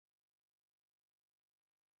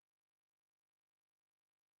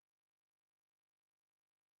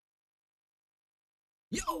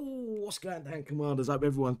Yo, what's going down, Commanders? Hope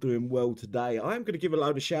everyone's doing well today. I am going to give a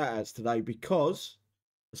load of shout-outs today because,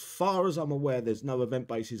 as far as I'm aware, there's no event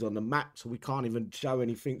bases on the map, so we can't even show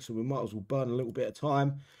anything, so we might as well burn a little bit of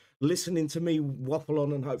time listening to me waffle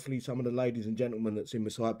on, and hopefully some of the ladies and gentlemen that's in my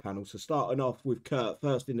side panel. So starting off with Kurt,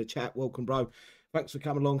 first in the chat. Welcome, bro. Thanks for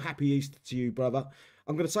coming along. Happy Easter to you, brother.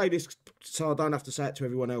 I'm going to say this so I don't have to say it to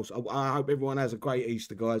everyone else. I hope everyone has a great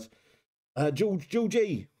Easter, guys.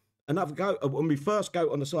 Georgie. Another goat on my first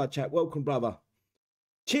goat on the side chat. Welcome, brother.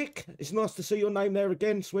 Chick, it's nice to see your name there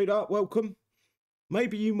again, sweetheart. Welcome.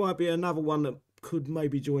 Maybe you might be another one that could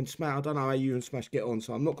maybe join Smash. I don't know how you and Smash get on,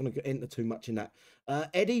 so I'm not going to enter too much in that.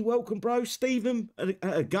 Eddie, welcome, bro. Stephen,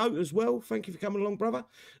 a goat as well. Thank you for coming along, brother.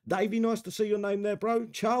 Davey, nice to see your name there, bro.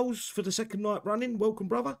 Charles, for the second night running. Welcome,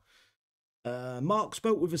 brother. Mark,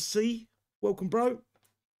 spelt with a C. Welcome, bro.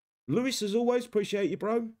 Lewis, as always, appreciate you,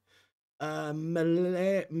 bro.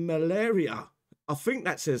 Malaria. I think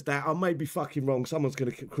that says that. I may be fucking wrong. Someone's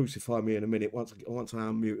going to crucify me in a minute once I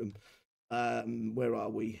unmute them. Where are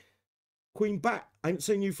we? Queen Bat. I haven't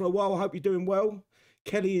seen you for a while. I hope you're doing well.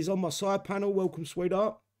 Kelly is on my side panel. Welcome,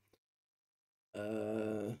 sweetheart.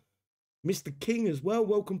 Mr. King as well.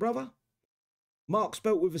 Welcome, brother. Mark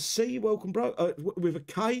spelt with a C. Welcome, bro. With a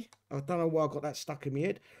K. I don't know why I got that stuck in my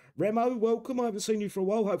head. Remo, welcome. I haven't seen you for a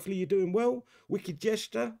while. Hopefully you're doing well. Wicked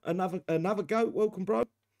Gesture, another goat. Welcome, bro.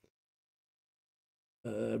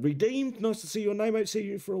 Redeemed, nice to see your name. I haven't seen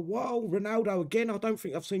you for a while. Ronaldo again. I don't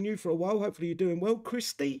think I've seen you for a while. Hopefully you're doing well.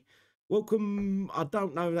 Christy, welcome. I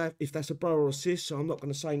don't know if that's a bro or a sis, so I'm not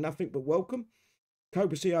going to say nothing, but welcome.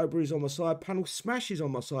 Cobra Cobra is on my side panel. Smash is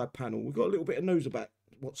on my side panel. We've got a little bit of news about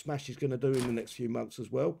what Smash is going to do in the next few months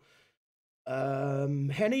as well.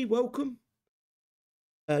 Henny, welcome.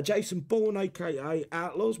 Jason Bourne, aka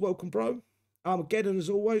Outlaws, welcome, bro. Armageddon, as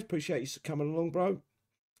always, appreciate you coming along, bro.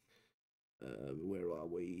 Where are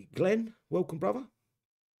we? Glenn, welcome, brother.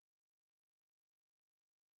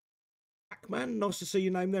 Pac-Man, nice to see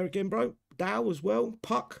your name there again, bro. Dow as well.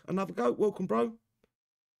 Puck, another goat, welcome, bro.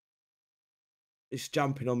 It's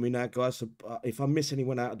jumping on me now, guys, so if I miss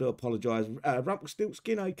anyone out, I do apologise.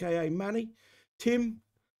 Rumpelstiltskin, aka Manny. Tim,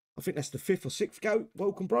 I think that's the 5th or 6th goat,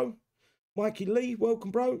 welcome, bro. Mikey Lee, welcome,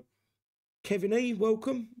 bro. Kevin E,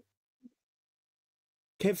 welcome.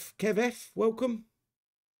 Kev F, welcome.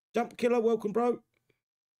 Jump Killer, welcome, bro.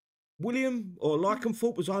 William, or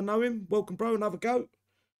Lycanthorpe as I know him, welcome, bro. Another goat.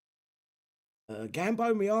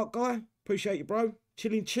 Gambo, me art guy, appreciate you, bro.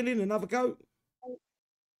 Chilling, another goat.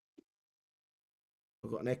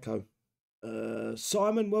 I've got an echo.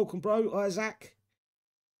 Simon, welcome, bro. Isaac.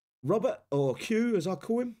 Robert, or Q as I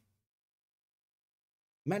call him.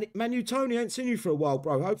 Manu Tony, I ain't seen you for a while,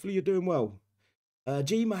 bro. Hopefully you're doing well.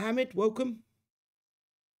 G Mohammed, welcome.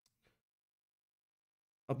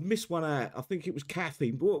 I've missed one out. I think it was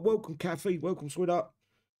Kathy. Welcome, Kathy. Welcome, sweetheart.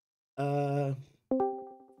 Ian,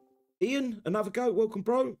 another go. Welcome,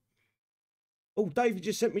 bro. Oh, David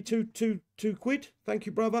just sent me two quid. Thank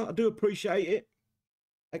you, brother. I do appreciate it.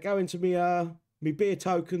 They go into me beer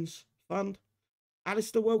tokens fund.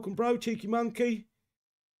 Alistair, welcome, bro. Cheeky Monkey.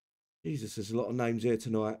 Jesus, there's a lot of names here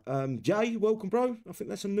tonight. Jay, welcome, bro. I think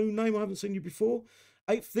that's a new name. I haven't seen you before.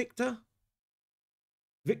 8th Victor.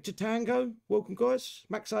 Victor Tango. Welcome, guys.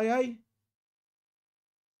 Max AA.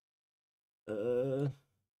 And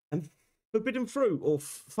Forbidden Fruit, or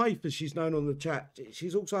Faith, as she's known on the chat.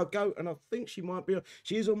 She's also a goat, and I think she might be.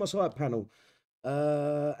 She is on my side panel.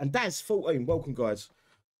 And Daz14. Welcome, guys.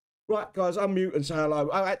 Right, guys, unmute and say hello.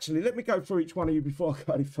 Oh, actually, let me go through each one of you before I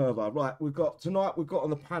go any further. Right, we've got on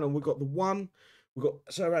the panel, we've got the one, we've got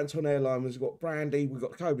Sir Anton Airlines, we've got Brandy, we've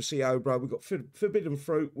got Cobra Cobra, we've got Forbidden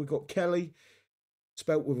Fruit, we've got Kelly,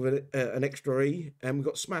 spelt with an extra E, and we've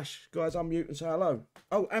got Smash. Guys, unmute and say hello.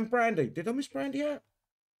 Oh, and Brandy. Did I miss Brandy out?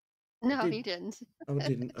 No, you didn't. Oh, I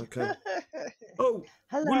didn't. Okay. Oh,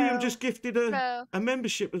 hello. William just gifted a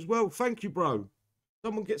membership as well. Thank you, bro.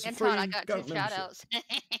 Someone gets a free I got 2 shout outs.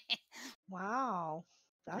 Wow,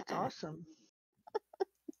 that's awesome.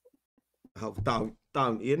 Oh, don't.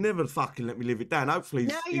 You never fucking let me live it down. Hopefully.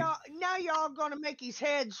 Now y'all gonna make his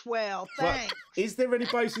head swell. Thanks. Right. Is there any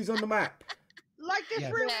bases on the map? Like this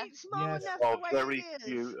really small enough the way very it is.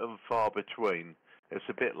 few and far between. It's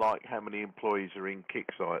a bit like how many employees are in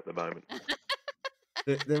Kixeye at the moment.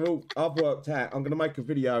 They're all. I've worked out. I'm going to make a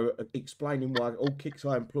video explaining why all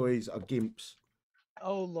Kixeye employees are gimps.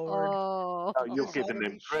 Oh Lord! Oh, you're giving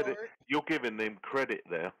them credit. You're giving them credit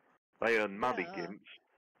there. They earn money,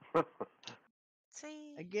 gimps.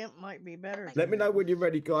 See, a gimp might be better. Let me know when you're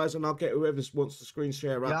ready, guys, and I'll get whoever wants to screen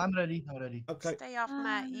share up. Yeah, I'm ready. Okay. stay off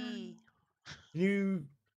my E. You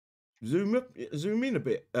Zoom in a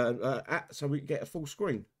bit, so we can get a full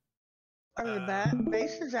screen, Are the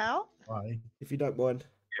bases out? Why? if you don't mind.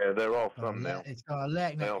 Yeah, there are some now. It's got a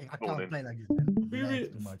lag. They I are can't spawning. play like this, man. It lags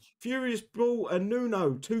too much. Furious Bull and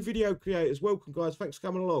Nuno, 2 video creators. Welcome, guys. Thanks for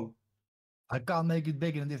coming along. I can't make it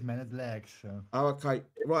bigger than this, man. It lags. So. Oh, okay.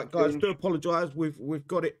 Right, guys, do apologise. We've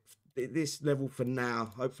got it at this level for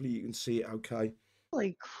now. Hopefully you can see it okay.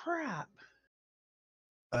 Holy crap.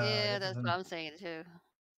 Yeah, that's what I'm saying too.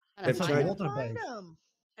 They've I changed- can't find them.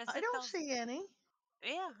 Is I it don't those- see any.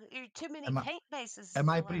 Yeah, you're too many Am I- paint bases. Am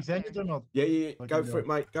I still out presented there. or not? Yeah. What Go you for do? it,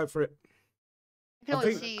 mate. Go for it. I can I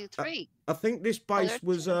only think- see 3. I think this Oh, base there's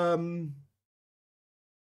was 2.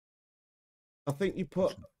 I think you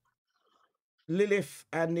put Lilith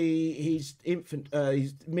and his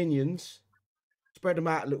minions, spread them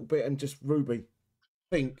out a little bit, and just Ruby.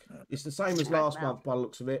 I think it's the same as Spread 'em last out. month by the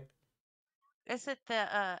looks of it. Is it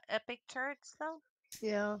the epic turrets though?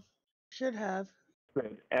 Yeah, should have.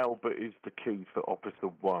 Albert is the key for Officer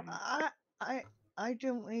 1. I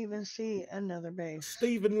don't even see another base.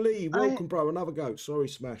 Stephen Lee, welcome, bro. Another go. Sorry,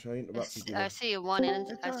 Smash. I interrupted you. I see a 1 and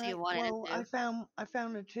That's I all see right. a 1 and Well, a 2. I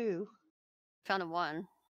found a 2. Found a 1.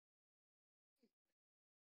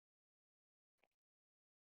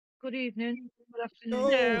 Good evening. Good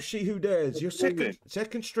afternoon. Oh, she who dares. Your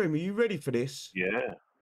second stream. Are you ready for this? Yeah.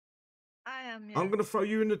 I am. Yeah. I'm going to throw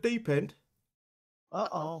you in the deep end.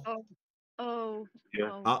 Uh-oh. Oh.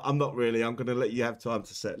 Yeah. Oh, I'm not really. I'm going to let you have time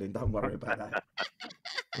to settle in. Don't worry about that.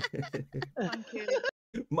 thank you.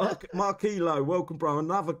 Mark Elo, welcome, bro.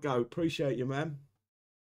 Another go. Appreciate you, man.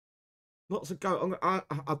 Lots of go.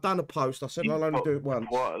 I've done a post. I said I'll only do it once.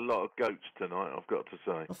 Quite a lot of goats tonight, I've got to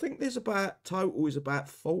say. I think there's about total is about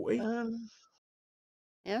 40.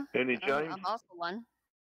 Yeah. Any James? I'm also 1.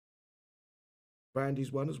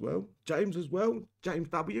 Brandy's one as well. James as well. James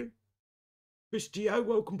W. Chris Gio,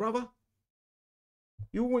 welcome, brother.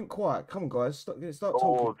 You all went quiet. Come on, guys. Start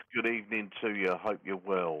talking. Good evening to you. Hope you're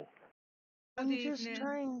well. I'm Good just evening.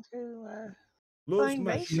 trying to Lord find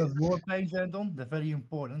Smash. bases. You have war paints, Anton. They're very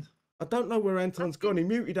important. I don't know where Anton's gone. He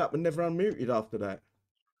muted up and never unmuted after that.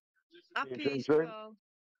 Happy James, Easter. eh? All.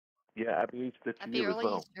 Yeah, happy Easter to Happy you as early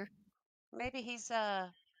well. Easter. Maybe he's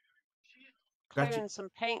Scratching- clearing some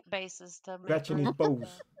paint bases to make Scratching his room.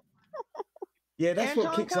 balls. Yeah, that's what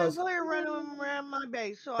Anton, come Kixeye's. clear, run them around my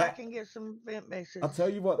base so I can get some vent bases. I'll tell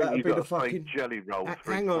you what, that would You've be got the to say fucking. jelly roll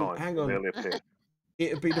three Hang on, times hang and on. they'll appear.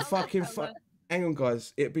 It'd be the I'll fucking. let Ella. Hang on,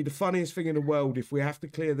 guys. It'd be the funniest thing in the world if we have to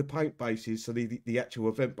clear the paint bases so the actual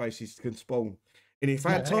event bases can spawn. And if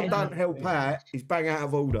Anton don't help out, he's bang out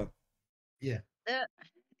of order. Yeah.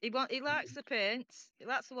 He likes the paints. He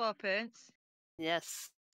likes the war paints. Yes.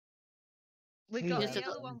 We He got does. the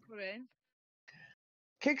yellow one for him.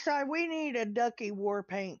 Kixeye, we need a ducky war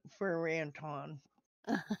paint for Anton.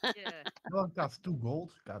 Yeah. Oh, that's 2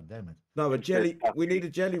 gold. God damn it. No, a jelly. We need a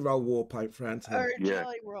jelly roll war paint for Anton. Or a Yeah.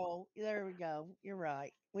 jelly roll. There we go. You're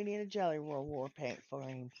right. We need a jelly roll war paint for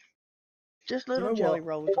him. Just You little know jelly what?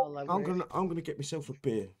 rolls all over I'm gonna get myself a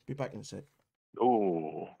beer. Be back in a sec.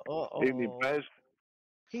 Oh, it. evening, Bez.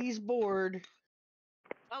 He's bored.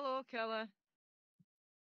 Hello, Keller.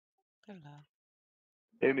 Hello.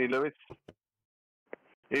 Evening, Lewis.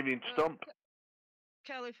 Evening, Stomp.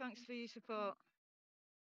 Kelly, thanks for your support.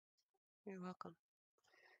 You're welcome.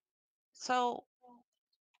 So,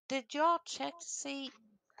 did y'all check to see?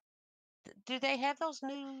 Do they have those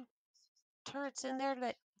new turrets in there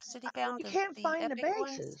that City found? We the- can't the find the epic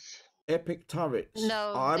ones? bases. Epic turrets.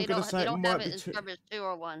 No, I'm they gonna don't. say They it don't might have be it in too. Skirmish 2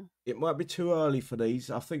 or 1. It might be too early for these.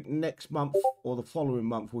 I think next month or the following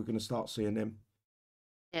month we're gonna start seeing them.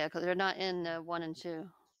 Yeah, because they're not in 1 and 2.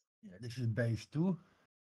 Yeah, this is base 2.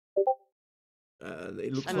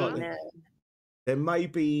 It looks I like mean, there may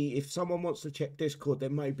be. If someone wants to check Discord, there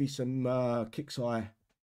may be some Kixeye.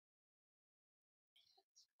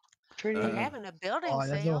 Pretty. They're having a building Oh,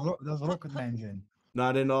 there's sale. rocket mans in.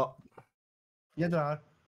 No, they're not. Yeah, there are.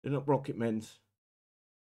 They're not rocket men's.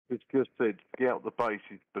 It's just said scout the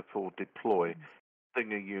bases before deploy.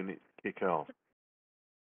 Stinger units kick off.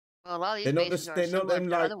 well, a lot of these They're not. bases The, are they're not similar them to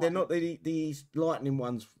the like. other They're ones. not these lightning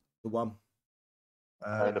ones. The one.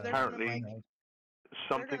 And They're gonna apparently make-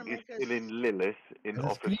 something gonna is make us- still in Lilith in There's a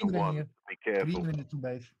Officer screamer in 1. here. Be careful. Green in the 2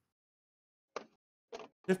 base.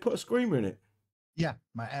 They've put a screamer in it. Yeah,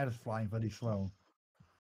 my air is flying very slow.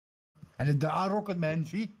 And there are rocket men,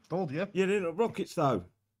 see? Told you. Yeah, they're not rockets though.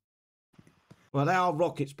 Well, they are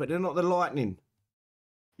rockets, but they're not the lightning.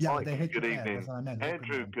 Yeah, Mike, they hit good your air. evening. That's what I meant. rocket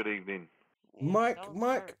Andrew, men. good evening. Yeah, Mike those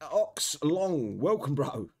Mike turrets. Ox Long, welcome,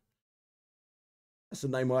 bro. That's a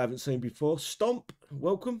name I haven't seen before. Stomp,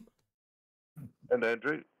 welcome. And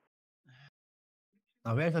Andrew.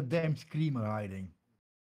 Now where's that damn screamer hiding?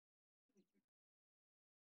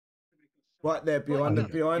 Right there, behind Oh, the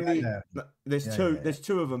behind yeah, the. yeah. no, There's Yeah, two. yeah, There's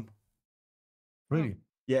two of them. Really?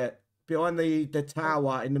 Yeah, behind the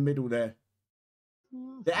tower in the middle there.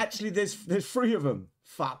 Actually, there's 3 of them.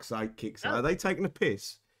 Fuck's sake, Kixeye. Are they taking a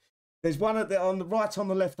piss? There's one on the right on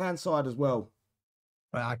the left hand side as well.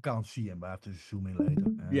 Well, I can't see him, but I have to zoom in later.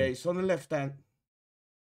 Yeah, it's on the left hand.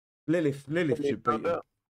 Lilith should beat him.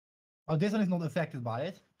 Oh, this one is not affected by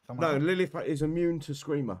it? No, Lilith is immune to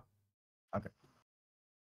Screamer. Okay.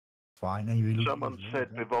 Fine. And you Someone said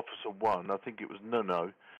with Officer 1, I think it was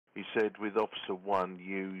Nuno, he said with Officer 1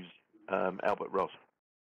 use Albert Ross.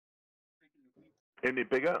 Any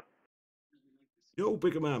bigger? You're all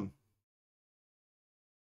bigger, man.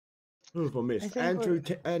 Who have I missed? I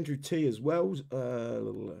think Andrew T as well.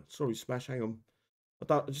 Sorry, Smash. Hang on.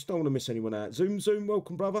 I just don't want to miss anyone out. Zoom,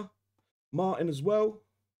 welcome, brother. Martin as well.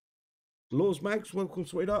 Laws Mags, welcome,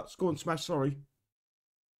 sweetheart. Go on, Smash. Sorry.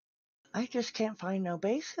 I just can't find no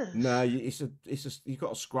bases. No, it's just you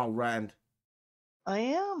got to scroll round. I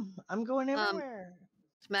am. I'm going everywhere.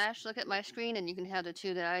 Smash, look at my screen, and you can have the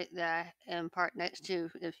 2 that I am part next to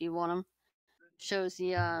if you want them. Shows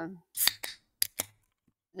the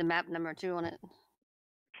map number 2 on it.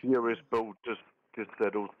 Furious Bull just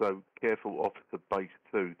said also, careful Officer Base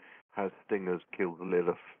 2 has stingers kill the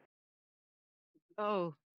Lilith.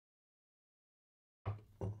 Oh.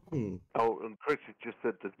 Oh, and Chris has just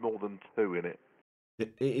said there's more than 2 in it.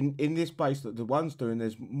 In this base that the one's doing,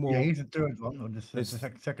 there's more. Yeah, he's the third one, or the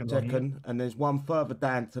second one. Second, and there's one further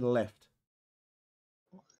down to the left.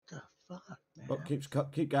 What the fuck, man? Oh,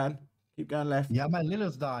 keep going left. Yeah, my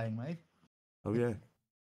Lilith's dying, mate. Oh yeah.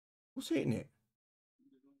 What's hitting it?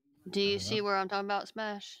 Do you see where I'm talking about,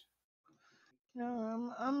 Smash?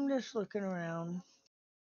 No, I'm just looking around.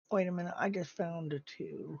 Wait a minute. I just found a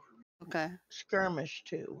 2. Okay. Skirmish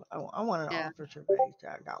 2. I want an Yeah. officer base.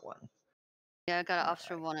 I got one. Yeah, I got an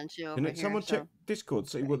officer 1 and 2 over Can here. someone check Discord,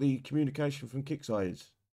 see what the communication from Kixeye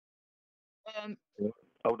is?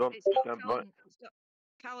 Hold on, It's got stand by.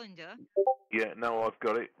 calendar. Yeah, no, I've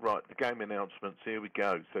got it. Right, the game announcements, here we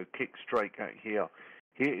go. So kick straight out here.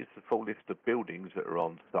 Here is the full list of buildings that are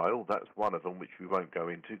on sale. That's one of them, which we won't go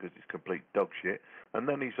into because it's complete dog shit. And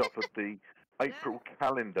then he's offered the April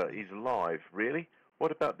calendar is live. Really?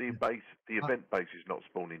 What about the base? The event base is not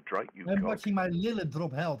spawning, Drake. I'm watching my Lilith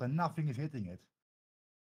drop health and nothing is hitting it.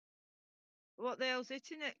 What the hell's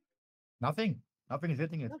hitting it? Nothing. Nothing is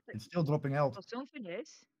hitting it. Nothing. It's still dropping health. Well, something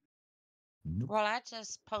is. Nope. Well, I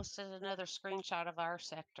just posted another screenshot of our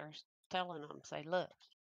sectors telling them, say, look,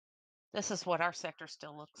 this is what our sector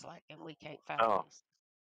still looks like, and we can't find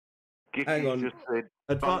these. Hang on. just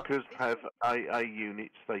said bunkers have AA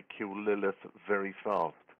units. They kill Lilith very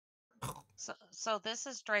fast. So this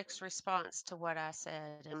is Drake's response to what I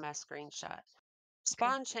said in my screenshot.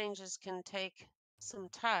 Spawn changes can take some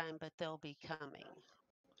time, but they'll be coming.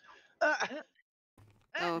 Okay.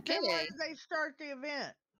 Then why did they start the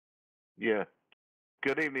event? Yeah.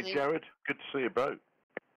 Good evening, Jared. Good to see you, bro.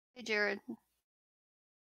 Hey, Jared.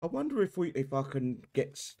 I wonder if I can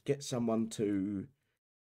get someone to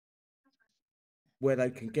where they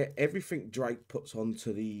can get everything Drake puts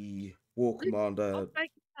onto the War Commander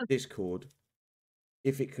Discord.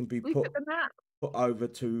 If it can be put over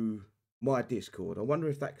to my Discord, I wonder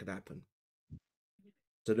if that could happen.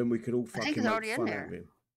 So then we could all fucking make fun out of him.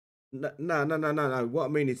 No. What I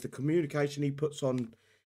mean is the communication he puts on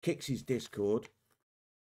Kix's Discord,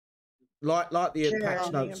 like the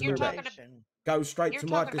patch notes and all that, goes straight to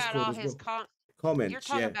my Discord as well. Comments, You're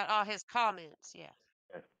talking about all his comments, yeah.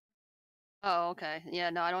 Oh, okay. Yeah,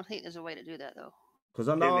 no, I don't think there's a way to do that though. Because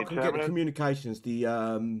I know I can get the communications, the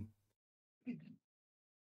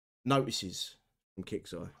notices from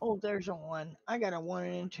Kixeye. Oh, there's a 1. I got a 1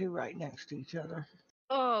 and 2 right next to each other.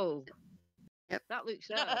 Oh. Yep. That looks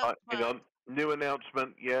Right, hang on. New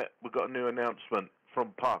announcement. Yeah, we've got a new announcement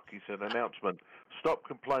from Puck. He said, announcement. Stop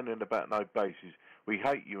complaining about no bases. We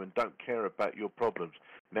hate you and don't care about your problems.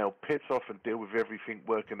 Now piss off and deal with everything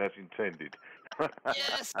working as intended.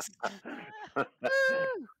 Yes.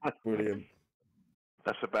 Brilliant.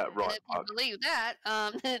 That's about right, If you Puck. believe that,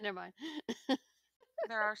 never mind.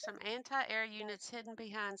 There are some anti-air units hidden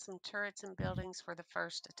behind some turrets and buildings for the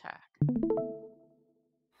first attack.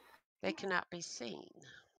 They cannot be seen.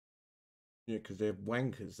 Yeah, because they're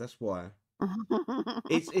wankers. That's why.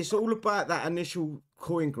 It's all about that initial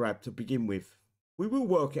coin grab to begin with. We will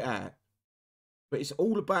work it out, but it's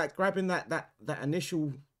all about grabbing that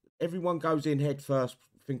initial. Everyone goes in head first,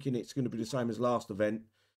 thinking it's going to be the same as last event.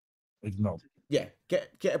 It's not. Yeah, get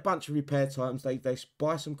a bunch of repair times. They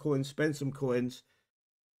buy some coins, spend some coins,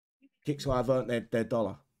 Kixeye have earned their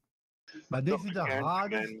dollar. But this is the Dr.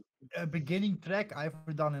 hardest Ganjaman, beginning track I've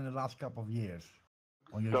ever done in the last couple of years.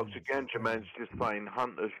 On your Dr. Ganjaman's just saying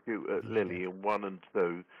hunters shoot at Lily in 1 and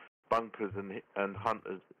 2, bunkers and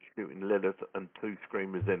hunters shooting Lilith and 2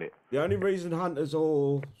 screamers in it. The only reason hunters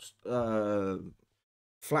or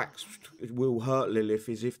flax will hurt Lilith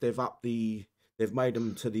is if they've made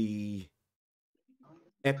them to the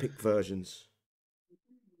epic versions.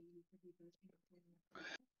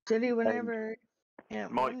 City, whenever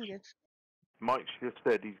Mike- one gets. Mike's just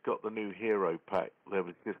said he's got the new hero pack. There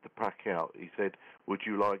was just a pack out. He said, would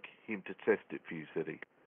you like him to test it for you, City?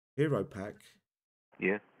 Hero pack.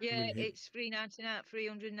 Yeah? Yeah, mean, it's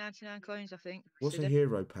 399 coins, I think. What's a City.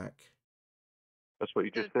 hero pack? That's what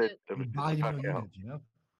you just The- said. There was You just buy a the pack new out. unit, you know?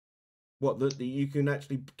 What, that you can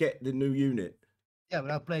actually get the new unit? Yeah,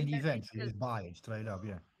 without playing the Yeah, events, you because- just buy it straight up,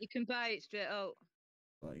 yeah. You can buy it straight out.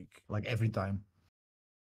 Like every time.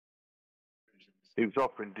 He was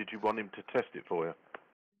offering, did you want him to test it for you?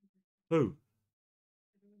 Who?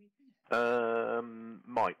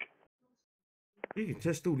 Mike. He can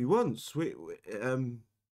test all he wants. Yeah,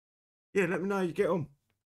 let me know how you get on.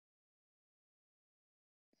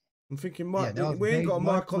 I'm thinking, Mike, that was we ain't got a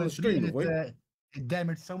day mic on the 1.3 stream, have we? It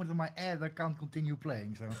damaged so much of my ad that I can't continue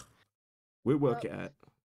playing, so. We'll work it out.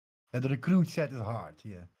 And the recruit set is hard,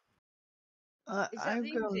 yeah. Is that I've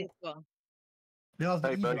the got. easiest one? That was the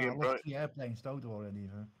Hey, easy buddy, one. I bro. lost 3 airplanes total already,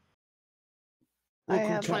 so. I Welcome,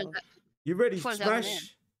 have. chap. One that- You ready, Which one's that one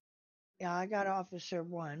Smash? Yeah, I got Officer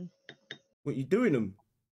 1. What, you doing them?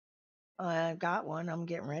 I've got one. I'm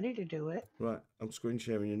getting ready to do it. Right, I'm screen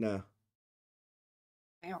sharing you now.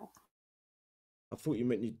 Ow. I thought you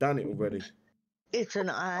meant you'd done it already. It's an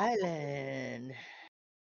island.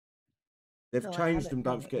 They've No, I changed haven't them,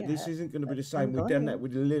 don't done it forget. This yet, isn't going to be the but same. I'm We've done going that to.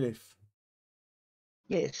 with Lilith.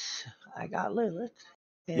 Yes, I got Lilith.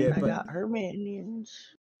 And Yeah, I but- got her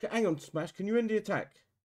minions. Hang on, Smash. Can you end the attack?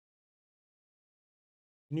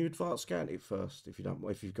 Can you advance scan it first, if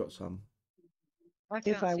you've got some? I If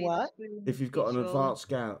can't I see the what? screen. If you've got an It's rolling. advanced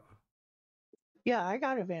scout, Yeah, I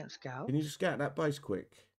got Advanced Scout. can you just scout that base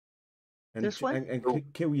quick? And This one?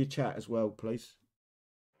 and kill your chat as well, please.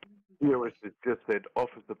 Eurus has just said,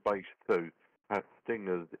 Officer Base 2 has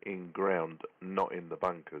stingers in ground, not in the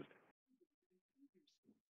bunkers.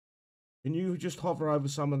 Can you just hover over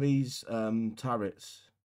some of these turrets?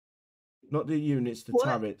 Not the units, the What?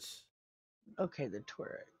 turrets. Okay, the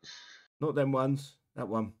turrets. Not them ones. That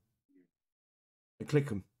one. And click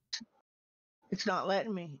them. It's not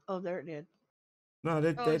letting me. Oh, there it did. No,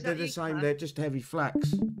 they're Oh, is that the you, same. Karl? They're just heavy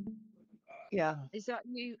flax. Yeah. Is that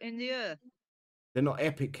you in the air? They're not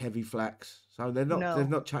epic heavy flax, so they're not. No. They've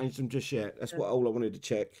not changed them just yet. That's what all I wanted to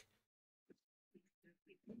check.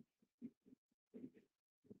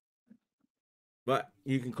 But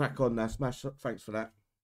you can crack on now, Smash. Thanks for that.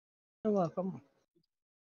 You're welcome.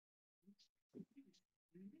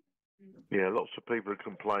 Yeah, lots of people are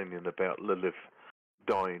complaining about Lilith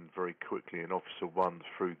dying very quickly in Officer 1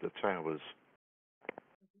 through the towers.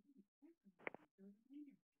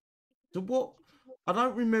 So what? I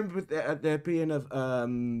don't remember there being a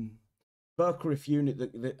Berkerif unit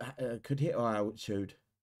that could hit high altitude.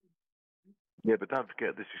 Yeah, but don't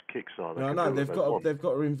forget this is Kixeye. They No, can no, do they've what got they want. they've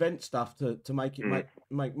got to invent stuff to make it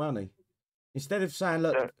make money. Instead of saying,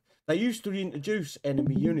 look, Yeah. they used to introduce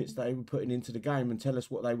enemy units they were putting into the game and tell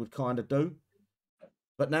us what they would kind of do,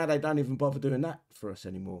 but now they don't even bother doing that for us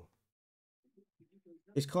anymore.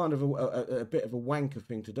 It's kind of a bit of a wanker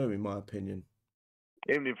thing to do, in my opinion.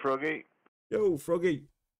 Evening, Froggy. Yo, Froggy.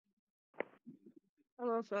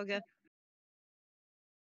 Hello, Frogger.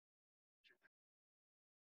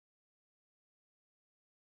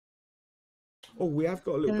 Oh, we have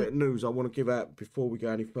got a little bit of news I want to give out before we go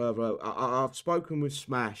any further. I've spoken with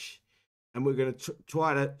Smash, and we're going to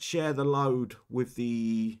try to share the load with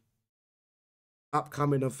the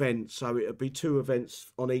upcoming events. So it'll be 2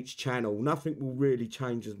 events on each channel. Nothing will really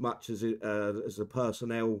change as much as the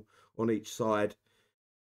personnel on each side.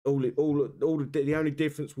 The only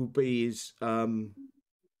difference will be is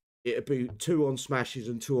it'll be 2 on Smash's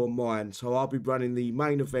and 2 on mine. So I'll be running the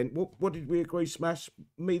main event. What did we agree, Smash?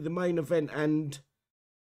 Me, the main event, and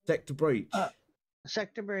Sector Breach.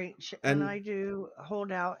 Sector Breach. And- And I do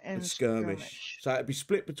Holdout and and skirmish. So it'll be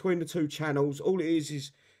split between the 2 channels. All it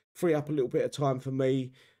is free up a little bit of time for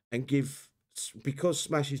me and give, because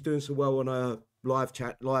Smash is doing so well on our live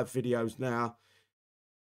videos now.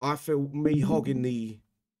 I feel me hogging the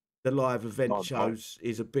live event Oh, shows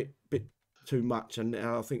is a bit too much, and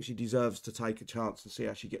I think she deserves to take a chance and see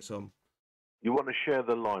how she gets on. You want to share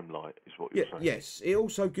the limelight, is what you're Yeah, saying. yes. It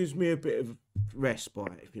also gives me a bit of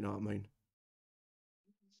respite, if you know what I mean.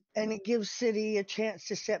 And it gives City a chance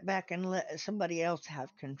to step back and let somebody else have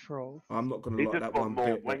control. I'm not going He to like just that want one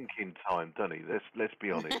more bit. But wanking time, doesn't he? Let's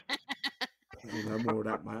be honest. no more of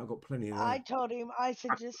that, mate. I've got plenty of I that. told him, I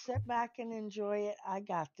said, just sit back and enjoy it. I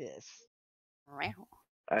got this. Wow.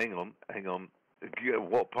 Hang on. Yeah,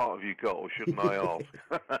 what part have you got, or shouldn't I ask?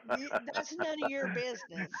 That's none of your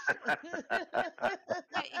business.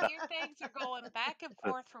 Your things are going back and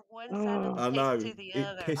forth from one side of the I table know. to the It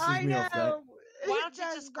other. pisses I me off, that. know. Why it don't you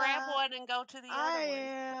does just grab that. one and go to the I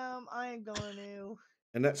other one? am going to.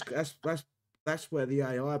 And that's where the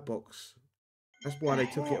AI box. That's why they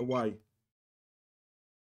took it away.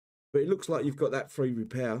 But it looks like you've got that free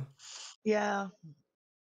repair. Yeah,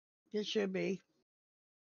 it should be.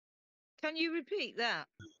 Can you repeat that?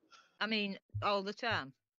 I mean, all the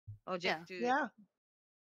time? Or do you have to? Yeah.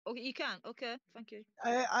 Okay, you can. Okay, thank you.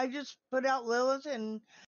 I just put out Lilith and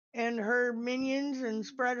her minions and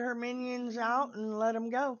spread her minions out and let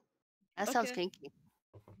them go. That sounds Okay. kinky.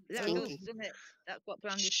 That Stinky. does, doesn't it? That's what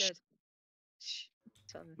Brandy said. Shh.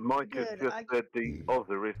 Tell them. Mike has Good, just I- said the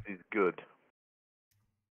Osiris is good.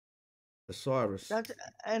 Osiris. That's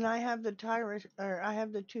and I have the Tyrus, or I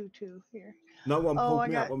have the 2/2 here. No one Oh, pulled I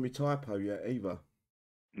me got- up on my typo yet either.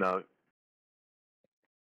 No,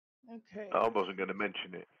 Okay. I wasn't going to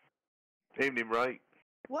mention it. Evening, Ray.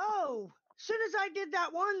 Whoa! As soon as I did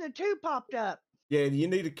that one, the 2 popped up. Yeah, you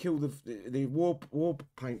need to kill the war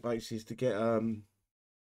paint bases to get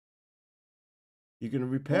You're gonna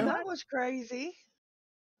repair? Well, that was crazy.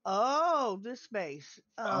 Oh, this base.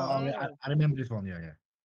 Oh, yeah, I remember this one. Yeah.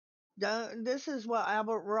 This is what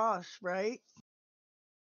Albert Ross, right?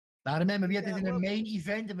 I remember we had Yeah, this in a well- main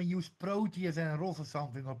event and we used Proteus and Ross or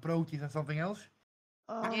something, or Proteus and something else.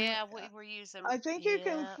 Yeah, we were using. I think you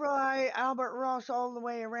can fly Albert Ross all the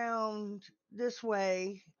way around this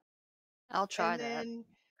way. I'll try and that. then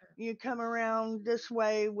you come around this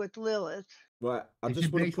way with Lilith. Right, I It's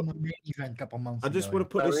just want based to on put. the main event a couple months I just ago. want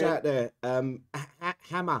to put this yeah. out there.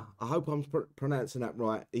 Hammer. I hope I'm pronouncing that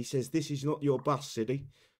right. He says this is not your bus, Siddy.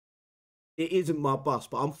 It isn't my bus,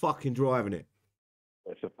 but I'm fucking driving it.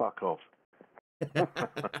 It's a fuck off. It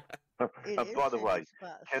And is by the way,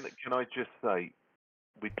 Siddy's bus. can I just say,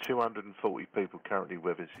 with 240 people currently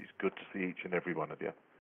with us, it's good to see each and every one of you.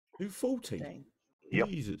 240. Thank Yep.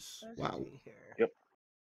 Jesus. Let's Wow. see here. Yep.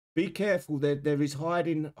 Be careful. There is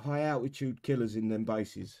hiding high altitude killers in them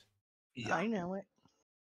bases. I know it.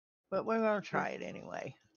 But we're going to try it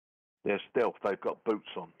anyway. They're stealth. They've got boots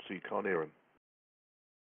on, so you can't hear them.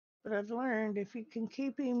 But I've learned if you can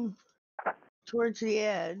keep him towards the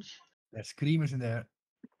edge. There's screamers in there.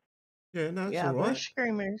 Yeah, no, it's Yeah, all there's right.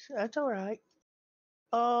 screamers. That's all right.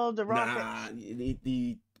 Oh, the rockets.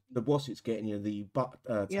 Nah, the boss it's getting you, the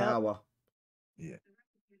Yep. tower. Yeah.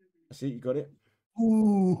 I see you got it.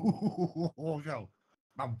 Ooh, zo.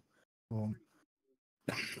 Bam. Boom.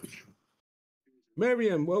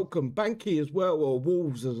 Miriam, welcome. Banky as well, or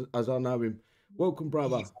Wolves as I know him. Welcome,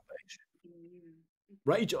 brother.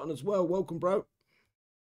 Rage on as well. Welcome, bro.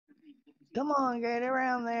 Come on, get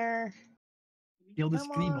around there. Kill the Come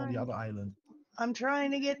scream on the on. other island. I'm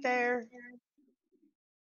trying to get there.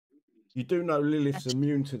 You do know Lilith's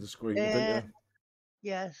immune to the screamer, don't Yeah. you?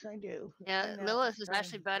 Yes, I do. Yeah, I know. Lilith is Trying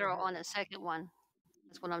actually to better get her. on the second one.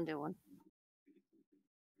 That's what I'm doing.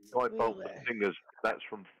 I Wheel bolt the there. fingers. That's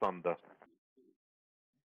from Thunder.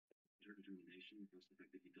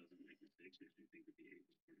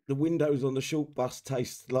 The windows on the short bus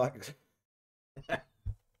taste like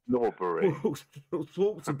Norbury.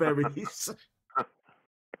 Schwarzenberries.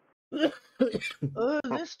 Oh,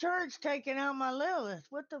 this turret's taking out my Lilith.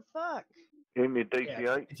 What the fuck? In your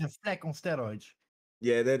Yeah, DC8. it's a flag on steroids.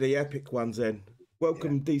 Yeah, they're the epic ones then.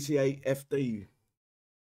 Welcome, DC8 FD.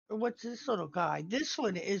 Or what's this little guy? This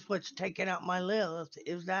one is what's taking out my Lilith.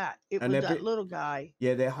 Is that? It And was they're that bit- little guy.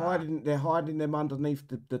 Yeah, they're hiding them underneath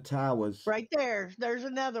the towers. Right there. There's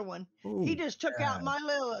another one. He Ooh. just took out my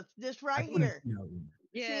Lilith. This right couldn't here. see that one.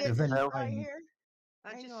 See Yeah, it? They're very This right tiny. here. I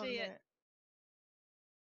Hang just on a see it. minute.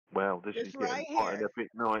 Wow, this It's is getting right quite an here. epic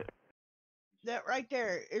night. That right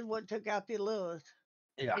there is what took out the Lilith.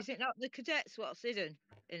 Yeah. Is it not the cadets what's hidden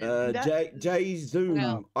in them? Jay Zoom.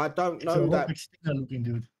 Well, I don't It's a know that. rocket stinger looking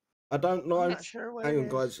dude. I don't know. I'm not sure what Hang it on,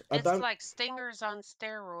 is. guys. I it's don't. like stingers on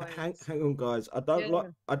steroids. Hang on, guys. I don't Yeah.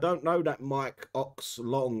 like. I don't know that Mike Ox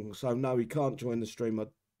Long, so no, he can't join the stream.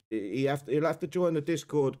 He'll have to join the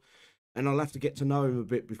Discord, and I'll have to get to know him a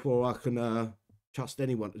bit before I can trust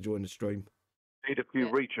anyone to join the stream. Need a few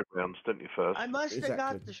Yeah. reach arounds, don't you, first? I must have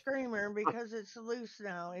got Exactly. the screamer because it's loose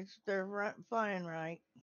now. They're flying right.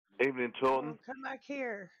 Evening, Oh, Taunton. come back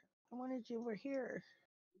here. I wanted you were here.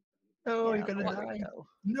 Oh, Yeah, you can there we hide. go.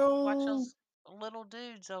 No. little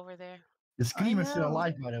dudes over there. The Screamer's still know.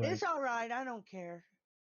 alive, by the way. It's all right. I don't care.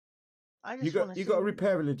 I You just want to got see. a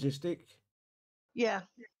repair logistic. Yeah,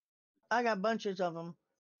 I got bunches of them.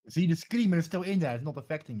 See, the Screamer is still in there. It's not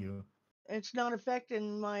affecting you. It's not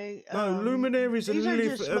affecting my. No, luminaries these are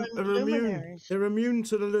just are immune. luminaries. They're immune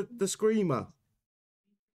to the screamer.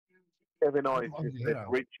 Kevin, I I'm just the said hero.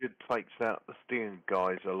 Richard takes out the Sting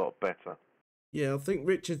guys a lot better. Yeah, I think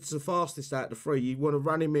Richard's the fastest out of the three. You want to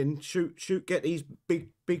run him in, shoot, get these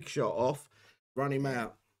big shot off, run him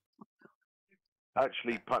out.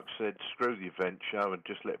 Actually, Puck said, screw the event show and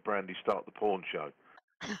just let Brandy start the porn show.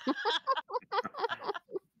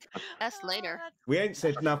 That's later. We ain't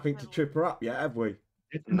said nothing to trip her up yet, have we?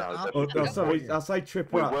 It's No, an that's after- Oh, good sorry, point. I say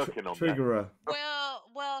trip her We're up, working on that. trigger her.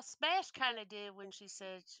 Well, Smash kind of did when she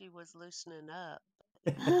said she was loosening up.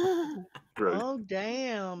 True. Oh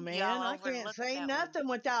damn, man! Y'all I can't overlooked say that one. nothing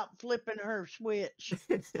without flipping her switch.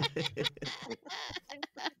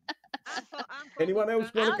 Anyone else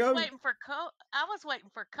I want to go? was waiting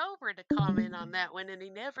for Cobra to comment on that one, and he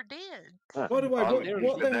never did. By the way, Oh,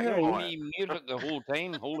 what the there's hell? me muted the whole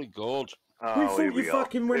time. Holy God! We Oh, thought here you we are.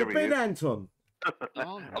 fucking went to Here he bed, is. Anton.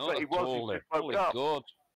 Oh, I no, bet he was. He just woke Holy up. God!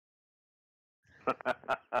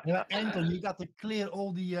 Yeah, Anton, you got to clear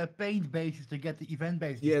all the paint bases to get the event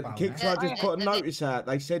bases. Yeah, the spawned, Kixeye eh? just put a notice out.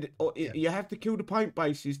 They said Yeah. you have to kill the paint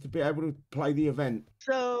bases to be able to play the event.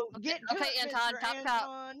 So get to okay, it, Anton, Mr. top.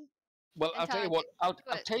 Anton. Well, I'll tell you Anton, what. I'll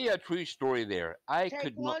it. tell you a true story. There, I Take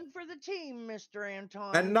could not. one for the team, Mr.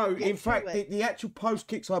 Anton. And no, Get in to fact, it. the actual post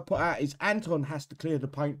Kixeye put out is Anton has to clear the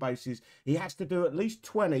paint bases. He has to do at least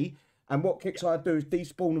 20, and what Kixeye do is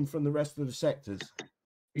despawn them from the rest of the sectors.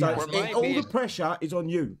 So Yeah. Where my all the base- pressure is on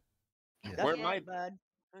you. That's where it, my- bud.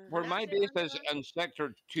 Where my That's it, base is Anton. in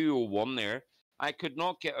sector 201 there, I could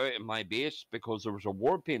not get out of my base because there was a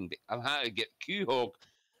warping. I had to get Q-Hawk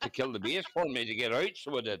to kill the base for me to get out,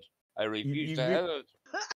 so I did. I refused to re- have it.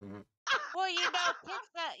 Well,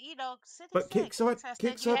 City But said, Kixeye- said you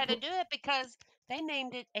Kixeye had to put- do it because they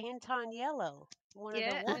named it Anton Yellow. One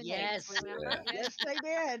Yeah, of the war and games, yes. remember? Yeah. Yes, they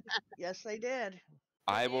did. Yes, they did.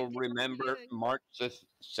 I Yeah, will people remember viewing. March the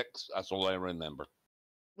 6th. That's all I remember.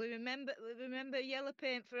 We remember yellow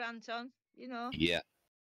paint for Anton, Yeah.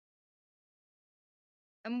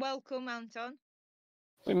 and welcome Anton.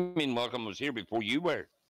 I mean, Malcolm was here before you were.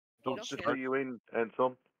 Don't Okay. Just start. are you in,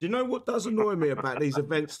 Anton? Do you know what does annoy me about these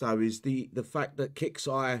events, though, is the fact that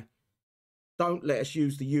Kixeye don't let us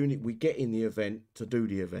use the unit we get in the event to do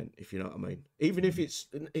the event, if you know what I mean. Even if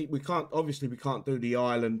we can't do the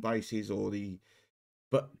island bases or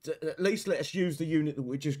but at least let us use the unit that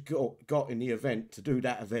we just got in the event to do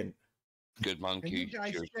that event. Good man, Can you Q.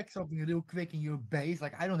 guys Cheers. check something real quick in your base?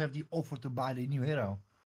 Like, I don't have the offer to buy the new hero.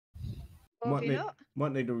 Oh, have you not?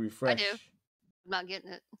 Might need a refresh. do. I'm not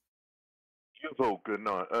getting it. You've all good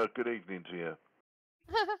night. Good evening to you.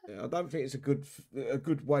 Yeah, I don't think it's a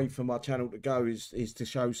good way for my channel to go is to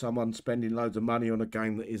show someone spending loads of money on a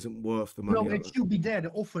game that isn't worth the money. No, it should be there. The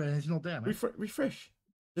offer and it's not there, man. Refresh.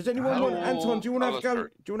 Does anyone want Anton? Do you want to have a go?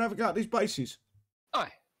 Alistair. Do you want to have a go at these bases?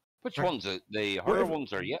 Aye. Which Right. ones? The horror Whatever.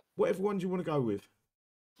 ones are, yeah? Whatever one do you want to go with?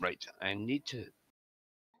 Right. I need to.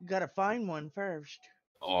 You gotta find one first.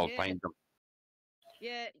 Oh, I'll Yeah. find them.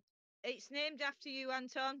 Yeah, it's named after you,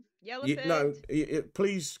 Anton. Yellow You, paint. no,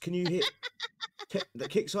 please, can you hit? The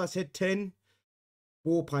Kixeye said 10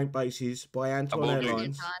 war paint bases by Anton will do.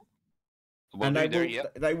 Airlines, We'll and do they there, will yeah.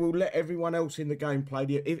 they will let everyone else in the game play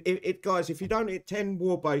the. If guys, if you don't hit 10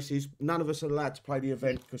 war bases, none of us are allowed to play the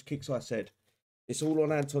event because Kixeye said it's all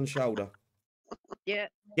on Anton's shoulder. Yeah.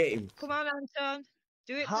 Get him. Come on, Anton.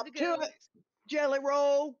 Do it Hop for the to girls. it. Jelly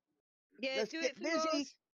roll. Yeah, Let's do get it for busy.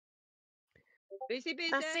 us. Busy,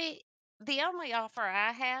 busy. Now, see, the only offer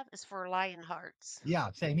I have is for Lion Hearts. Yeah,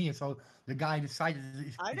 same here. So the guy decided.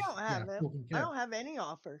 I don't have it. talking I clear. don't have any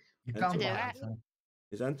offers. You Anton. can't Yeah. buy it. So.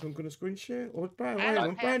 Is Anton going to screen share or Brand? I Hang don't on,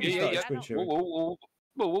 have Brandy it. started Yeah. screen Whoa,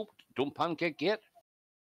 sharing. whoa. Don't pancake yet.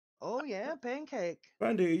 Oh yeah, pancake.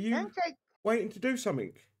 Brandy, are you Pancake. waiting to do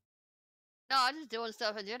something? No, I'm just doing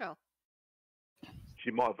stuff in general.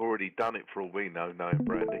 She might have already done it for all we know, knowing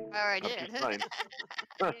Brandy. I already I'm did. just saying.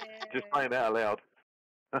 Yeah. Just saying out loud.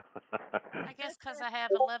 I guess because I have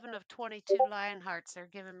 11 of 22 Lion Hearts, they're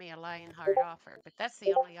giving me a Lion Heart offer. But that's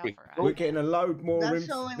the only offer I We're have. getting a load more. That's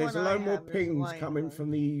the only There's a one I load more have is pings Lion coming Heart.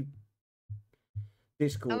 from the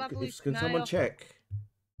Discord. I'll have a look Can now. someone check?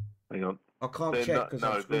 Hang on. I can't They're check not,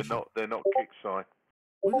 because no, they're not Kixeye.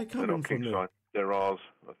 Where are they They're coming not from? Kixeye. Now? They're ours,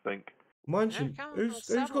 I think. Mind They're you, coming who's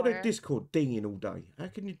from got their somewhere. Discord dinging all day? How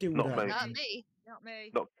can you deal with Not that? me. Not me. Not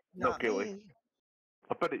me. Not guilty. me.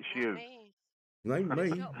 I bet it's Not you. me. Ain't But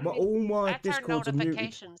it's me. not All my I turn Discords are muted.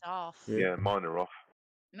 notifications off. Yeah. Yeah, mine are off.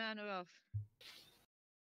 Man are off.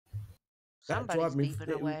 That Somebody's drove me.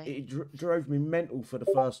 beeping away. It drove me mental for the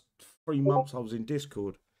first 3 months I was in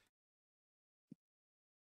Discord.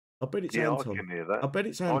 I bet it's Yeah, Anton. I can hear that. I bet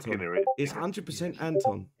it's I can Anton. hear it. It's 100%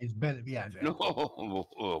 Anton. It's better. Yeah. It's No,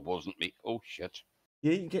 it wasn't me. Oh shit!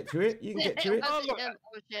 Yeah, you can get to it. You can get to it. Wasn't look, him.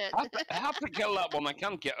 Oh shit. I have to kill that one. I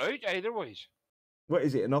can't get out either ways. What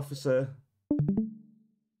is it? An officer?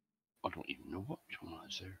 I don't even know what one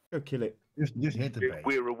is there. Go kill it. Just hit the If base.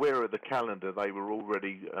 we're aware of the calendar, they were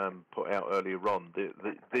already put out earlier on.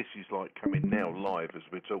 This is like coming now live as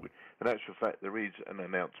we're talking. In actual fact, there is an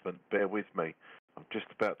announcement. Bear with me. I'm just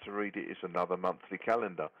about to read it. It's another monthly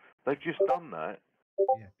calendar. They've just done that.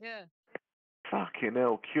 Yeah. Fucking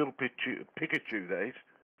hell, kill Pikachu, that is.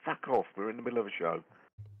 Fuck off, we're in the middle of a show.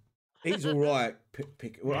 He's all right.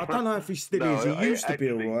 Well, I don't know if he still No, is. He used to be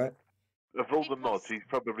actually- all right. Of all He the mods, posts- he's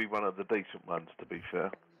probably one of the decent ones, to be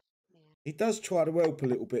fair. He does try to help a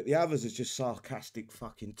little bit. The others are just sarcastic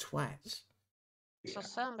fucking twats. So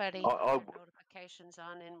somebody I- turned notifications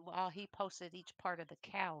on, and while he posted each part of the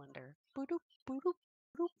calendar. Boop, boop,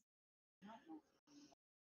 boop.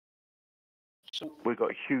 So We've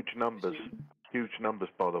got huge numbers,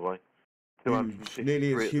 by the way. Huge. 253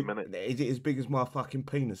 Nearly as at the huge. minute. Is it as big as my fucking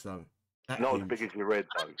penis, though? That Not huge. as big as your head,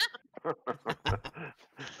 though.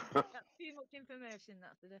 That's too much information.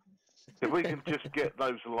 That's the difference. If we can just get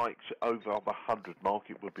those likes over the 100 mark,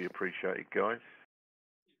 it would be appreciated, guys.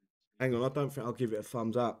 Hang on, I don't think I'll give it a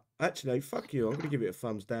thumbs up. Actually, fuck you. I'm going to give it a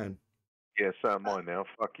thumbs down. Yeah, so am I now.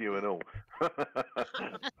 Fuck you and all.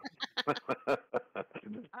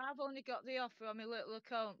 I've only got the offer on my little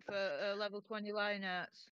account for level 20 line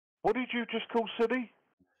arts. What did you just call City?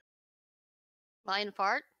 Lion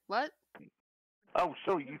fart? What? Oh,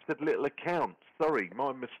 sorry, you said little account. Sorry,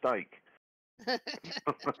 my mistake. And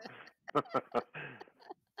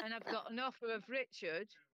I've got an offer of Richard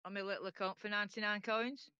on my little account for 99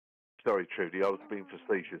 coins. Sorry, Trudy, I was being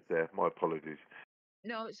facetious there. My apologies.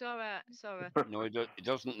 No, it's all right. Sorry. no, it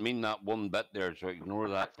doesn't mean that one bit there. So ignore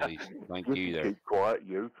that, please. Thank you. There. Keep quiet,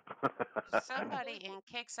 you. Somebody in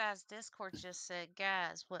Kixeye's Discord just said,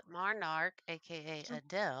 guys, what Monarch, aka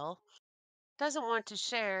Adele, doesn't want to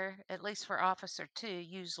share, at least for Officer 2,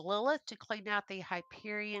 use Lilith to clean out the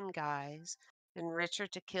Hyperion guys and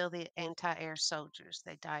Richard to kill the anti-air soldiers.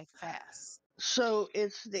 They die fast. So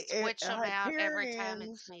it's the Switch them out every time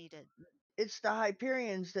it's Hyperions. needed. It's the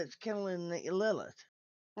Hyperions that's killing the Lilith.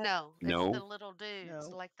 No, it's No. the little dudes,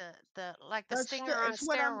 No. like the That's stinger on it's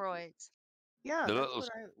what I'm- steroids. Yeah, The that's little what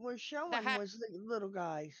I was showing Hy- was the little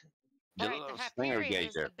guys. The Right, the little stinger Hyperion guys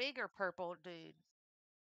is there. the bigger purple dude.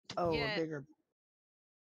 Oh, Yeah. a bigger.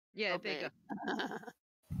 Yeah, So bigger. big.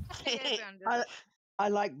 Yeah, Brandon. I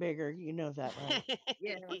like bigger. You know that, right?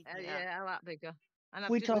 Yeah, yeah, I like bigger. And I've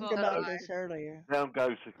We just talked bought about that. this earlier. Down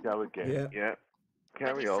goes the go again. Yeah. But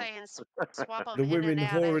Carry he's on. saying swap them The in women and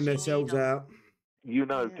out whoring as you themselves need 'em. out. You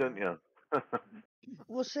know, Yeah. don't you?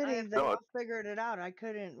 Well, City, have they got- all figured it out. I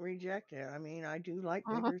couldn't reject it. I mean, I do like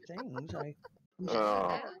bigger things.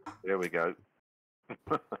 Oh, there we go. Me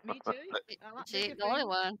too. I like She ain't bigger the only things.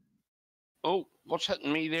 one. Oh, what's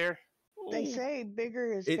hitting me there? They Oh. say bigger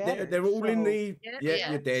is They're, better. they're all in so- the. Yeah. Yeah,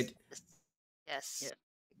 you're dead. Yes.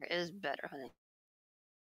 Yeah. It is better, honey.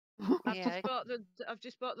 Yeah, I've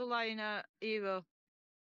just bought the Lionheart Hero.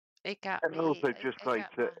 it got And me. also it- just it say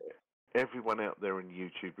got to my- everyone out there in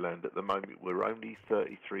YouTube land, at the moment we're only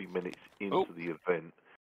 33 minutes into Oh. the event.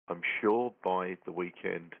 I'm sure by the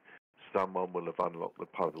weekend someone will have unlocked the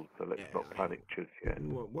puzzle, so let's not Yeah. panic just yet.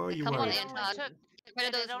 Why are you Come on, worried? It only Anton. took- Get rid of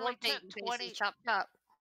and those it only warp took tape 20 pieces. Chop, chop.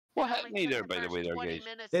 What it hit only me took there, the by the first way, there, 20 guys?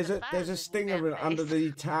 minutes There's to a find stinger that under base.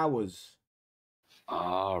 the towers.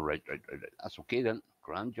 Ah, right. That's okay then.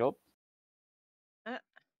 Grand job.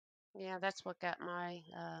 Yeah, that's what got my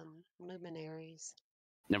luminaries.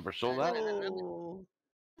 Never saw I that. live in Oh,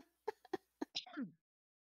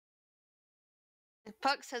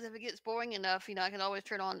 Puck says if it gets boring enough, I can always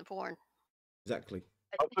turn on the porn. Exactly.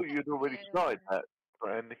 I thought you'd already started that,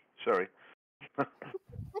 Andy. Sorry.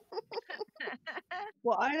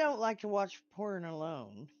 well, I don't like to watch porn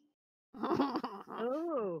alone.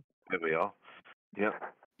 Oh. There we are. Yeah.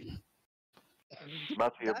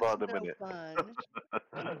 Must be That's about a no minute.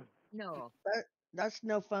 fun. No. That's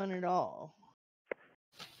no fun at all.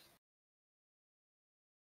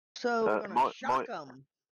 So we're gonna my- shock them.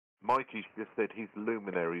 Mikey's just said his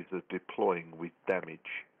luminaries are deploying with damage.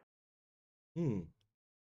 Welcome,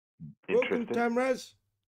 Interesting. Tamraz.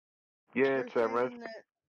 Yeah, They're Tamraz. saying that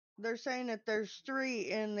They're saying that there's 3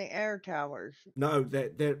 in the air towers. No,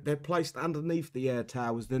 they're placed underneath the air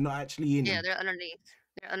towers. They're not actually in Yeah, them. they're underneath.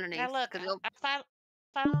 They're underneath. Now look, 'cause they'll- I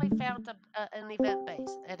finally found an event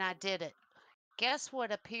base, and I did it. Guess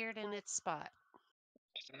what appeared in its spot?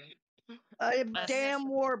 A A damn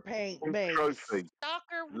war paint Big base. trophy.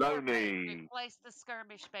 stalker warpaint Loney. replaced the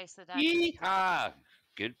skirmish base that I just took. Yeehaw!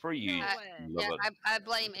 Good for you. No I- way. Love yeah, it. I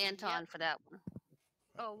blame Anton for that one.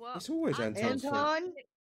 Oh, what? It's always Anton's fault. Anton,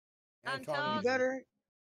 Anton, you better.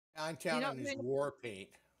 Anton not and his doing it- war paint.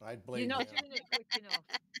 I'd You're blame not him. doing it quick enough.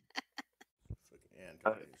 Frickin'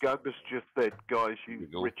 Anton and his Gobus war just said, guys, Here we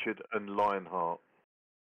you go. Richard and Lionheart.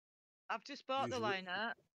 I've just bought the Usually- line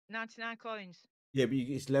out. 99 coins. Yeah, but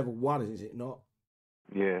it's level 1, is it not?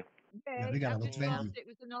 Yeah. they got I've level just 20. bought it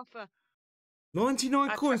was an offer. 99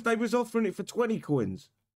 I coins. They was offering it for 20 coins.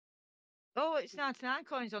 Oh, it's 99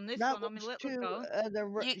 coins on this That one. On my was little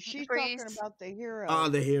to phone. she's freeze. talking about the hero. Ah,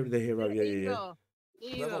 the hero. Yeah, yeah, yeah. Hero.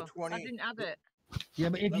 Level Hero. 20. I didn't have it. Yeah,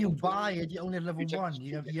 but if you Level buy 20. it, you only have level You took 1. the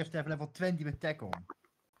You have to have level 20 with tech on.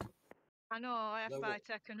 I know. I have to buy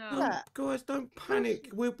tech and all. Yeah. Guys, don't panic.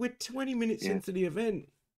 We're 20 minutes Yeah. into the event.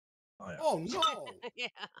 Oh no! Yeah.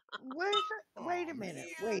 Where's it? Wait a Aw, minute.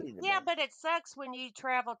 man. Wait a Yeah, minute. but it sucks when you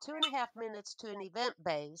travel 2.5 minutes to an event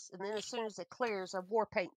base, and then as soon as it clears, a war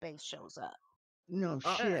paint base shows up. No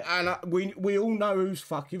shit. And we all know whose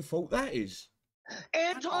fucking fault that is.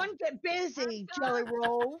 Anton, get busy, Jelly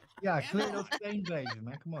Roll. Yeah, clear those paint bases,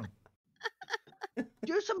 man. Come on.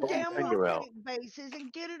 Do some Pull your damn finger war out. paint bases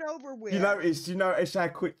and get it over with. You notice how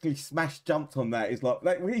quickly Smash jumped on that. It's like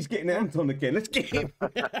he's getting Anton again. Let's get him.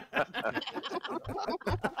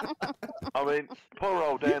 I mean, poor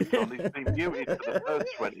old Anton, he's been muted for the first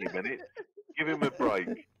 20 minutes. Give him a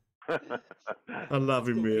break. I love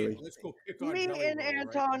him really. Let's go pick on Me Jelly and Roll right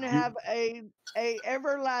Anton now. have a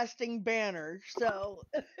everlasting banner. So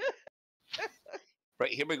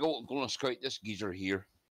Right, here we go. I'm going to scout this geezer here.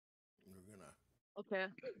 We're gonna. Okay.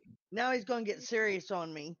 now he's gonna get serious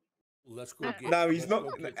on me. Let's go get. No, he's let's not. go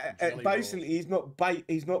get some Jelly Basically, Rolls. he's not bait.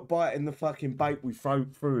 He's not biting the fucking bait we throw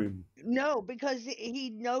through him. No, because he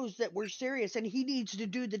knows that we're serious and he needs to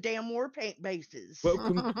do the damn war paint bases.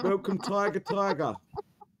 Welcome, Tiger.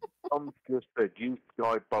 Tom just said, use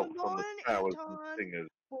sky bolts Come on the on, towers Anton. and stingers.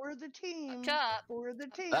 For the team. Chop. For the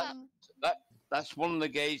team. That's one of the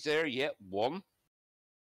guys there. Yep, 1,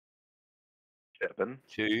 7,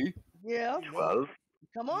 2. Yeah. 12,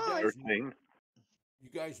 Come You on. guys- 13. You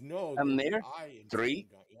guys know. And that there, I in 3.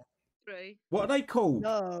 got ya. 3. What are they called?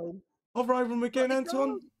 No. Hover over them again, What are they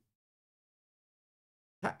Anton.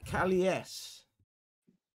 Calies.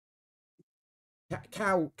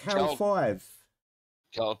 Cal Cal- 5.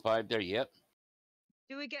 Cal 5 there, yep.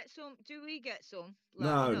 Do we get some?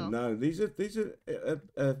 Like, No. These are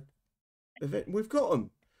we've got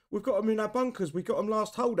them. We've got them in our bunkers. We got them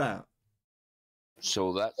last holdout.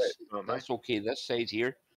 So Aren't that's okay. This side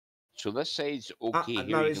here. So this side's okay. here.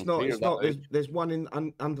 No, You it's can not. clear It's that not. out. There's one in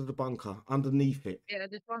under the bunker, underneath it. Yeah,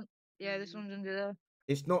 this one. Yeah, this one's under there.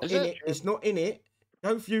 It's not Is in it? it. It's not in it.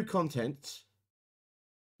 Go view contents.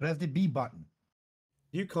 Press the B button.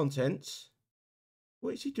 View contents.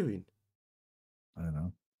 What is he doing? I don't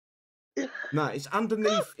know. No, it's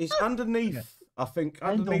underneath. It's underneath. Yeah. I think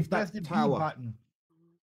And underneath don't press that the B tower. button.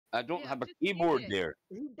 I don't Yeah, have a just leave keyboard it. there.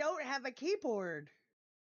 He don't have a keyboard.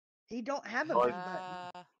 He don't have a Right. big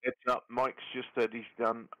button. Heads up, Mike's just said he's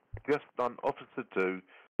just done Officer 2,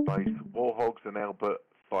 base Warhogs and Albert,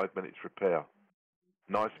 5 minutes repair.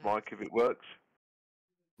 Nice, Mike, if it works.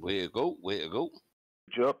 Way to go. Way to go.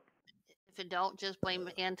 Good job. If you don't, just blame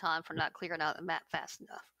Anton for not clearing out the map fast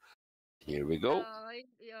enough. Here we go.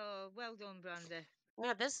 Well done, Brandy.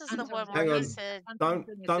 No, this is the Anton's one Hang where on. he said,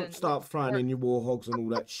 Don't start throwing in your warhogs and all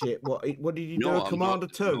that shit. What did you do? No, A I'm Commander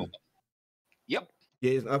not- 2? no. Yep.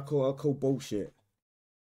 Yeah, I call bullshit.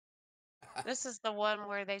 this is the one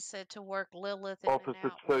where they said to work Lilith in Officer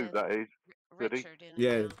and out 2, with that is. Did he? Richard in and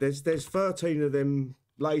Yeah, out. there's 13 of them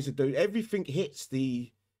laser dude. Everything hits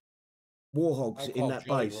the warhogs I in call that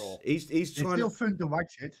Jelly base. Roll. He's It's trying still to. fun to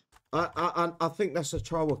watch it. I think that's a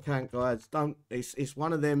troll account, guys. Don't. It's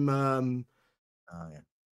one of them Oh yeah.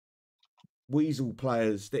 weasel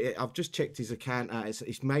players. I've just checked his account out.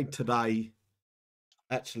 It's made today.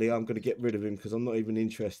 Actually, I'm going to get rid of him because I'm not even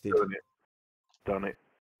interested. Doing it. Done it.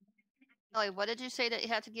 Ellie, what did you say that you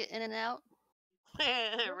had to get in and out?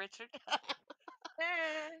 Richard.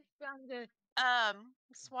 Brandy.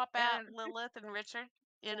 Swap out Um, Lilith and Richard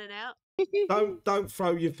in and out. Don't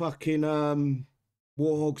throw your fucking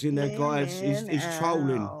warhogs in there, guys. He's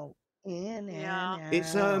trolling. In Yeah. and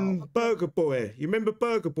It's out. Burger Boy. You remember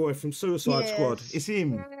Burger Boy from Suicide Squad? Yes. It's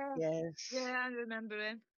him. Yes. Yeah, I remember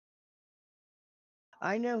him.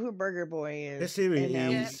 I know who Burger Boy is. Yes, here he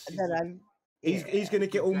and, is. That I'm. He's going to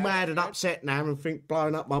get all mad and upset now and think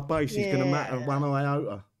blowing up my base is going to matter one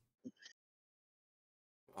iota.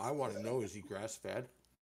 I want to know, is he grass fed?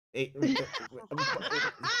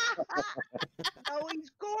 Oh,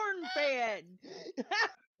 he's corn fed.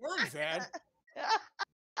 Corn fed?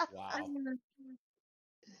 Wow.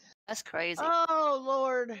 That's crazy. Oh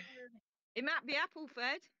Lord. It might be apple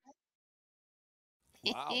fed.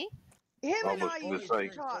 Wow. Him I and was I gonna used to say-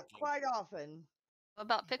 talk quite often. What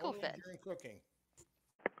about pickle Only fed? during cooking.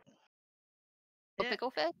 What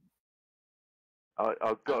pickle fed?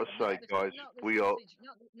 I've got to say, guys, we are.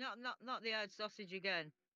 Not the hard sausage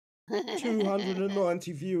again.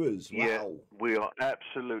 290 viewers. Wow. Yeah, we are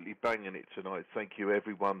absolutely banging it tonight. Thank you,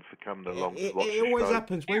 everyone, for coming along to It watch the always show.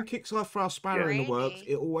 happens. When Kixeye throws a spanner in the works,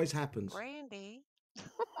 Brandy. it always happens. Brandy.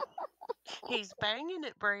 He's banging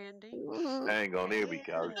it, Brandy. Hang on, here we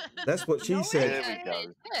go. That's what she No, said. There we go.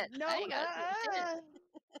 No, I ain't got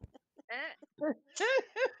shit.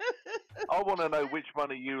 I want to know which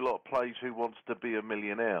one of you lot plays Who Wants to Be a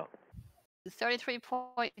Millionaire.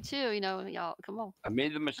 33.2, y'all, come on. I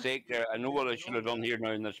made the mistake there. I know what I should have done here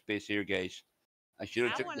now in this space here, guys. I should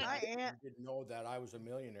have I took wanna- I am. You didn't know that I was a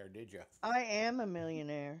millionaire, did you? I am a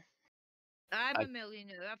millionaire. I'm I- a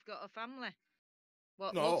millionaire. I've got a family.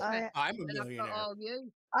 What? No, loves me, I'm a and I've got millionaire. all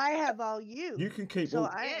you. I have all you. You can keep So all,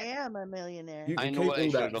 I Yeah. am a millionaire. you I can know keep what I all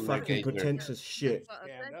should that have done there, fucking guys, there. pretentious shit. Got a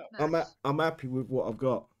Stand up. business. I'm happy with what I've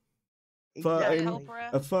got. Exactly. 13, Cobra.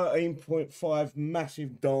 a 13.5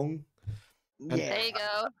 massive dong, Yeah. There you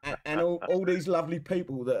go. and all these lovely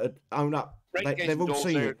people that own up. Right, guys They've and all dolls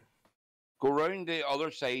seen there. it. Go round the other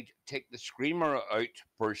side, take the screamer out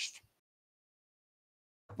first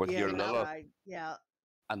with Yeah, your you're Lilith, right. Yeah.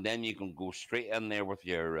 and then you can go straight in there with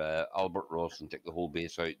your Albert Ross and take the whole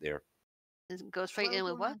base out there. Just go straight in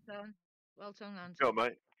with what? Anton. Well done, Anton. Go on,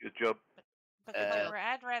 mate. Good job. But Uh, Cobra,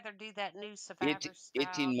 I'd rather do that new Survivor style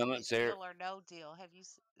 18 minutes there. Deal or No Deal. Have you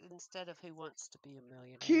instead of Who Wants to Be a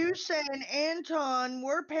Millionaire? Q saying, Anton,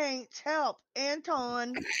 war paints, help.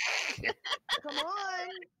 Anton, come on.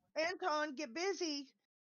 Anton, get busy.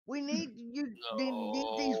 We need you.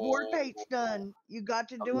 Need these war paints done. You got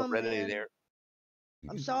to do I'm not them, ready man. there.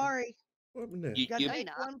 I'm sorry. What happened there? You, Got you, to No, you're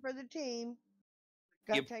take not. one for the team.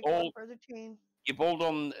 Got You to take one all- for the team. you pulled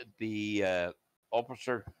on the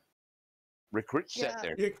officer recruit set Yeah.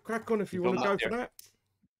 there. Yeah, crack on if you You've want to done go that for that.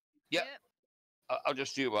 Yeah. I'll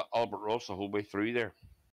just do it with Albert Ross the whole way through there.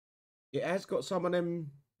 It has got some of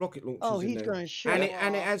them rocket launchers Oh, in he's there. going to show And it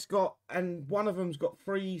off. has got, and one of them's got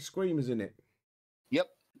 3 screamers in it. Yep.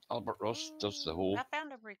 Albert Ross does the whole. I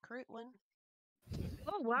found a recruit one.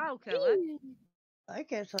 Oh wow, Kelly. I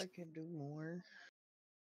guess I could do more.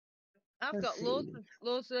 I've Let's got loads see.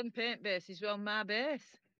 of them paint bases on my base.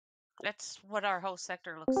 That's what our whole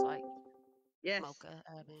sector looks like. Yes. Mocha.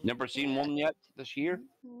 I mean, Never seen one yet this year.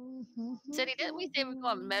 City, didn't we say we're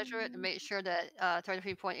going to measure it to make sure that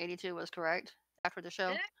 33.82 was correct after the show?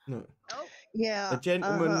 Yeah. No. Oh, Yeah. A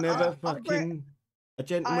gentleman never fucking. A I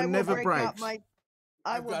gentleman will never break out brags. my.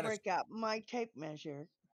 I I've will got a- break out my tape measure.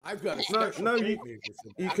 I've got a No, special no, tape measure for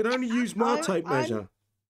You that. can only use my I'm- tape I'm- measure.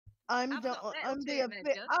 I'm I've the got metal I'm the tape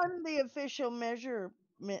measure. I'm the official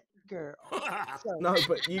measurement girl. So No,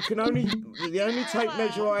 but you can only. The only tape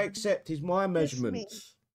measure I accept is my Just me.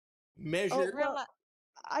 measurements. Measure. well, Reali-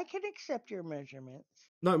 I can accept your measurements.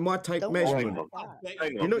 No, my tape Don't worry measurement. about I'll bet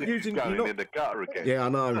Hang you- on, not this using- is you're going not- in the gutter again. Yeah, I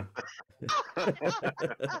know.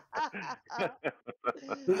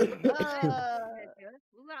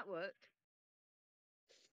 Well, that worked.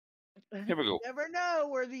 Here we go. Never know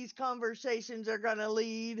where these conversations are gonna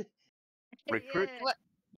lead. Recruit. Yeah. What?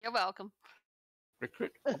 You're welcome.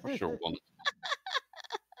 Recruit officer one.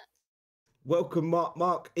 Welcome,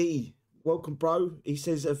 Mark E. Welcome, bro. He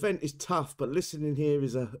says event is tough, but listening here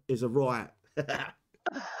is a riot.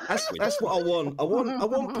 that's what I want. I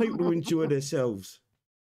want people to enjoy themselves.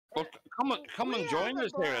 Well, come and We join have a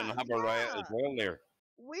us there and blast, have a riot as yeah. well there.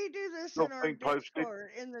 We do this Not in our being posted. Discord.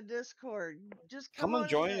 In the Discord, just Come come and on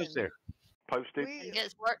join in. us there. Posted. And We,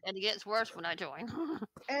 it gets worse when I join.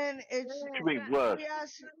 and it's What do you mean worse? we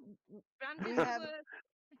ask. Brandy's We the have-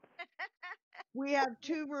 worst. We have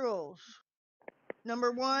 2 rules.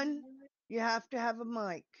 Number 1, you have to have a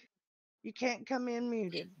mic. You can't come in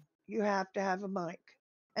muted. You have to have a mic.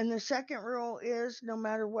 And the second rule is no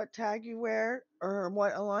matter what tag you wear or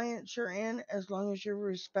what alliance you're in, as long as you're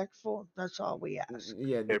respectful, that's all we ask.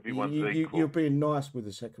 Yeah, Everyone's equal. you're being nice with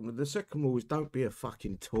the second rule. The second rule is don't be a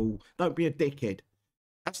fucking tool. Don't be a dickhead.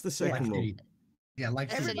 That's the second rule. Yeah,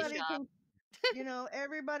 like Every- Steve. Everybody job. can You know,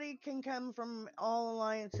 everybody can come from all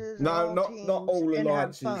alliances and No, all not teams all and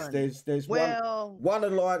have alliances. fun. There's Well, one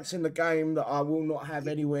alliance in the game that I will not have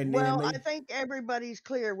anywhere near well, me. I think everybody's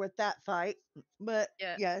clear with that fight, but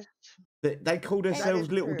Yeah. yes, They call that themselves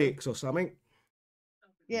is Little true. Dicks or something.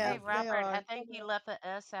 Yeah, Hey, they Robert, I are. think you left the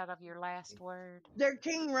S out of your last word. They're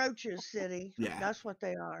King Roaches, City. Yeah. That's what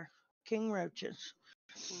they are. King Roaches.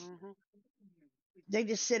 Hmm. They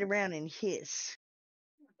just sit around and hiss.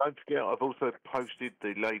 Don't forget, I've also posted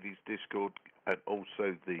the ladies' Discord and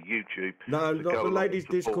also the YouTube. No, to not go the along and ladies'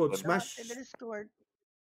 support Discord. them. Not Smash. the Discord.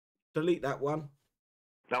 Delete that one.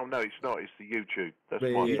 No, it's not. It's the YouTube. That's Yeah,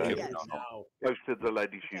 my yeah, bad. yeah. Yes. No. Goes to the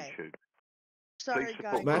ladies' Okay. YouTube. Sorry,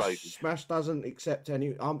 support guys. the ladies. Smash doesn't accept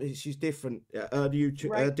any. She's different. The YouTube,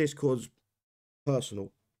 Right. Discord's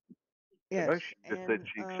personal. Yes. No, she just said And,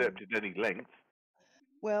 she accepted any length.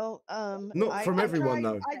 well, Not from everyone,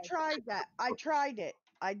 though. I tried that. I tried it.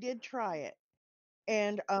 I did try it.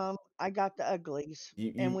 And I got the uglies.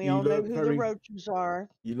 And we You all know learnt who very, the roaches are.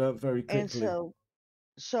 You learnt very And quickly.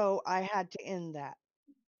 so I had to end that.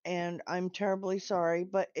 And I'm terribly sorry,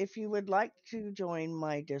 but if you would like to join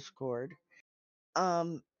my Discord,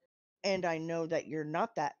 and I know that you're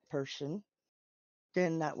not that person,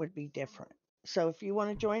 then that would be different. So if you want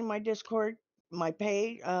to join my Discord, my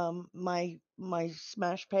page, my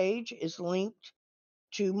Smash page is linked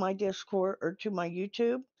to my Discord or to my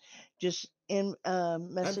YouTube. Just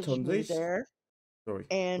message Anton, me these. there, Sorry.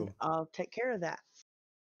 and go on. I'll take care of that.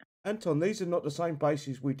 Anton, these are not the same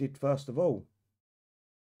bases we did first of all.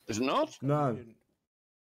 Is it not? No. Didn't-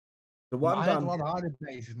 The Well, one I had a done. lot of harder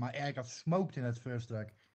bases. My air got smoked in that first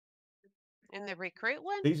track. In the recruit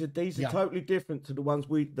one? These are Yeah. totally different to the ones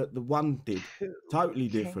that the one did. Totally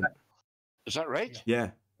Okay. different. Is that right?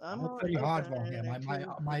 Yeah. I'm I'm a on pretty hard open one here. it My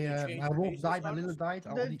too. my wolf died, my little died.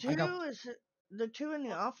 The two and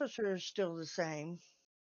the officer is still the same.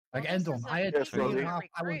 Like Well, this Anton, is a- I had Yes, this is 3.5 a hours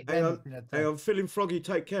recruit. Hang on. damage in that Hang track. on, Phil and Froggy,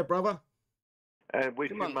 take care, brother. And with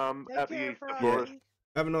Come your on. mum, Take happy care, Easter Froggy. for us.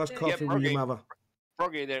 Have a nice Yeah, coffee with your Froggy. mother.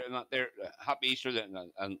 Froggy, there. Happy Easter,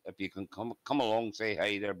 then, and if you can come along, say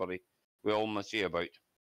hi there, buddy. We all miss you about.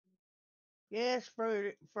 Yes,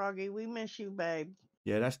 Froggy, we miss you, babe.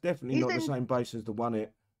 Yeah, that's definitely He's not the in- same base as the one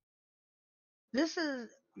it. This is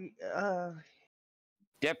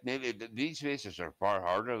Definitely, these races are far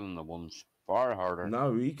harder than the ones. Far harder.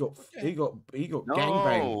 No, he got No,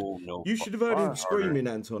 gangbanged. no. You should have heard far him harder. screaming,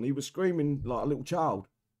 Anton. He was screaming like a little child.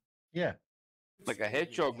 Yeah. Like a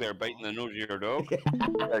hedgehog there biting the nose of your dog.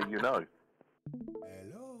 Yeah, you know.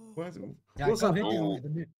 Hello. What's Yeah, What's I up? got hit Oh.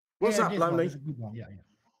 with it. What's Yeah, up, this one Lonely? is a good one. Yeah. I was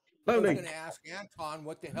Lonely. going to ask Anton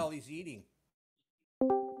what the hell he's eating.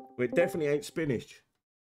 It definitely ain't spinach.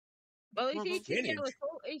 Well, he's Mhm. eating yellow. Spinach.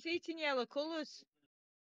 He's eating yellow colours.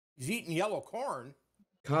 He's eating yellow corn.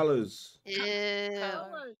 Colours. Ew.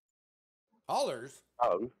 Colours. Colors.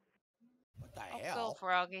 Oh, What the Oh, go hell?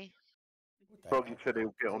 Froggy. What the Froggy hell said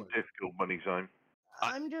he'll get on colors? difficult when he's home.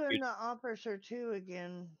 I'm doing good. the officer too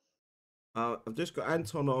again. I've just got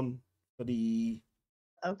Anton on for the.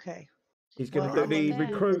 Okay. He's going Well, to I'm do the gonna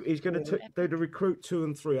do recruit. this He's going too. to do the recruit 2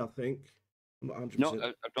 and 3, I think. I'm not 100%.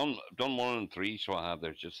 No, I've done 1 and 3, so I have.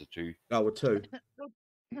 There's just the 2. Oh, a 2.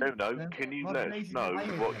 No, Then can you what let us bases know I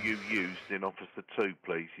hate what then? you used in Officer 2,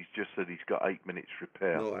 please? He's just said he's got 8 minutes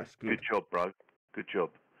repair. No, that's Good good. job, bro. Good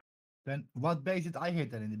job. Then what base did I hit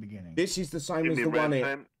then in the beginning? This is the same Give as me the a round, one it.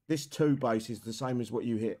 Sam. This 2 base is the same as what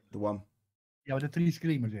you hit, the one. Yeah, with the 3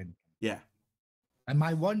 screamers in. Yeah. And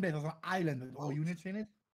my one base was an island with all units in it.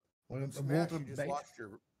 Or a Smash, water you just base. lost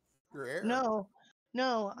your air.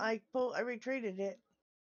 No, I retreated it.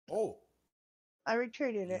 Oh, I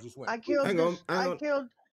retreated you it. just went. I killed Hang the on, hang I on. killed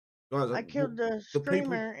Guys, I killed the the people-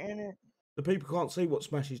 screamer in it. The people can't see what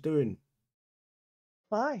Smash is doing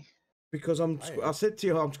Why? because I said to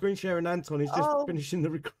you, I'm screen sharing Anton. He's just Oh. finishing the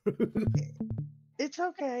recruit. It's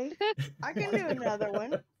okay. I can do another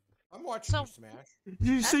one. I'm watching So- you smash. Do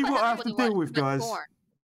you That's see what I have happens to when you deal watch with, the guys? corn.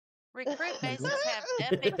 Recruit bases have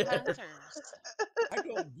epic hunters. I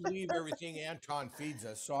don't believe everything Anton feeds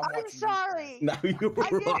us, so I'm I'm watching. sorry. No, you're I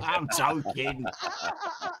did- right. I'm joking.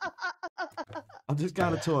 I'm just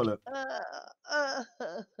going to the toilet.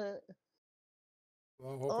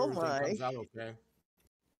 Well, hope Oh everything my. comes out okay.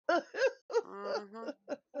 Mhm.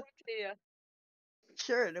 Dear.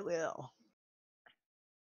 Sure it will.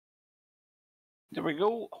 There we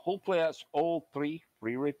go. Hopefully that's all 3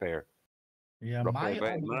 free repair. Yeah, Roughly my about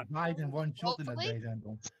a almost minute. died in one shot in that Hopefully. base,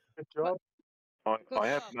 Anton. Good job. Good I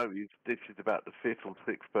have job. noticed this is about the 5th or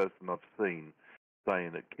 6th person I've seen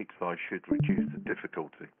saying that Kixeye should reduce the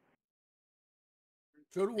difficulty.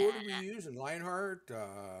 So what are we using? Lionheart?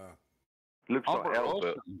 Looks like Albert Ross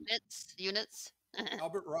Albert. Units.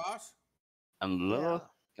 Albert Ross. and Lilith,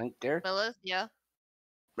 I think there. Lilith, yeah.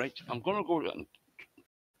 Right, I'm gonna go.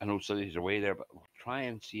 I know cities are away there, but we'll try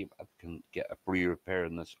and see if I can get a free repair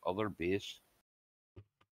in this other base.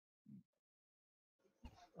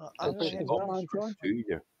 Well, What I'm base gonna is head that, to this Anton? Two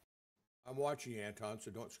there. I'm watching you, Anton,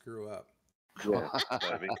 so don't screw up. Yeah,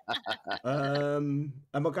 maybe. Am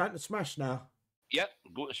I going to smash now? Yep,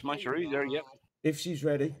 go to Smasheroo there. Yep. If she's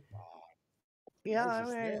ready. Yeah, Where's I'm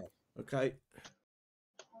your ready. Smith? Okay.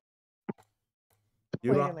 Wait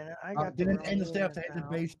You're a up. minute. I got the Didn't wrong Anders have to unit hit the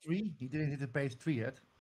out. base 3? He didn't hit the base 3 yet.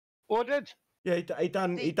 Oh, I did. Yeah, he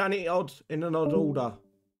done it odd in an odd order.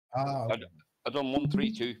 Ah, I, okay. I done 1,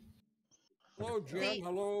 3, 2. Hello, Jim. The-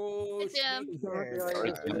 Hello, Hey, Jim. Smith. There.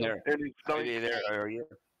 Right in there. And it's Howdy nice. there. How are you?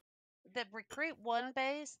 The recruit 1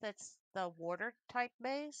 base, that's the water type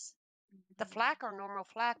base. The flak are normal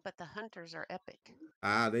flak, but the hunters are epic.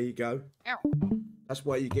 Ah, there you go. Ow. That's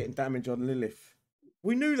why you're getting damage on Lilith.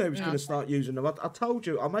 We knew they was going to start using them. I told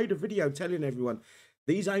you. I made a video telling everyone,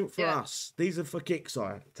 these ain't for Yeah. us. These are for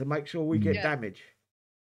Kixeye to make sure we get Yeah. damage.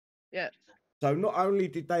 Yeah. So not only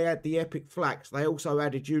did they add the epic flaks, they also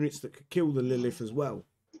added units that could kill the Lilith as well.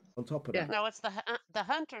 On top of Yeah. that. No, it's the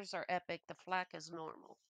hunters are epic. The flak is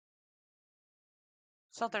normal.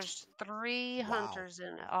 So there's 3 Wow. hunters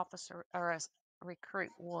in a officer or a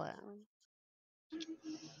recruit 1.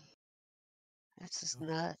 This is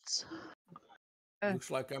nuts.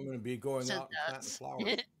 Looks like I'm going to be going So out and planting nuts.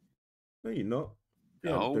 flowers. No, you're not. You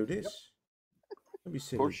No. don't do this. Don't be Of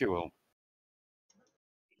silly. course you will.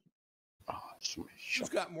 Oh, smash. Who's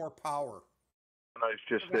got more power? No, it's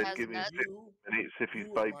just Whoever that has give me nuts. 6 You, minutes. If his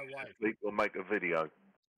you or my baby's wife? asleep, we'll make a video.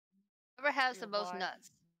 Whoever has Your the most wife.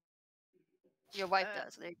 nuts. Your wife Uh,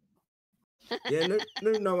 does. There you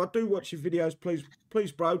Yeah, no, I do watch your videos.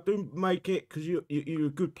 Please, bro, do make it because you're a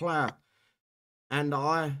good player, and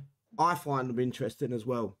I find them interesting as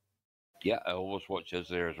well. Yeah, I always watch his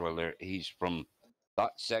there as well. There, he's from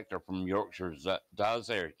that sector from Yorkshire. Daz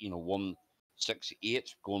there,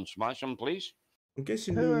 168. Go and smash him, please. I'm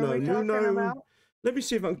guessing Who are we talking Nuno. about? Let me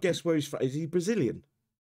see if I can guess where he's from. Is he Brazilian?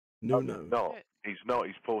 Nuno. No, he's not.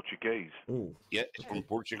 He's Portuguese. Oh, Yeah, he's from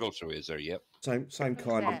Portugal, so he's there. Yep. same Who's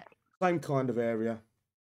kind of that? area.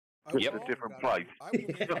 I Just Yep. a went different and got place. I went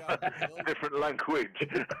in and got a Brazilian. Different language.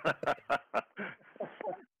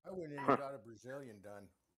 I went in and got a Brazilian done.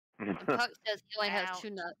 And Puck says he only has Ow. 2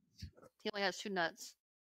 nuts. He only has 2 nuts.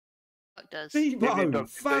 Puck does. Debo, Dr.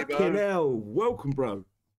 fucking Debo. hell. Welcome, bro.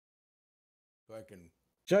 So I can.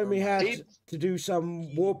 Show me how Dave- to do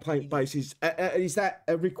some war paint bases. Is that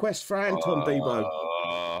a request for Anton,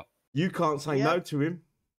 Debo? You can't say no Yep. to him.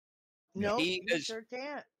 Nope, He you is- sure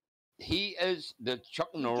can't. He is the Chuck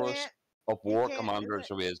You Norris can't- of you War can't do Commander, it.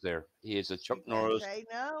 so he is there. He is a Chuck You can't Norris. say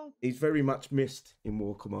no. He's very much missed in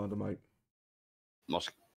War Commander, mate.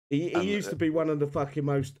 Must He And, used to be one of the fucking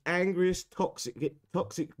most angriest,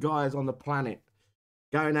 toxic guys on the planet.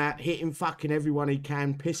 Going out, hitting fucking everyone he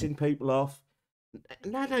can, pissing people off.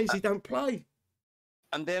 Nowadays, he don't play.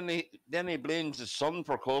 And then he blames his son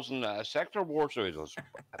for causing a sector war, so he does,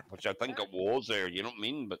 which I think it was there. You know what I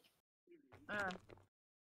mean? But Uh,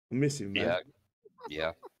 I miss him, man.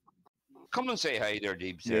 yeah. Come and say hi there,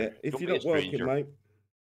 Deebs. Yeah, if Don't you're be a not working, stranger. mate.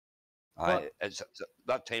 It's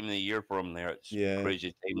that time of the year for him there. It's Yeah.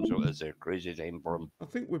 crazy time, so it is there. Crazy time for him. I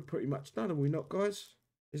think we're pretty much done, are we not, guys?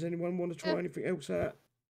 Does anyone want to try Yeah. anything else out?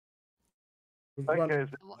 We've Take run- care.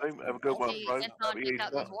 Have a good one, Hey, folks. Anton, Happy check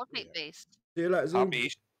out those Easter. war paint base. See you later, Zoom.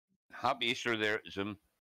 Happy Easter there, Zoom.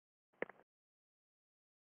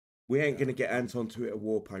 We ain't going to get Anton to hit a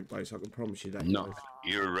war paint base, I can promise you that. No, guys.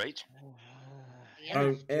 you're right.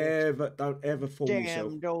 Yeah. Don't ever fool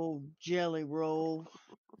yourself. damned old jelly roll.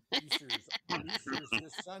 Easter's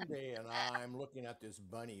this Sunday, and I'm looking at this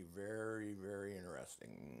bunny. Very, very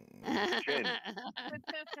interesting. Jen.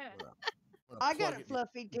 I got a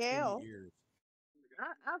fluffy tail.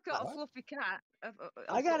 I've got What? a fluffy cat.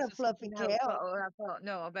 I got a thought fluffy something else, tail. but I thought,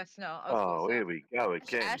 no, I best not. I Oh, thought here we go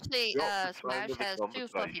again. Actually, Got the tone Smash of the has 2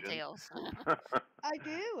 fluffy conversation. tails. I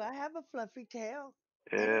do. I have a fluffy tail.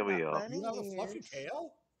 Here And we my are. bunny You have a fluffy ears.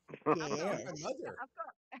 tail? Yes. My mother.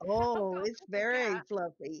 Oh, got a it's fluffy very cat.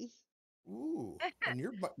 fluffy. Ooh, and yeah,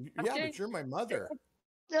 but you're my mother.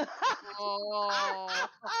 Oh.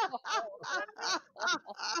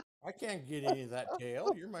 I can't get any of that tail.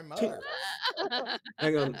 You're my mother.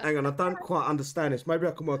 Hang on. I don't quite understand this. Maybe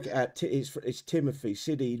I can work it out. It's Timothy.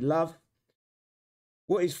 Siddy, love.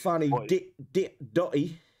 What is funny? What?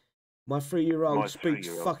 Dotty, my 3-year-old My speaks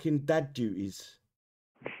 3-year-old. fucking dad duties.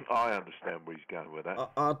 I understand where he's going with that.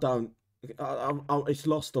 I don't. It's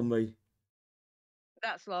lost on me.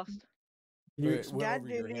 That's lost. You It ex- went Dad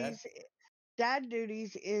over your head.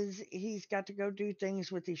 duties is he's got to go do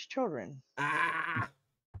things with his children. ah,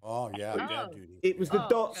 Oh yeah, dad Oh. duty. it was the yeah. Oh,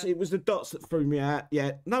 dots. okay. It was the dots that threw me out.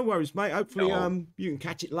 Yeah, no worries, mate. Hopefully, No. you can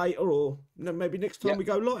catch it later, or maybe next time Yeah. we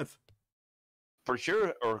go live. For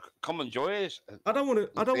sure, or come enjoy us. I don't want to.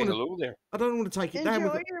 I don't Say want to. hello there. I don't want to take it down.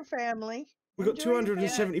 Enjoy your family. We've got Enjoy your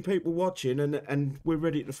 270 people watching, and we're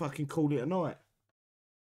ready to fucking call it a night.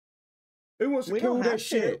 Who wants to We kill don't their have to.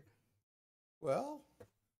 shit? Well,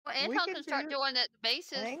 Well, We Anton can can start do- doing the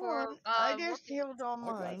bases Hang for. on. I War- just healed all I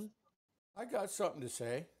got- mine. I got something to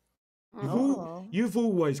say. Uh-oh. You've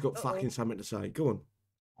always got Uh-oh. fucking something to say. Go on.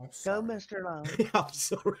 I'm Go, sorry. Mr. Long. I'm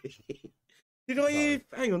sorry. Did I hear?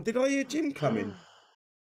 Hang on. Did I hear Jim coming?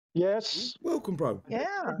 Yes. Welcome, bro.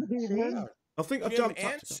 Yeah. See? Yeah. I think I Jim jumped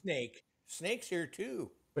and up. Snake. Snake's here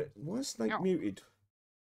too. But why is Snake No. muted?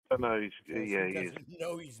 I know, he's, Because yeah, he he is. doesn't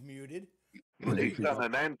know he's muted. He's done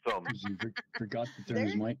an Anton. Forgot to turn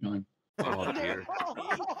his mic on. Oh dear.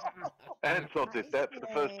 Anton did that for the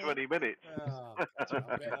first 20 minutes. I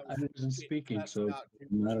wasn't speaking, so it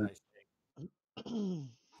doesn't matter.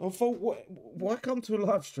 I thought, why come to a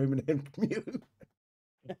live stream and then mute?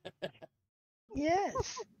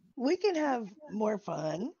 Yes. We can have more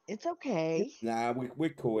fun. It's okay. Nah, we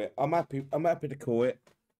call it. I'm happy to call it.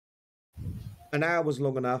 An hour's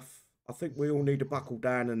long enough. I think we all need to buckle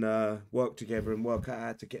down and work together and work out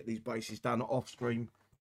how to get these bases done off stream.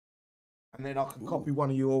 And then I can copy one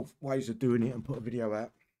of your ways of doing it and put a video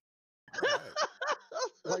out.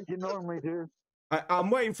 Like you normally do. I'm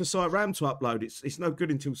waiting for Cyram to upload. It's no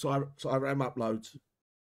good until Cyram uploads.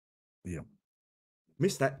 Yeah.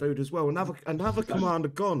 Missed that dude as well. Another commander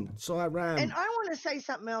gone. Cyram. And I want to say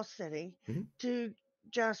something else, City, Mhm. to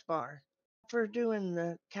Jaspar for doing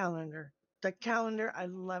the calendar. The calendar, I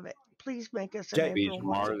love it. Please make us an J- April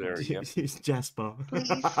Mar one. there, yep. It's Jasper. Please,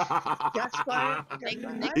 Jaspar. Make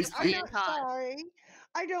I'm it so sorry.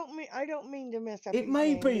 I don't mean to mess up. It his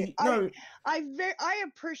may name, be but no. I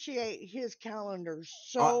appreciate his calendar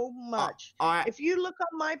so much. I If you look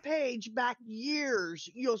on my page back years,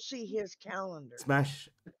 you'll see his calendar. Smash.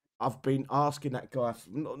 I've been asking that guy,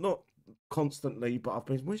 not constantly, but I've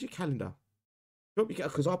been. Where's your calendar?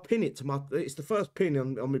 Because I pin it to my. It's the first pin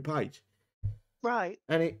on my page, Right.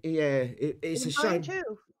 and it's a Mine shame.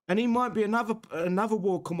 too. And he might be another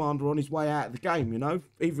war commander on his way out of the game. You know,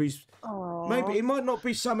 either he's maybe it might not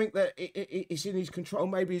be something that it's in his control.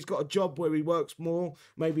 Maybe he's got a job where he works more.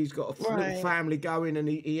 Maybe he's got a little Right. family going, and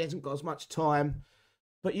he hasn't got as much time.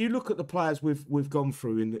 But you look at the players we've gone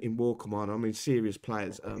through in War Commander. I mean, serious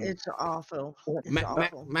players. It's awful. It's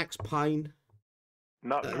awful. Max Payne,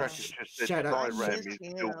 Nutcracker's just said Shadow- Cyram Yes, is you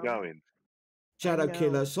still know. going. Shadow know.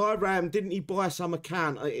 Killer. Cyram, didn't he buy some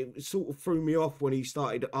account? It sort of threw me off when he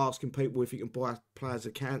started asking people if he can buy players'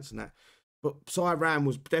 accounts and that. But Cyram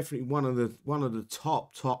was definitely one of the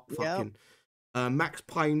top Yep. fucking. Max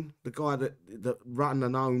Payne, the guy that ran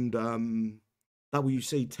and owned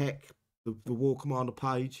WC Tech, the War Commander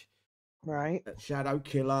page. Right. Shadow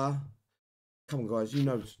Killer. Come on, guys, you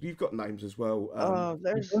know you've got names as well.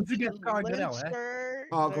 There's Don't forget Carl, eh? Linster,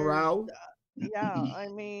 Argarel. yeah, I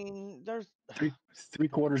mean, there's Three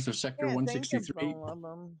quarters of Sector can't think of 163. all of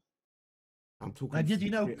them. I'm talking. Now, did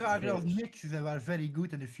you know Brit- Karl's British. mix were very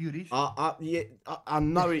good in the Furies? I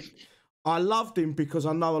know it. I loved him because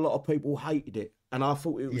I know a lot of people hated it, and I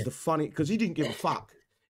thought it was Yeah. the funny because he didn't give a fuck.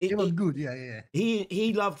 It was good, yeah.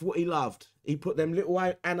 He loved what he loved. He put them little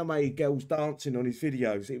anime girls dancing on his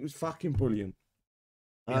videos. It was fucking brilliant.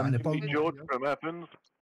 Yeah, and the Hey, Pope- George from Athens.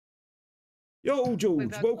 Yo, George,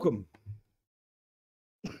 got- welcome.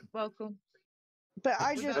 Welcome. But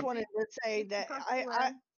I Was just that- wanted to say that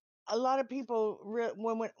a lot of people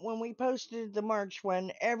when we posted the March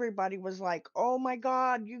one, everybody was like, "Oh my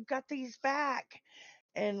God, you got these back,"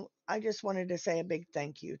 and I just wanted to say a big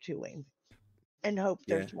thank you to him, and hope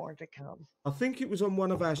there's more to come. I think it was on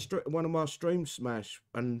one of our streams, Smash,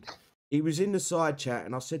 and he was in the side chat,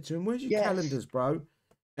 and I said to him, "Where's your Yes. calendars, bro?"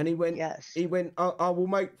 And he went, Yes. I will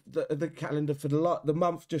make the calendar for the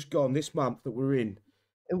month just gone, this month that we're in.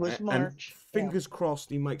 It was And March. yeah. fingers crossed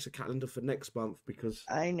he makes a calendar for next month because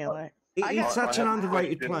I know it. he's I got- such an I have a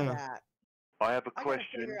underrated question. player. That. I have a I gotta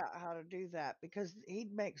question. figure out how to do that because he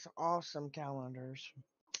makes awesome calendars.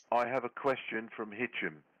 I have a question from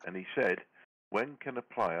Hitchum, and he said, "When can a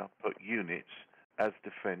player put units as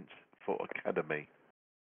defense for academy?"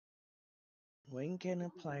 When can a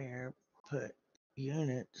player put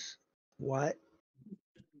units? What?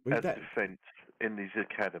 Read As that. defense in his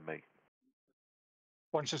academy.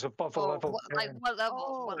 Once it's above a Oh, level what, like 10. what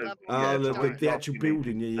level? What Oh. level? Oh, Yeah, the so he's actual asking me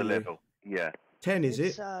building, yeah. The level, yeah. 10, is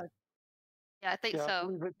It's it? Yeah, I think Yeah, I so.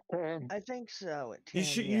 believe it's 10. I think so. At 10,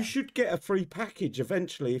 You yeah. should get a free package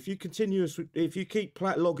eventually if you if you keep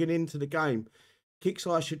logging into the game.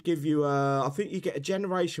 Kixeye should give you I think you get a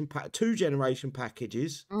generation pack, 2 generation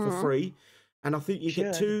packages for free, and I think you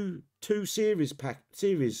get Should. two series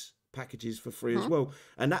packages for free as well,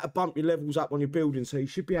 and that'll bump your levels up on your building. So you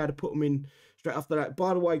should be able to put them in straight after that.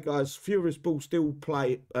 By the way, guys, Furious Bull still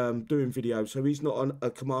doing videos, so he's not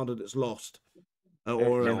a commander that's lost.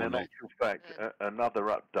 Or in actual fact, another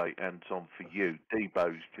update, Anton, for you.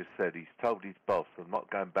 Debo's just said he's told his boss I'm not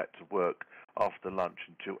going back to work after lunch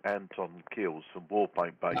until Anton kills some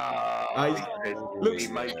warpaint bases. He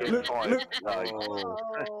may get fired today.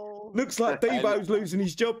 Looks like Debo's losing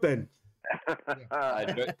his job then.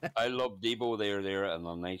 I love Debo there in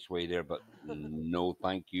a nice way there, but no,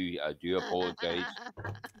 thank you. I do apologise.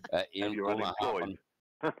 Ain't gonna happen.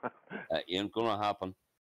 Ain't gonna happen.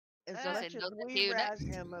 As I much said as no thank we you. razz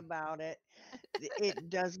him about it,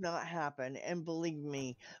 it does not happen. And believe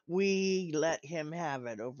me, we let him have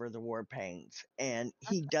it over the war paints, and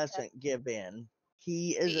he doesn't give in.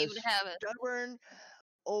 He is You a would have a stubborn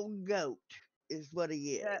old goat, is what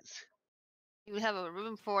he is. you would have a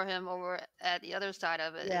room for him over at the other side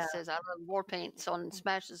of it. Yeah. It says I love war paints on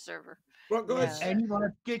Smash's server. Right, guys. Yeah. Anyone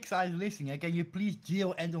at Kixeye listening, can you please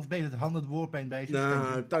jail end of base at 100 warpaint bases?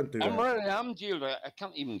 No, don't do I'm that. really jailed. I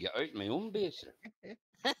can't even get out my own base.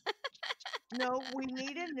 No, we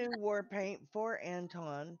need a new war paint for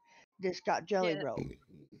Anton. This got jelly rolled.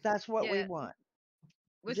 That's what we Yeah. want.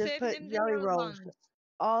 We're Just saving put him jelly the old rolls ones.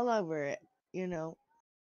 all over it, and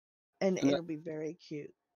And it'll be very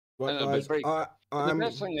cute. Right, And guys. the I'm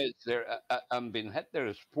best thing is I'm being hit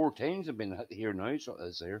there. 4 times I've been hit here now, so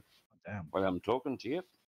is there. Damn. While I'm talking to you.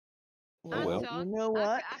 Well, Anton, you know I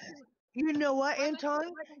what? can- You know what, I like- Anton? I like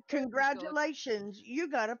the purple Congratulations. You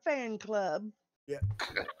got a fan club.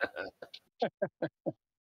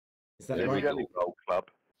 Is that There we right? go. Jelly Roll Club.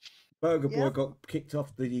 Burger Boy Yep. got kicked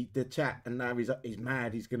off the chat, and now he's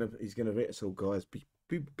mad. He's gonna hit us all, guys.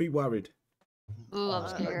 Be worried. Ooh, I'm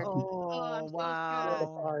scared. Oh, so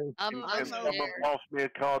wow. I'm Can someone scared. pass me a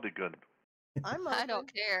cardigan? I'm I open.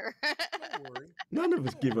 don't care. Don't worry. None of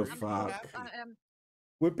us give a I'm fuck. happy.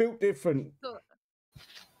 We're built different.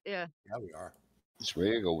 Yeah. Yeah, we are. That's where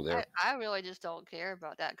you go there. I really just don't care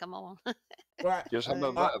about that. Come on. Right. Just have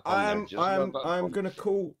a bit of fun I'm there. Just have a bit of I'm fun. gonna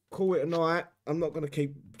call it a night. I'm not gonna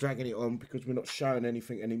keep dragging it on because we're not showing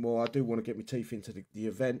anything anymore. I do want to get my teeth into the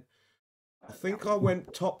event. I think I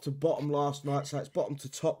went top to bottom last night, so it's bottom to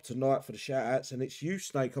top tonight for the shout outs, and it's you,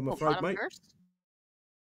 Snake, I'm afraid, Bottom mate. first?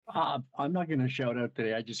 I'm not going to shout out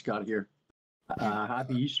today. I just got here.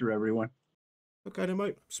 Happy Easter, everyone. Okay then,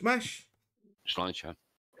 mate. Smash. Slideshow.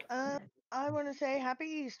 I want to say happy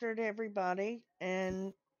Easter to everybody,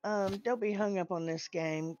 and don't be hung up on this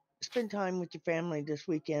game. Spend time with your family this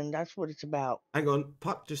weekend. That's what it's about. Hang on,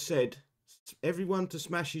 Puck just said everyone to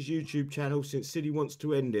Smash his YouTube channel since City wants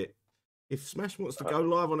to end it. If Smash wants to go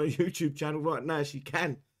live on a YouTube channel right now, she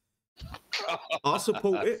can. I'll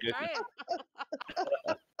support it.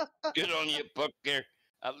 Good on you, Puck there.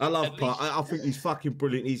 I love Puck. I think he's fucking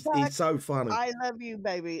brilliant. He's so funny. I love you,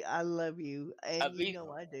 baby. I love you, and At you least-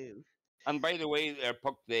 know I do. And by the way, there,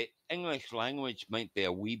 Puck, the English language might be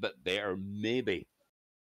a wee bit better, maybe.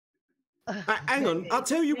 Hang on, I'll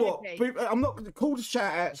tell you what. Maybe. I'm not going to call the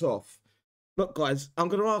shout outs off. Look, guys, I'm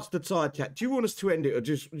going to ask the side chat. Do you want us to end it, or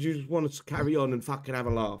just you want us to carry on and fucking have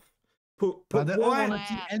a laugh? Put why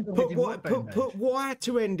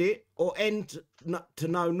to end it, or end to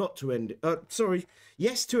no not to end it. Sorry,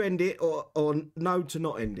 yes to end it, or no to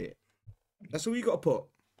not end it. That's all you got to put.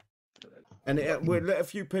 And we'll let a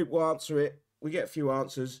few people answer it. We get a few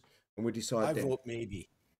answers, and we decide. I then. vote maybe.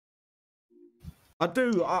 I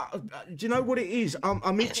do. Do you know what it is?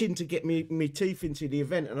 I'm itching to get me teeth into the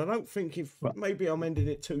event, and I don't think maybe I'm ending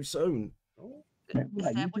it too soon. Yeah,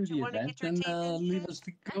 you do the event and leave us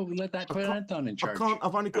to go. Let that put Anton in charge. I can't.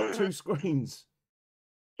 I've only got 2 screens.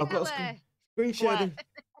 I've got a screen sharing.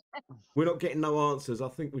 We're not getting no answers. I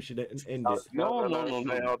think we should end it. No.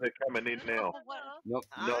 They're coming in now. No.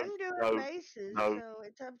 I'm doing bases, so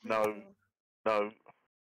it's up to you. No.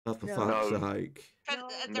 Oh, for No. fuck's No. sake.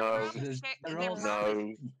 No. They're all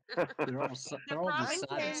No. They're all just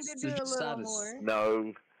I tend to do a little more.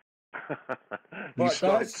 No. Right,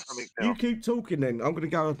 started guys, coming you down. keep talking then. I'm going to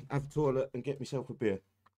go and have a toilet and get myself a beer.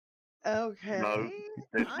 Okay. No.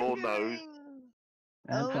 There's I'm more no's. doing-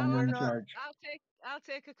 Anton we're in not- charge. I'll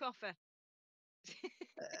take a coffee.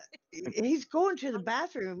 He's going to the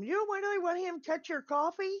bathroom. You know why do I want him to touch your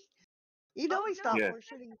coffee? You know he's not Yeah.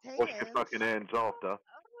 washing his Wash your hands. fucking hands after. Oh, of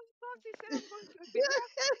course he said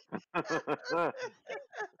I'm going to a big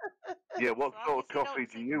Yeah, what As long sort of as he don't coffee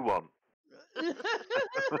do say- you want?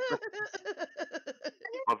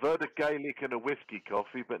 I've heard a Gaelic and a whiskey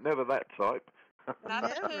coffee, but never that type. Not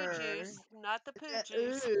the poo Never. juice. Not the poo Yeah,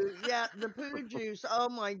 juice. ooh, yeah, the poo juice. Oh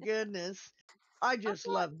my goodness. I just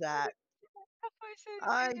love that.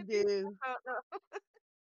 I do.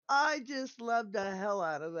 I just love the hell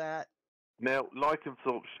out of that. Now,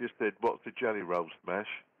 Lycanthorpe's just said, what's a jelly roll, Smash?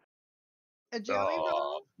 A jelly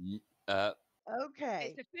roll? It's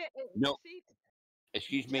Okay. No.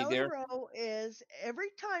 Excuse me Jelly there. roll is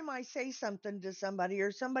every time I say something to somebody or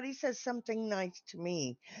somebody says something nice to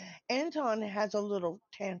me, Anton has a little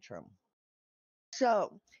tantrum.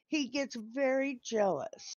 So he gets very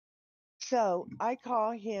jealous. So I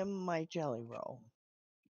call him my jelly roll.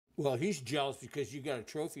 Well, he's jealous because you got a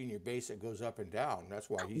trophy in your base that goes up and down. That's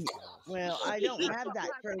why he's jealous. Well, I don't have that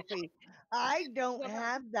trophy. I don't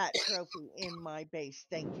have that trophy in my base.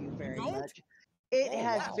 Thank you very don't? much. It Oh,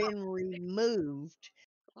 has wow. been removed.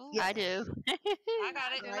 Ooh, I do. I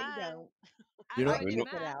got it in I mine. don't. You know, I you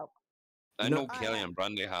took know- it out. I No. know Kelly and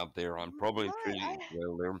Brandy have there. I'm probably Right, pretty I-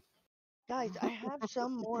 well there. Guys, I have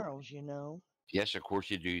some morals, you know. Yes, of course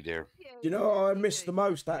you do there. You know what I miss the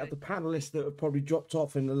most out of the panelists that have probably dropped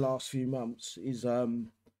off in the last few months is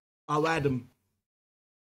Adam.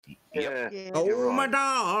 Yeah. Yeah. Oh You're my right.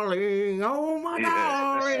 darling, oh my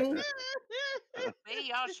darling. See,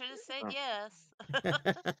 y'all should have said yes.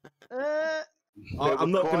 Uh, There I'm were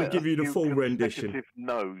not going quite to give a you the few full rendition. consecutive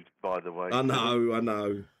no's, by the way. I know.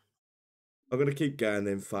 I'm going to keep going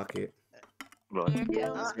then. Fuck it. Right. Here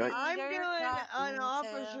I'm comes Okay. doing Peter an Cottontail.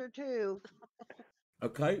 officer too.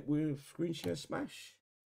 Okay, we'll screen share Smash.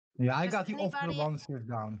 Yeah, I Just got the officer anybody- one shift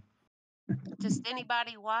down. Just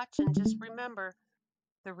anybody watching, just remember,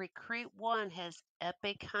 the recruit one has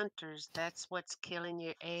epic hunters. That's what's killing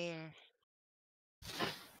your air.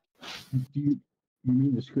 Do you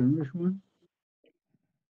mean the skirmish one?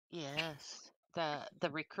 Yes, the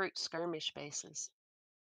recruit skirmish bases.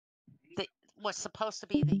 The what's supposed to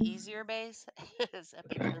be the easier base has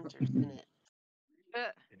epic hunters in it.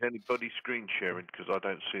 Is anybody screen sharing? Because I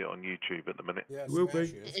don't see it on YouTube at the minute. Yeah, Will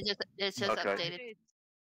Smash be. is. It's just Okay. updated.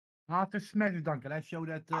 After smash it, then can I show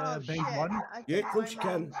that Oh base shit! one? I Yeah, think of course you my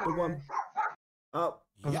can. mom's The one. here. Up.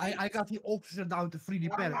 'Cause I got the officer down to 3D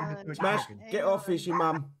Hang pad in the on. 30 Smash, seconds. get off, it's your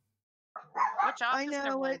mum. Which I officer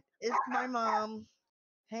know one? it. It's my mom.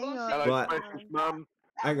 Hang on. Hello, Right. Smash's mum.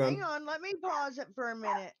 Hang Hang on. on. Let me pause it for a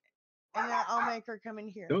minute, and I'll make her come in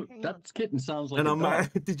here. Oh, Hang on. that kitten sounds like And a I'm dog.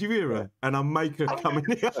 did you hear her? And I make her come in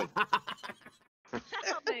here.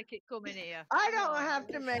 I'll make it come in here. I Come don't on. have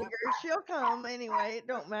to make her. She'll come anyway. It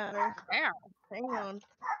don't matter. Hang on.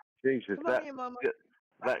 Jesus, Come on here, Mama.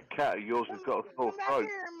 that cat of yours has got a sore Come back throat.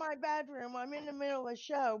 here in my bedroom. I'm in the middle of a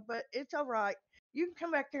show, but it's all right. You can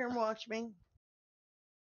come back here and watch me.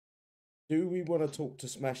 Do we want to talk to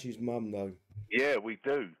Smash's mum though? Yeah, we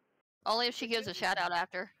do. Only if she gives a shout out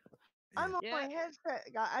after. I'm on my headset.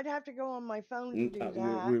 I'd have to go on my phone to do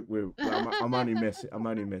that. I'm only messing. I'm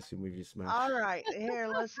only messing with you, Smash. All right, here,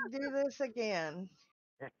 let's do this again.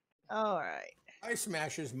 All right. Hi,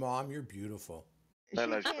 Smash's mom. You're beautiful.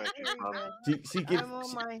 Hello, She can't Smash's hear you mum. good. She give. I'm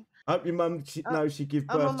on my. I hope your mum knows she give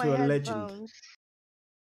I'm on birth my to a legend. headphones.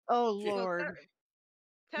 Oh She- Lord.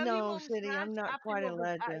 Tell your No, mum, City, Smash, I'm not happy quite a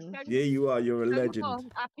Mother's- legend. tell Yeah, you are. You're a tell your legend.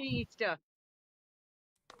 mum happy Easter.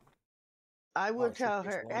 I will Oh, she tell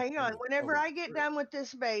just her. won't Hang on. tell Whenever her I get truth. done with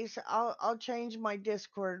this base, I'll change my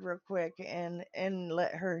Discord real quick and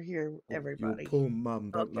let her hear Your everybody. poor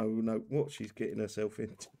mum don't know what she's getting herself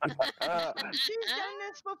into. She's done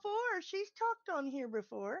this before. She's talked on here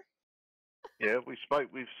before. Yeah, we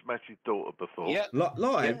spoke with Smash's daughter before. Yeah.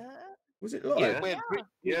 Live? Yeah. Was it Yeah, live? we had three,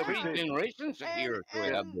 Yeah, three we did. generations here. So we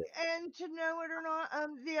had the, And to know it or not,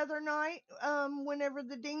 the other night, whenever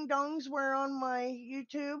the ding dongs were on my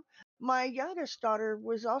YouTube, my youngest daughter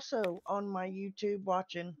was also on my YouTube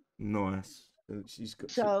watching. Nice. She's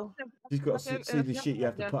got. So She's got to see the shit you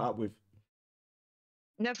have to put up with.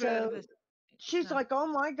 Never heard of So it. she's No. like, "Oh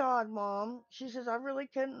my God, Mom!" She says, "I really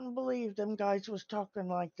couldn't believe them guys was talking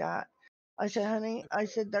like that." I said, "Honey," I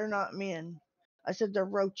said, "they're not men." I said, "They're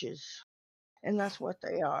roaches, and that's what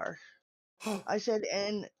they are." I said,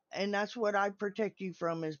 and that's what I protect you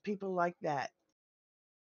from is people like that.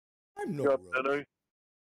 I'm no God, roach. no.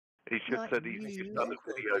 He's just Not said he's you. just done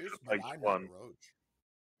a video Roaches, for but page I'm not one. a roach.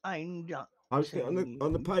 I'm not. Post it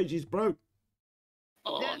on the pages, bro.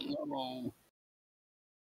 oh no.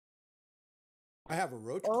 I have a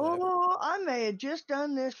roach clip. Oh, I may have just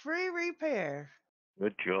done this free repair.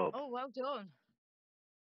 Good job. Oh, well done.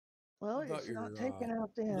 Well, About it's your, not taking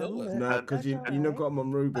out them. Lilith. But No, because that's you all not right. got them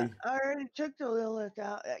on Ruby. I already took the Lilith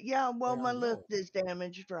out. Yeah, well, Yeah, my I Lilith know. is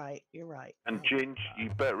damaged. Right, you're right. And Oh, Ginge, you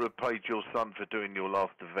better have paid your son for doing your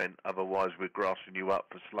last event, otherwise we're grassing you up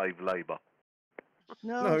for slave labour.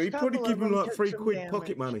 No, No, a he'd probably couple give of him them like took £3 some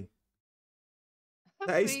pocket damage. money.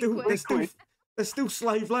 That is still, £3. they're still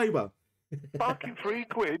slave labour. Fucking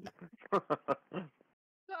 £3. Got a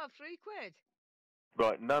 £3.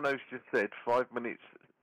 Right, Nano's just said 5 minutes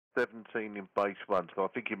 17 in base 1, so I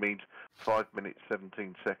think he means 5 minutes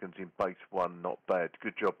 17 seconds in base 1. Not bad.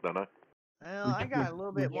 Good job, Nano. Well, I got a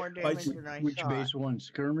little bit more damage than I Which thought. base one?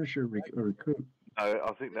 Skirmish or recruit? I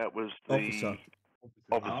think that was the Officer.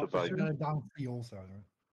 officer base. She's gonna down 3 also.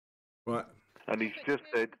 Right. And he's just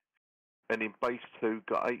said, and in base 2,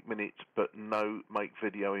 got 8 minutes, but no make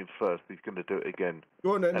video in first. He's going to do it again.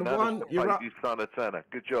 Go on then, And the Nano's one, you're up. his son a Turner.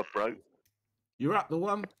 Good job, bro. You're up, the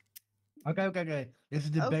one. Okay. This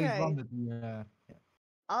is the base Okay. one that we,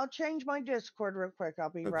 I'll change my Discord real quick. I'll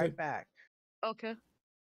be right back. Okay.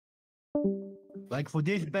 like for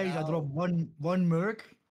this base, I drop one merc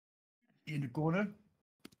in the corner.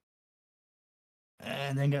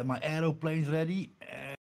 And then get my aeroplanes ready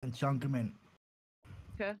and chunk them in.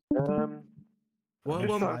 Okay.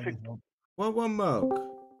 One mark.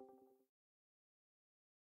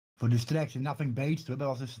 For distraction, nothing based, but that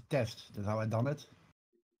was just a test. That's how I done it.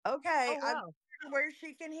 Okay, Oh, wow. I'm where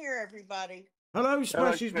she can hear everybody. Hello,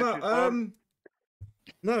 Smash's mum.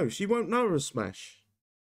 No, she won't know her Smash.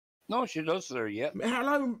 No, she does there yet.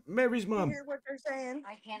 Hello, Mary's You mum. hear what they're saying?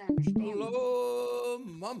 I can't understand. Hello,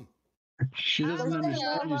 Mum. She doesn't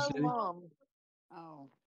understand you, City. Mom. Oh.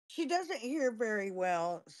 She doesn't hear very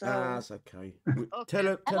well, so Ah, that's okay. Okay. Tell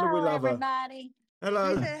her we Hello, love her. everybody.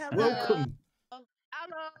 Hello. She said hello. Welcome.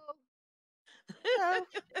 Hello.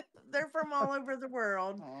 they're from all over the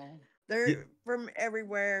world. Oh. They're You- from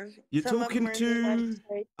everywhere. You're Some of them talking are in the United to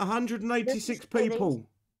States. 186 Cities. people.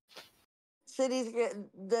 City's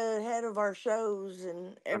the head of our shows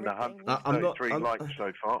and And the everything. 133 likes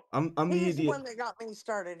so far. I'm the He's the idiot. one that got me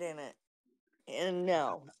started in it. And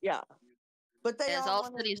no, yeah. But they It's all all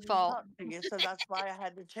wanted City's to fault. talk to you, so that's why I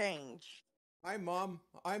had to change. Hi, Mom.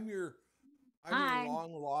 I'm your Hi.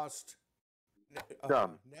 long lost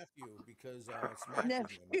Son. nephew because Smash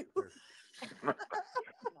Nephew. is my mother.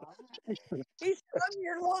 He's from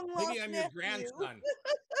your long lost Maybe I'm your nephew. grandson.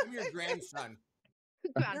 I'm your grandson.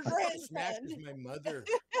 Your Smash grandson. is my mother.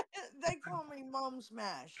 They call me Mom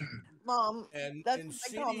Smash. Mom. And That's in what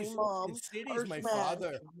they call me, cities, Mom. in cities, or my Smash.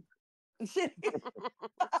 father.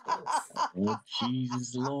 Oh,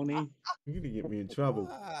 Jesus, Loney. You're going to get me in trouble.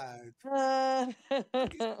 What?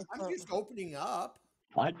 I'm just opening up.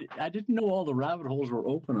 I didn't know all the rabbit holes were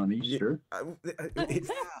open on Easter.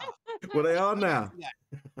 Well, they are now.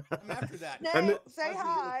 I'm after that. Nate, say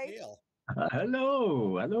hi.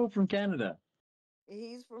 Hello from Canada.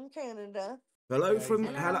 He's from Canada. Hello from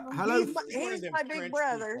hello. He's my big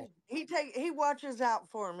brother. He watches out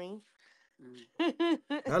for me.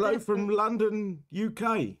 Hello from London,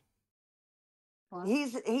 UK.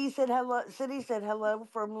 He said hello. City said hello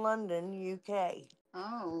from London, UK.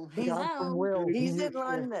 Oh, He's hello. He's in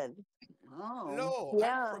London. Oh. No,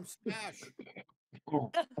 Yeah. I'm from Smash.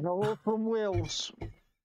 Hello from Wales.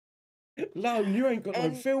 Lone, you ain't got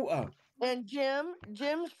no filter. And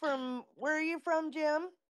Jim's from, where are you from, Jim?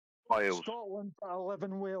 Wales. Scotland, but I live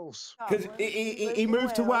in Wales. Because he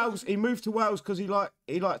moved to Wales. He moved to Wales because he liked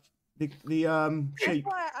the sheep. That's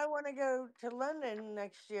why I want to go to London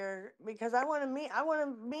next year, because I want to meet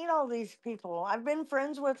all these people. I've been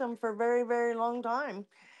friends with them for a very, very long time,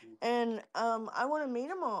 and I want to meet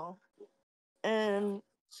them all. And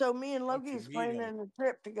so me and Once you Loki's meet planning 'em. a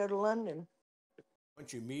trip to go to London.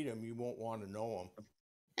 Once you meet him, you won't want to know him.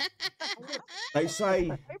 They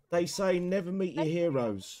say never meet your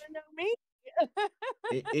heroes. You know me?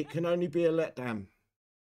 It can only be a letdown.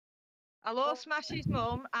 Hello, Smash's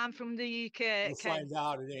mum. I'm from the UK. You'll find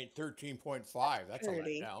out it ain't 13.5. That's a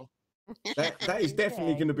letdown. That is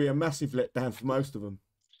definitely going to be a massive letdown for most of them.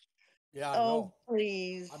 Yeah, I Oh, know.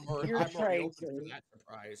 please. I'm You're already crazy. open for that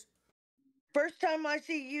surprise. First time I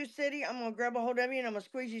see you, City, I'm going to grab a hold of you and I'm going to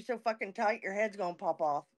squeeze you so fucking tight your head's going to pop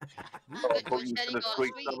off.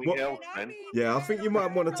 Yeah, I think you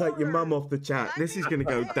might want to take your mum off the chat. This is going to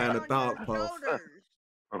go down a dark path.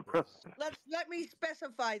 Let me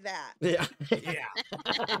specify that. Yeah. Yeah.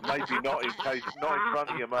 Maybe not in front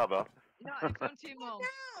of your mother. Not in front of your mum.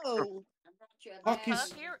 No. Puck,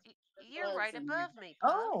 you're right above me.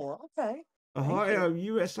 Puck. Oh, okay. Ohio,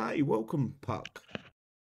 USA. Welcome, Puck.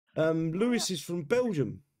 Lewis is from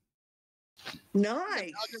Belgium.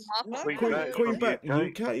 Nice. Queenback,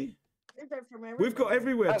 UK. they're from everywhere. We've got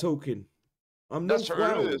everywhere talking. I'm That's North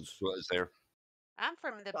her. Wales. What is there? I'm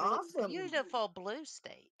from the Awesome. beautiful blue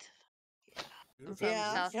state. I'm from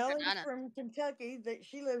Yeah, South Kelly's Carolina. from Kentucky. That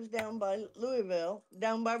she lives down by Louisville,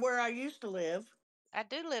 down by where I used to live. I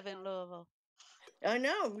do live in Louisville. I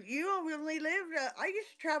know you only lived. I used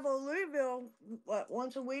to travel to Louisville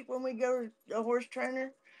once a week when we go to a horse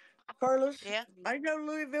trainer, Carlos. Yeah. I go to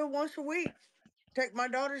Louisville once a week. Take my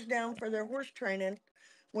daughters down for their horse training.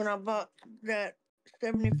 When I bought that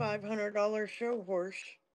 $7,500 show horse.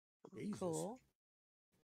 Jesus. Cool.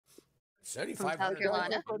 From South $7,500.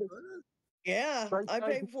 Carolina. Yeah, Right, I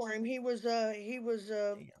right. paid for him. He was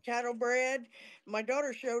cattle bred. My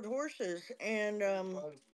daughter showed horses, and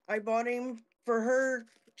I bought him for her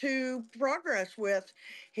to progress with.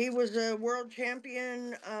 He was a world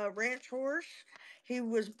champion ranch horse. He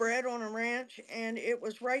was bred on a ranch, and it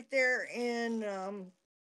was right there in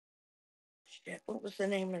shit. What was the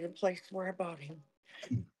name of the place where I bought him?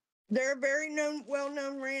 They're a very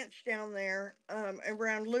well-known ranch down there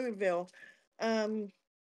around Louisville.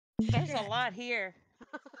 There's a lot here.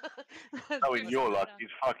 Oh, in your luck,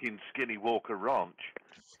 it's fucking Skinny Walker Ranch.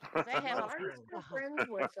 They have Well, I'm still friends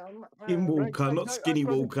with them. Skin Walker, Right, not I Skinny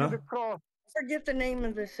got it to the Walker. cross. Forget the name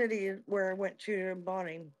of the city where I went to and bought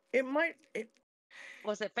him.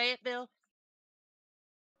 Was it Fayetteville?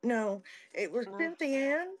 No, it was No.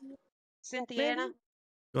 Cynthiana. Cynthiana?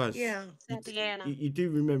 Guys, Yeah. Cynthiana. you do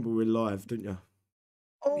remember we're live, don't you?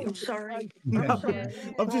 Oh, I'm sorry. Yeah. I'm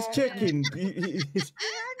sorry. I'm just checking. You had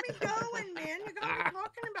me going, man. You got me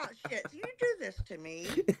talking about shit. You do this to me.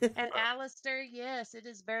 And Alistair, yes, it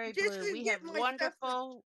is very Just blue. to We get have my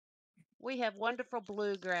stuff. wonderful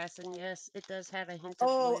bluegrass, and yes, it does have a hint of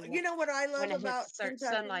Oh, blue you know what I love when it about hits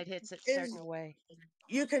Kentucky sunlight hits it is certain way.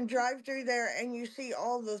 you can drive through there and you see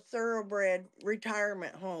all the thoroughbred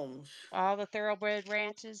retirement homes. All the thoroughbred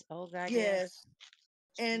ranches. Oh God, Yes,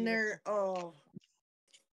 It's and beautiful.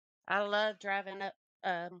 I love driving up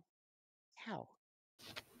how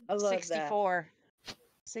I love that.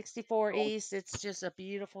 64 East. It's just a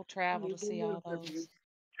beautiful travel to see all those.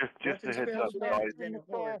 Just a Nothing heads up, spells better guys. than a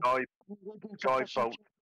horse. Guy Bolt.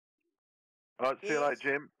 All right, see you later,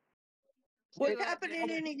 Jim. What's happening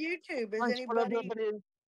in the YouTube? Is Thanks for anybody? everybody.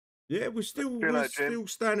 Yeah, we're See you still later, Jim.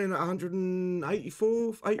 standing at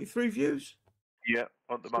 184, 83 views. Yeah,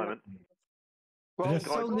 at the moment. There's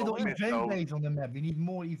Guy so little Bolt, event days on the map. We need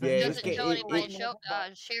more event Yeah, It days. doesn't show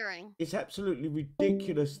anybody sharing. It's absolutely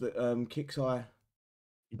ridiculous that Kixeye.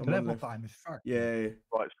 Travel time is fucked. Yeah.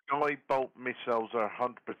 Right, Sky Bolt missiles are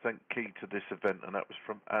 100% key to this event, and that was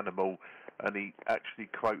from Animal, and he actually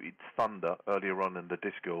quoted Thunder earlier on in the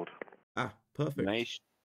Discord. Ah, perfect. Nice.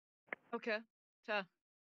 Okay. So,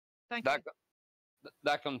 thank you.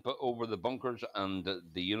 That can put over the bunkers and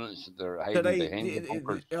the units that are So hiding behind the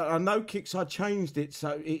bunkers. I know Kixeye changed it,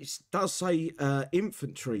 so it does say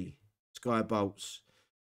infantry Sky Bolts,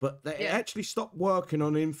 but they actually stopped working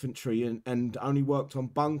on infantry and only worked on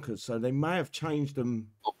bunkers, so they may have changed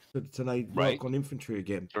them to they work on infantry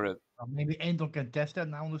again. Maybe Angel can test that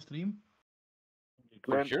now on the stream.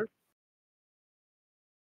 For sure.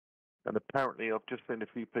 And apparently, I've just seen a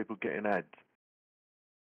few people getting ads.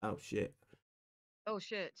 Oh shit! Oh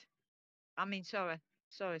shit. I mean, sorry.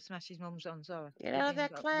 Smash's mum's on. Sorry. Get out of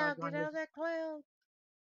that cloud. Get out of that cloud.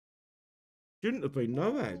 Shouldn't have been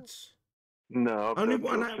no ads. No, Only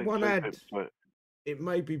I've seen one two ad. people do it. It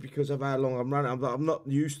may be because of how long I'm running. I'm not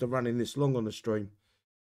used to running this long on the stream.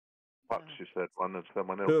 Fox just said one, and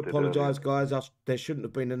someone else Do did apologise, earlier. guys. There shouldn't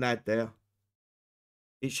have been an ad there.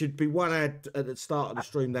 It should be one ad at the start of the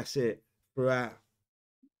stream. That's it. Throughout.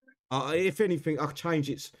 If anything, I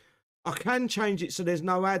can change it so there's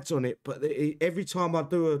no ads on it. But every time I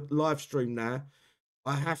do a live stream now,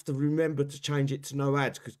 I have to remember to change it to no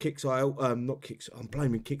ads because Kixeye, not Kixeye. I'm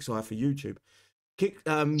blaming Kixeye for YouTube.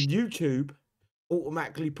 YouTube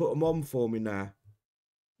automatically put them on for me now.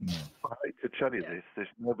 I hate to tell you this, there's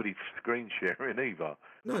nobody screen sharing either.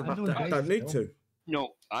 No, I don't need to.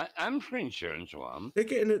 No, I'm screen sharing, so I'm. They're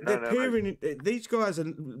getting, they're peering. These guys are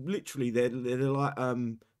literally, they're like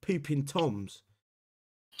peeping toms,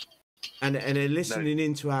 and they're listening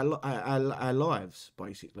into our lives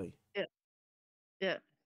basically. Yeah.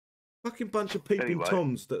 Fucking bunch of peeping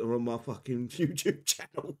toms that are on my fucking YouTube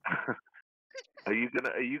channel. Are you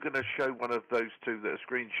gonna show one of those two that are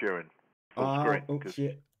screen sharing? Full screen? Oh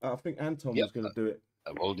shit! I think Anton was going to do it.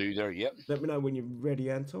 I will do there. Yep. Let me know when you're ready,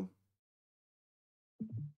 Anton.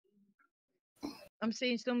 I'm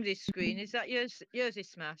seeing somebody's screen. Is that yours? Yours is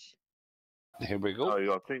Smash. Here we go.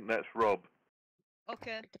 Oh, I think that's Rob.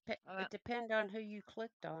 Okay. It depends on who you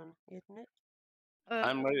clicked on, isn't it?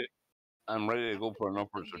 I'm ready. I'm ready to go for an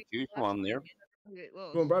upper huge one there. It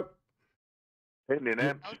was. Go on, bro. Hitting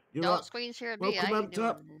amps. You're Don't right. screen share me. Welcome, I ain't amped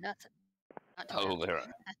up. doing nothing. Not till Hello after. there.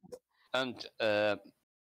 And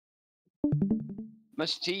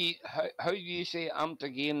Miss T, how do you say amped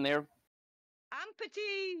again there?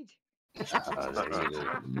 Amputee.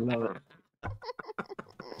 Love it.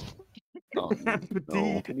 Oh,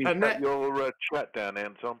 Amputee. Can you And shut that, your chat down,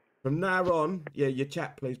 Anton? from now on, yeah, your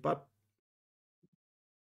chat, please, bud.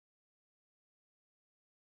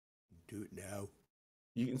 Do it now.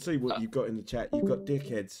 You can see what you've got in the chat. You've got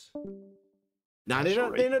dickheads. No, That's they're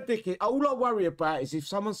right. not dickheads. All I worry about is if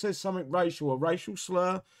someone says something racial, a racial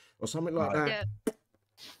slur, or something like that. Yeah.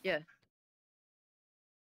 Yeah.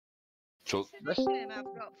 So That's the name I've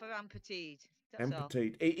got for amputeed. That's all.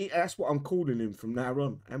 Amputee. That's what I'm calling him from now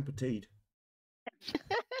on. Amputee.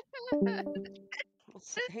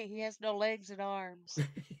 He has no legs and arms.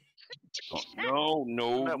 no,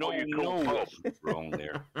 Isn't that what you call Bob? Wrong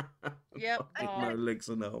there. Yep. No legs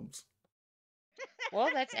and arms. Well,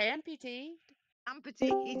 that's amputee.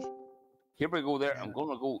 Amputeed. Here we go there. I'm going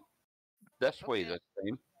to go this way this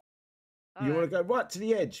time. You want to go right to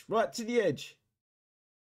the edge? Right to the edge.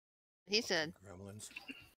 He said. Gremlins.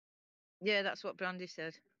 Yeah, that's what Brandy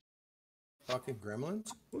said. Fucking gremlins?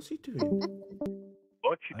 What's he doing?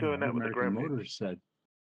 What's you doing that with the American gremlins? Motors said.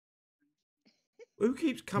 Who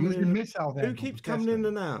keeps coming Using in? missile Who then, keeps for coming in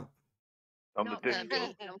testing. and out? On the Not Discord.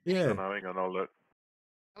 me. Yeah. Hang on, I'll look.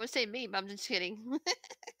 I would say me, but I'm just kidding.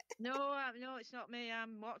 No, no, it's not me.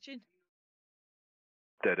 I'm watching.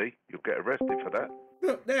 Steady. You'll get arrested for that.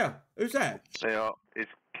 Look there. Who's that? They are.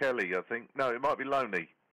 It's Kelly, I think. No, it might be Loney.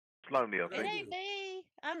 It's Loney, I It think. ain't me.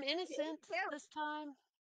 I'm innocent this time.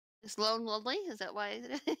 It's Lone Lovely. Is that why?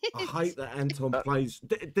 I hate that Anton plays.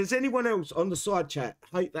 Does anyone else on the side chat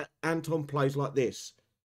hate that Anton plays like this?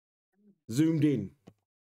 Zoomed in.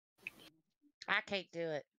 I can't do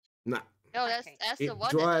it. Nah. No, that's the It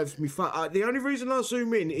one. drives me. The only reason I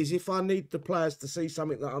zoom in is if I need the players to see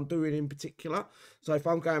something that I'm doing in particular. So if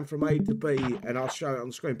I'm going from A to B and I'll show it on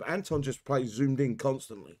the screen, but Anton just plays zoomed in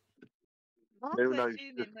constantly. Nuno's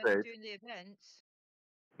just said. Doing the events.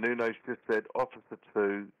 Nuno's just said Officer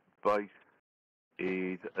 2 base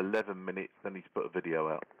is 11 minutes. Then he's put a video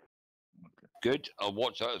out. Good. I'll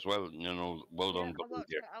watch that as well. You know, well done.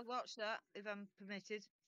 I'll watch that if I'm permitted.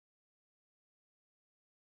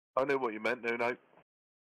 I know what you meant, Nuno.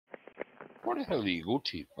 Where the hell do you go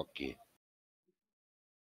to? Fuck you.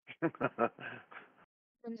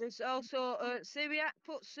 And there's also Syriac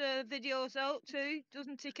puts videos out too,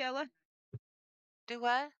 doesn't he, Kelly? Do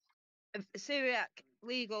what? Syriac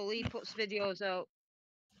legal. He puts videos out.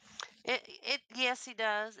 Yes, he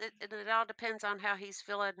does. It all depends on how he's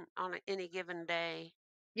feeling on any given day.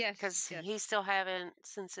 Yes, because he's still having,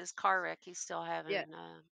 since his car wreck, he's still having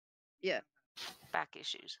back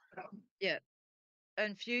issues. Yeah,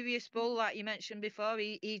 and Furious Bull, like you mentioned before,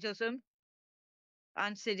 he does them,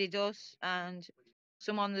 and Siddy does, and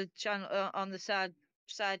some on the channel on the side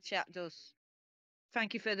chat does.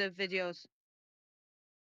 Thank you for the videos.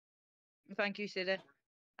 Thank you, Siddy,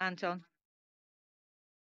 Anton.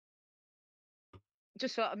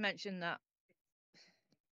 Just thought I'd mention that.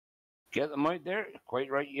 Get them out there.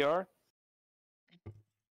 Quite right you are.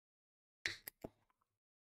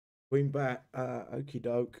 Queen Bat, okie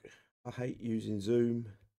doke. I hate using Zoom.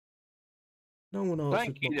 No one answered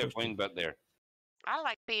Thank you my there, question. Queen Bat there. I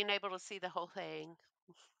like being able to see the whole thing.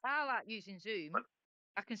 I like using Zoom.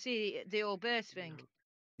 I can see the old base thing.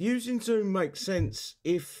 Using Zoom makes sense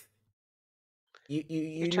if you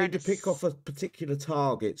need to pick off a particular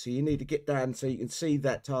target, so you need to get down so you can see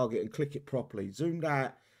that target and click it properly. Zoomed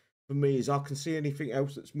out for me is I can see anything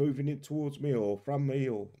else that's moving in towards me or from me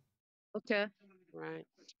or. Okay. Right.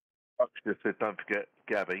 Just said, don't forget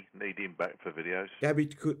Gabby. Need him back for videos. Gabby,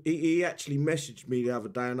 he actually messaged me the other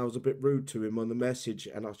day, and I was a bit rude to him on the message,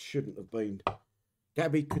 and I shouldn't have been.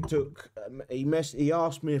 Gabby he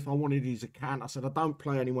asked me if I wanted his account. I said I don't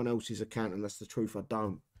play anyone else's account, and that's the truth. I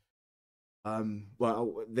don't.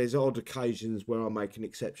 Well, there's odd occasions where I make an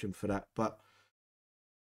exception for that, but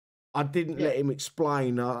I didn't let him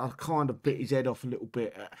explain. I kind of bit his head off a little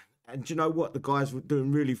bit. And do you know what? The guy's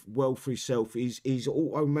doing really well for himself. He's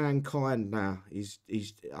Auto Mankind now.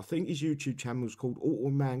 I think his YouTube channel is called Auto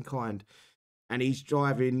Mankind, and he's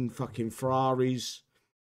driving fucking Ferraris.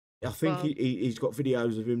 I think he's got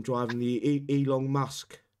videos of him driving the Elon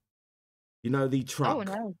Musk. You know, the truck. Oh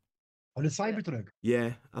no. Oh, the Cybertruck.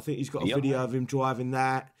 Yeah, I think he's got a video of him driving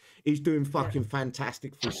that. He's doing fucking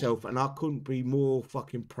fantastic for himself, and I couldn't be more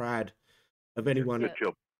fucking proud of anyone. Good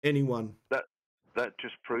job. Anyone. That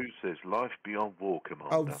just proves there's life beyond War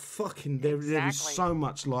Commander. Oh, fucking, there is Exactly. so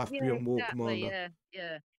much life Yeah, beyond War exactly. Commander.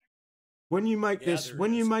 Yeah. When you make Yeah, this, there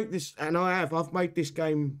when you is. make this, and I've made this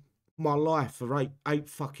game my life for eight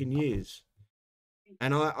fucking years.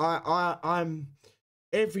 And I'm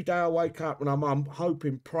every day I wake up and I'm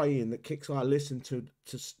hoping, praying that Kixeye listen to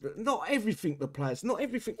not everything the players, not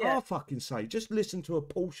everything I fucking say, just listen to a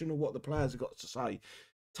portion of what the players have got to say.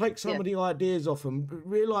 Take some of the ideas off them,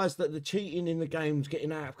 realise that the cheating in the game's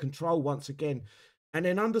getting out of control once again, and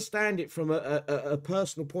then understand it from a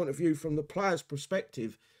personal point of view, from the player's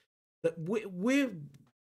perspective, that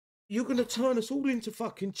you're going to turn us all into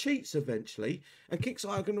fucking cheats eventually, and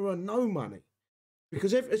Kixeye are going to earn no money.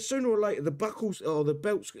 Because sooner or later, the buckles or the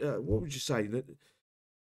belts, what would you say? The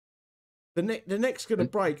neck's going to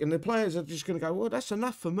break, and the players are just going to go, well, that's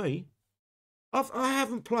enough for me. I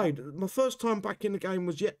haven't played. My first time back in the game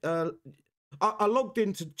was I logged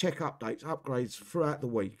in to check updates, upgrades throughout the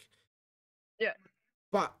week. Yeah.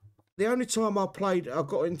 But the only time I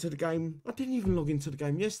got into the game, I didn't even log into the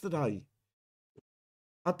game yesterday.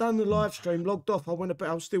 I'd done the live stream, logged off. I went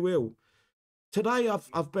I was still ill. Today,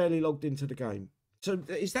 I've barely logged into the game. So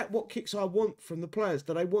is that what Kixeye want from the players?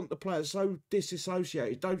 Do they want the players so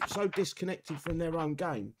disassociated, so disconnected from their own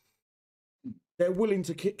game? They're willing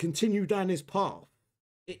to continue down this path.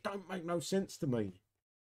 It don't make no sense to me.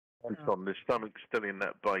 Tom, there's something still in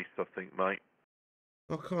that base, I think, mate.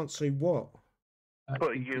 I can't see what.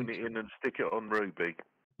 Put a unit in and stick it on Ruby.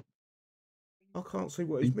 I can't see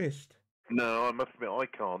what he's missed. No, I must admit I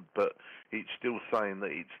can't, but it's still saying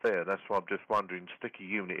that it's there. That's why I'm just wondering, stick a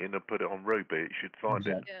unit in and put it on Ruby. It should find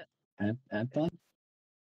it.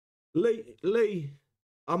 Lee,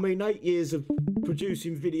 I mean, 8 years of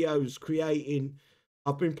producing videos, creating.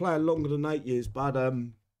 I've been playing longer than 8 years, but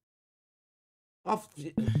I've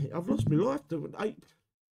lost my life to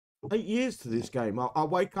 8 years to this game. I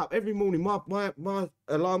wake up every morning. My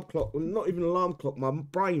alarm clock, well, not even alarm clock. My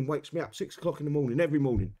brain wakes me up 6 o'clock in the morning every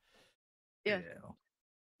morning. Yeah.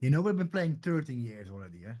 You know, we've been playing 13 years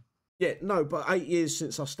already, yeah? Yeah, no, but 8 years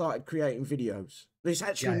since I started creating videos. It's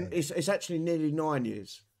actually it's actually nearly 9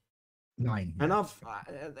 years. 9. And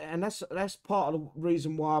and that's part of the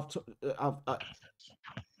reason why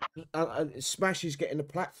Smash is getting a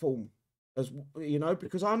platform, as you know,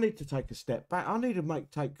 because I need to take a step back. I need to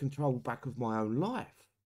take control back of my own life.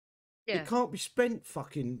 Yeah. It can't be spent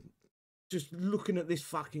fucking just looking at this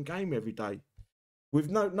fucking game every day. With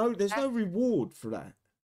there's no reward for that.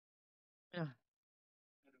 Yeah.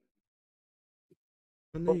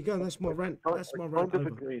 And there you go. That's my rant. That's my rant. I kind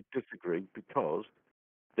of disagree, because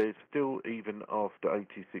there's still, even after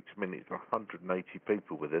 86 minutes, 180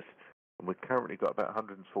 people with us, and we've currently got about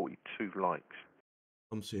 142 likes.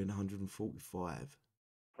 I'm seeing 145.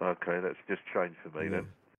 Okay, that's just changed for me then.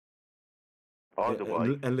 Either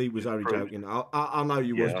way, and Lee was only joking. I know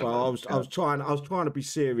you was, but I was trying to be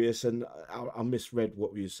serious, and I misread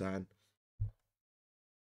what you were saying.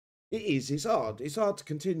 It is. It's hard. It's hard to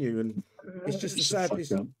continue, and it's just the sad.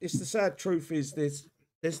 It's the sad truth is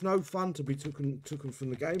there's no fun to be taken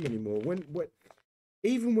from the game anymore.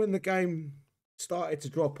 Even when the game started to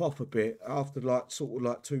drop off a bit after sort of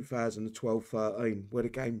like 2012-13, where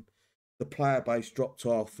the player base dropped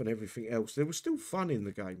off and everything else, there was still fun in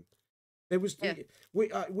the game. There was I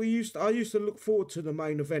used to look forward to the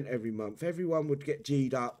main event every month. Everyone would get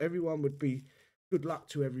G'd up. Everyone would be good luck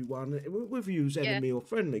to everyone, whether you was enemy or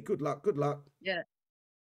friendly. Good luck. Yeah.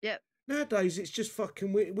 Yeah. Nowadays, it's just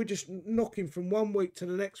fucking. We're just knocking from one week to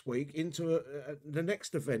the next week into the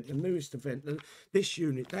next event, the newest event, this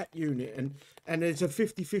unit, that unit, and there's a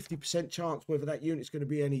 50% chance whether that unit's going to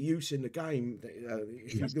be any use in the game.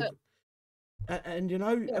 And you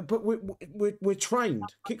know, but we're trained.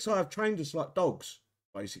 Kixeye have trained us like dogs,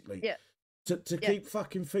 basically. Yeah. To keep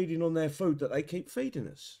fucking feeding on their food that they keep feeding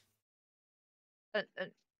us.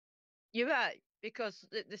 And you're right, because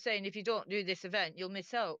they're saying if you don't do this event, you'll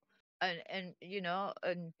miss out, and you know,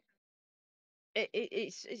 and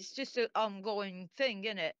it's just an ongoing thing,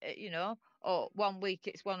 isn't it? You know, or 1 week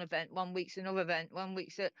it's one event, 1 week's another event, 1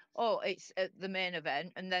 week's it's at the main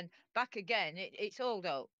event, and then back again. It's all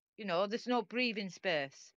out. You know, there's no breathing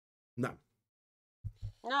space. No.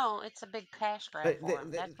 No, it's a big cash grab for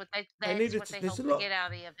them. That's what they hope to get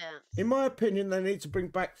out of the event. In my opinion, they need to bring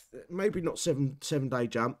back, maybe not 7-day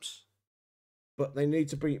jumps, but they need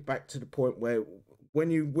to bring it back to the point where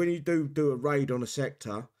when you do a raid on a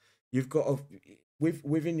sector, you've got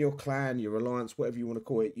within your clan, your alliance, whatever you want to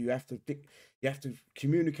call it, you have to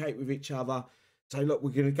communicate with each other, say, look, we're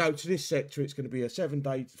going to go to this sector. It's going to be a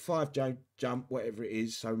 7-day, 5-day jump, whatever it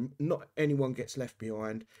is. So not anyone gets left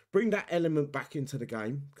behind. Bring that element back into the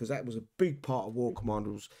game, because that was a big part of War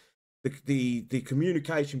Commanders. The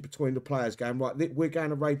communication between the players going, right, we're going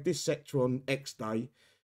to raid this sector on X day.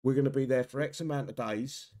 We're going to be there for X amount of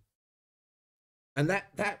days. And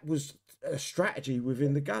that was a strategy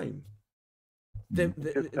within the game. They've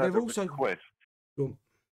also...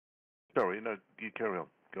 Sorry, no, you carry on.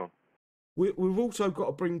 Go on. We've also got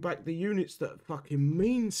to bring back the units that fucking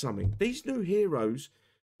mean something. These new heroes,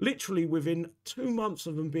 literally within 2 months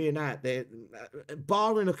of them being out there,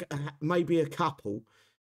 barring maybe a couple,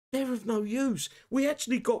 they're of no use. We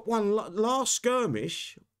actually got one last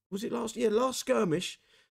skirmish. Was it last? Yeah, last skirmish.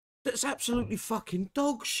 That's absolutely fucking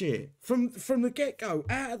dog shit from the get-go,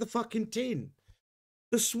 out of the fucking tin.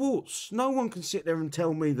 The Swartz. No one can sit there and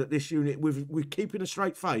tell me that this unit, with keeping a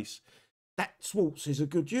straight face, that Swartz is a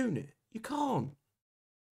good unit. You can't.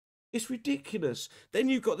 It's ridiculous. Then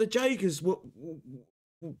you've got the Jaegers,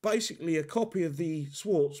 basically a copy of the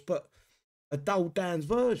Swartz, but a dulled down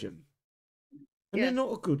version. And they're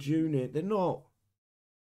not a good unit. They're not.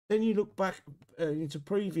 Then you look back into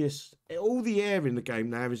previous... All the air in the game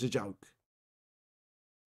now is a joke.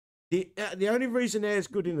 The only reason air's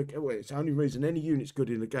good in the... Well, it's the only reason any unit's good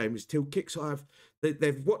in the game is till Kixeye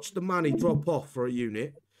they've watched the money drop off for a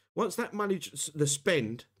unit. Once that money, the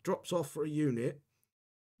spend, drops off for a unit...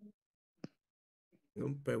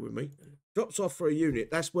 Bear with me. Drops off for a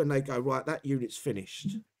unit, that's when they go, right, that unit's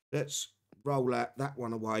finished. Let's roll out that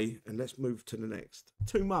one away and let's move to the next.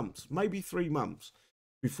 2 months, maybe 3 months.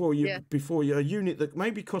 Before your unit that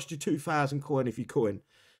maybe cost you 2,000 coin if you coin,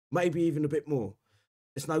 maybe even a bit more.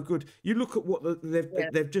 It's no good. You look at what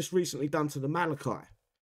they've just recently done to the Malachi.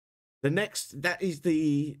 The next, that is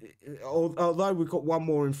the, although we've got one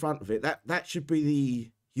more in front of it, that should be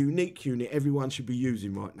the unique unit everyone should be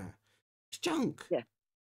using right now. It's junk. Yeah.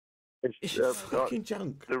 It's fucking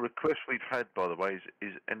junk. The request we've had, by the way,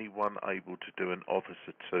 is anyone able to do an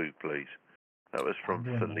Officer 2, please? That was from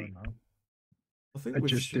Philippe. I think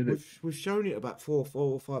we've shown it about four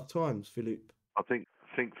or five times, Philippe. I think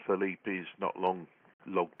Philippe is not long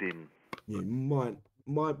logged in. Yeah,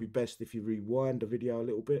 might be best if you rewind the video a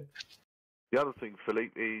little bit. The other thing,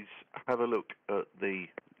 Philippe, is have a look at the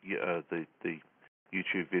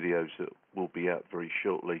YouTube videos that will be out very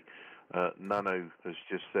shortly. Nano has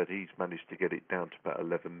just said he's managed to get it down to about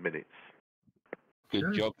 11 minutes.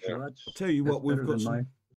 Good job. Sure, I'll tell you what, we've got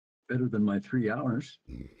better than my 3 hours.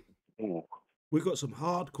 Oh. We've got some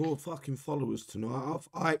hardcore fucking followers tonight.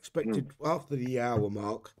 I expected after the hour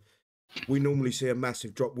mark, we normally see a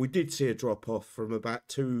massive drop. We did see a drop off from about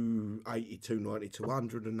 280, 290 to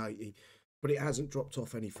 180, but it hasn't dropped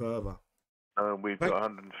off any further. We've got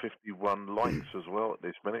 151 likes as well at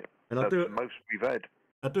this minute. And that's the most we've had.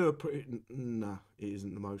 No, it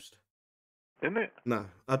isn't the most. Isn't it? No,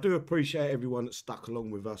 I do appreciate everyone that stuck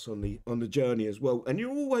along with us on the journey as well. And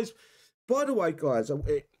you're always, by the way, guys,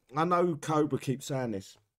 I know Cobra keeps saying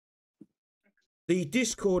this. The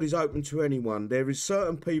Discord is open to anyone. There is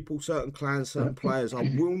certain people, certain clans, certain players I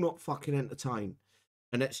will not fucking entertain.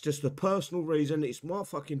 And that's just a personal reason. It's my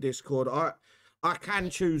fucking Discord. I can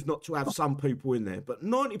choose not to have some people in there. But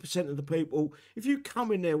 90% of the people, if you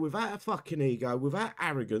come in there without a fucking ego, without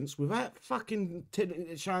arrogance, without fucking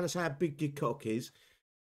showing us how big your cock is,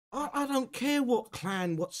 I don't care what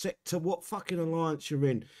clan, what sector, what fucking alliance you're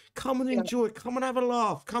in. Come and enjoy. Come and have a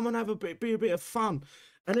laugh. Come and have be a bit of fun.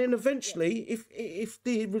 And then eventually, if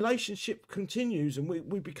the relationship continues and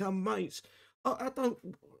we become mates, I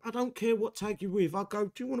don't care what tag you're with. I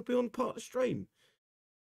go, do you want to be on part of the stream?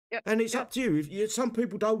 Yep. And it's up to you. Some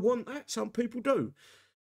people don't want that. Some people do.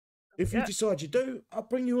 If you decide you do, I'll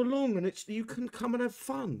bring you along, and you can come and have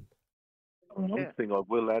fun. One thing I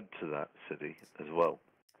will add to that, City, as well.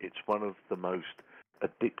 It's one of the most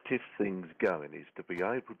addictive things going is to be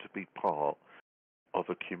able to be part of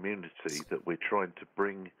a community that we're trying to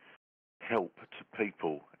bring help to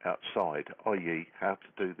people outside, i.e. how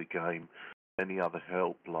to do the game, any other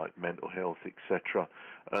help like mental health, etc.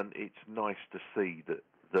 And it's nice to see that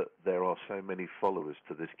there are so many followers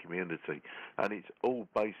to this community. And it's all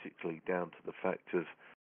basically down to the fact of,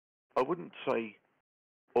 I wouldn't say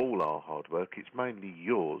all our hard work, it's mainly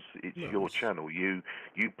yours. It's your channel. You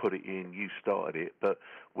put it in, you started it, but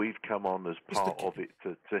we've come on as part of it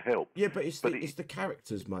to help. Yeah, but it's the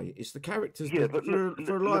characters, mate. It's the characters. Yeah, but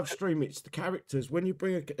for a live stream, it's the characters. When you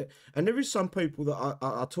bring and there is some people that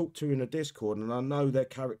I talk to in a Discord, and I know their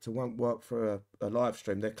character won't work for a live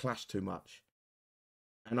stream. They clash too much.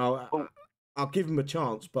 And I'll give them a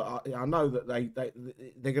chance, but I know that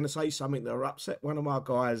they're going to say something that will upset one of my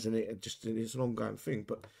guys, and it's an ongoing thing.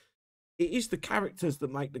 But it is the characters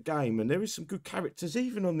that make the game, and there is some good characters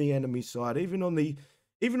even on the enemy side, even on the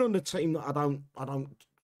team that I don't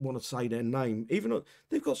want to say their name.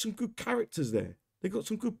 They've got some good characters there. They've got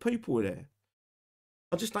some good people there.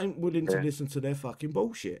 I just ain't willing to listen to their fucking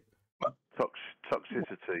bullshit.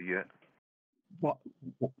 Toxicity, yeah. Well,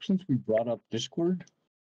 since we brought up Discord,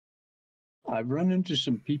 I've run into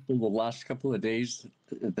some people the last couple of days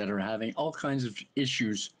that are having all kinds of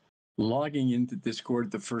issues logging into Discord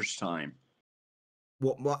the first time.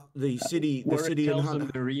 What the city? Where The city it tells and them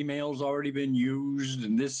their email's already been used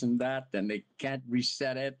and this and that, and they can't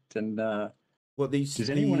reset it. And does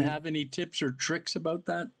anyone have any tips or tricks about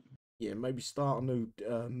that? Yeah, maybe start a new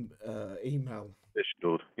email.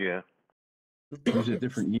 Discord, yeah. Use a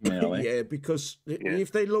different email, eh? Yeah, because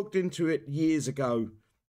if they logged into it years ago,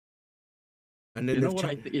 and then you know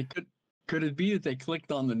what? Could it be that they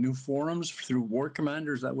clicked on the new forums through War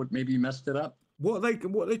Commander? Is that what maybe messed it up? What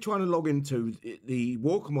are they trying to log into? The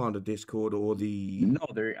War Commander Discord or the? No,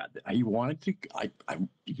 he wanted to.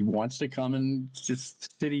 He wants to come and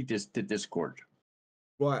just city to Discord.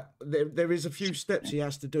 Right, there is a few steps he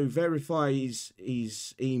has to do. Verify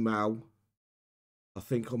his email. I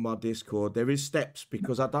think on my Discord there is steps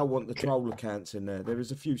because I don't want the troll accounts in there. There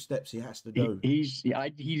is a few steps he has to do.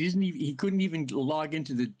 He couldn't even log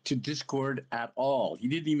into Discord at all. He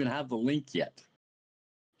didn't even have the link yet.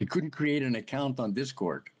 He couldn't create an account on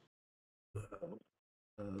Discord.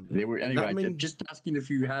 They were anyway. Just asking if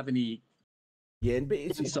you have any. Yeah, but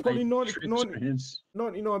it's probably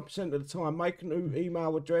 99% of the time. Make a new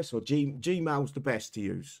email address or Gmail's the best to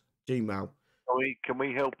use. Gmail. Can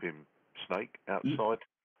we help him, Snake, outside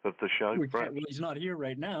of the show? Well, he's not here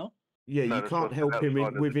right now. Yeah, you can't help him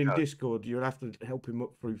within Discord. You'll have to help him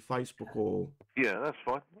up through Facebook or. Yeah, that's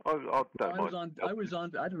fine. I don't mind. I was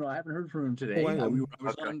on. I don't know. I haven't heard from him today. I was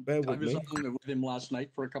on with him last night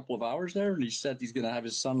for a couple of hours there, and he said he's going to have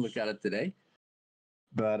his son look at it today.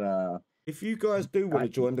 But if you guys do want to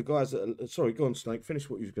join, the guys that sorry, go on, Snake. Finish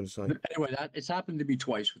what you were going to say. Anyway, it's happened to me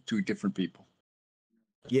twice with two different people.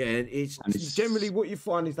 Yeah, it's generally what you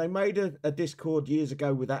find is they made a Discord years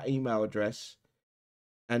ago with that email address,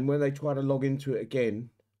 and when they try to log into it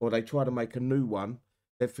again, or they try to make a new one,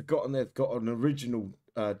 they've forgotten they've got an original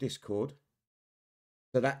Discord.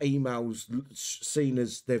 So that email's seen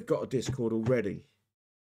as they've got a Discord already.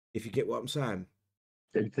 If you get what I'm saying.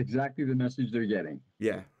 It's exactly the message they're getting.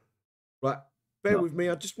 Yeah. Right. Bear with me.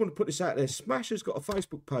 I just want to put this out there. Smash has got a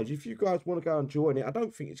Facebook page. If you guys want to go and join it, I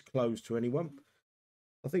don't think it's closed to anyone.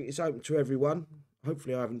 I think it's open to everyone.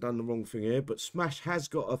 Hopefully I haven't done the wrong thing here, but Smash has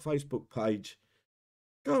got a Facebook page.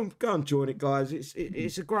 Go and join it, guys.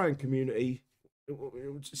 It's a growing community.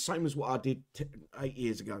 It's the same as what I did 8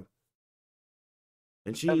 years ago.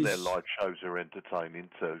 And their live shows are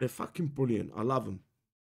entertaining too. They're fucking brilliant. I love them.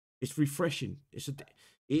 It's refreshing. It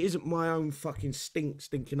isn't my own fucking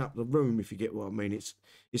stinking up the room, if you get what I mean. It's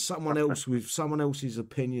someone else with someone else's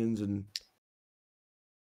opinions and.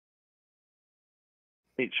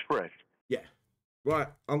 It's fresh. Yeah. Right,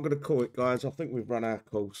 I'm going to call it, guys. I think we've run our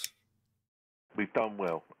course. We've done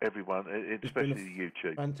well, everyone, especially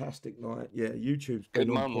YouTube. Fantastic night. Yeah, YouTube's good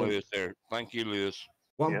man, Lewis. There, thank you, Lewis.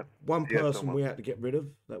 One person we had to get rid of.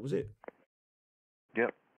 That was it.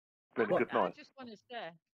 Yep. Been a good night.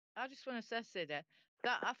 I just want to say, Sid,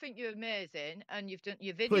 that I think you're amazing, and you've done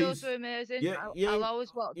your videos are amazing. I'll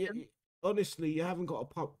always watch them. Honestly, you haven't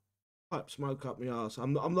got to pipe smoke up my ass.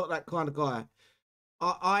 I'm not that kind of guy.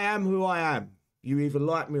 I am who I am. You either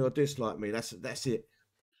like me or dislike me. That's it.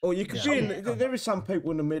 Or you could be in. There is some people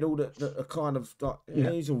in the middle that are kind of like,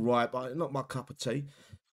 he's all right, but not my cup of tea.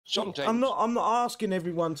 Sometimes I'm not asking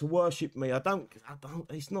everyone to worship me. I don't.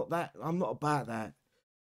 It's not that. I'm not about that.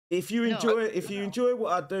 If you enjoy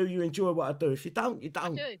what I do, you enjoy what I do. If you don't, you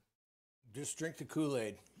don't. Just drink the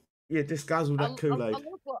Kool-Aid. Yeah, just guzzle that Kool-Aid.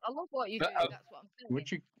 I love what you do. That's what I'm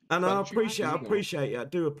saying. And I appreciate it. I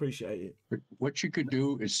do appreciate it. What you could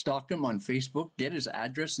do is stalk him on Facebook, get his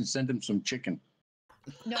address, and send him some chicken.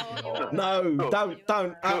 No, don't.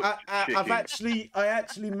 I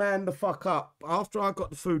actually manned the fuck up after I got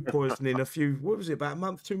the food poisoning about 2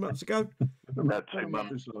 months ago. About 2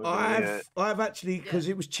 months. I've actually, because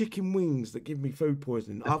it was chicken wings that give me food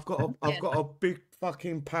poisoning. I've got a big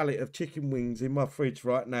fucking pallet of chicken wings in my fridge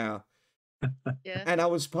right now. Yeah. And I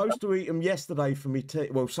was supposed to eat them yesterday for me tea.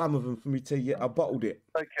 Well, some of them for me tea. Yeah, I bottled it.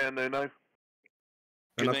 Take care, Nuno.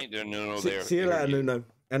 Good night there, Nuno. See you later, Nuno.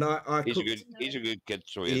 And he's a good kid,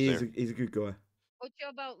 so he's a good guy. What's your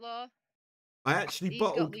about, Law? I actually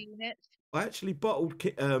bottled. I actually bottled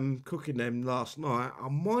cooking them last night. I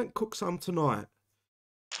might cook some tonight.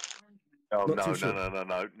 Oh, Not no, too no, sure. no, no,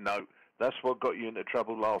 no, no. That's what got you into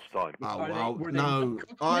trouble last time. Oh Are they- well, were they no.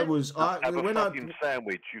 cooking I it? was. Have a When fucking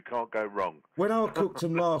sandwich. You can't go wrong. when I cooked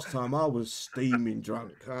them last time, I was steaming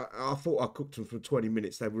drunk. I thought I cooked them for 20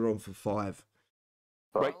 minutes. They were on for 5.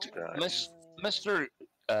 Right, Oh, Mr.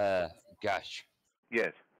 Gash.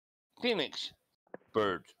 Yes. Phoenix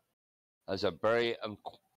Bird has a very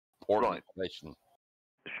important question.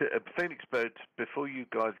 Phoenix Bird, before you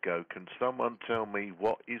guys go, can someone tell me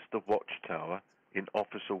what is the watchtower in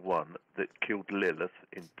Officer 1 that killed Lilith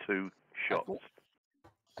in 2 shots?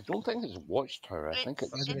 I don't think it's a watchtower. I think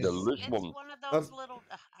it's the It's loose one. one of those little.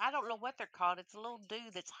 I don't know what they're called. It's a little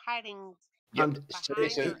dude that's hiding And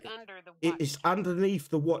behind or under the watch. it's underneath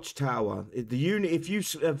the watchtower. The unit, if you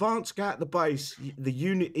advance scout the base, the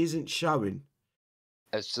unit isn't showing.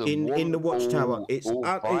 It's the in the watchtower. It's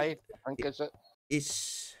 105, I think, is it?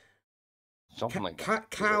 It's something like that.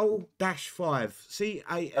 Cal -5.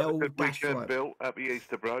 CAL Good weekend, -5. Bill. Happy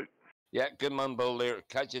Easter, bro. Yeah, good man, Bill. There,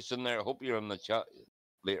 catch us in there. Hope you're in the chat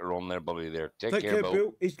later on there, buddy. There, Take care,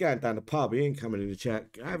 Bill. He's going down the pub. He ain't coming in the chat.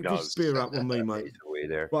 Have a good spear up on me, mate. He's away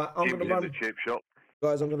there. Right, I'm going to run. the chip shop.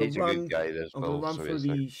 Guys, I'm going He's to a run. good guy, this I'm going Bill, to run so through is he.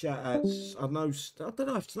 the shout outs. I don't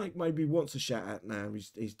know if Snake maybe wants a shout out now.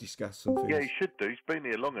 He's discussed some things. Yeah, he should do. He's been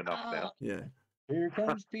here long enough now. Yeah. Here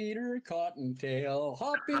comes Peter Cottontail,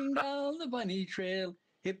 hopping down the bunny trail.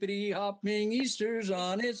 Hippity hopping, Easter's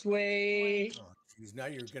on its way. Oh, geez, now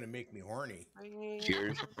you're gonna make me horny.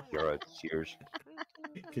 Cheers, Jared. Cheers.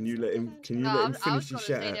 Can you let him? Can you No, let him I was finish his going to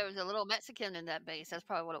shout say out? there was a little Mexican in that base. That's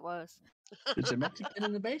probably what it was. It's a Mexican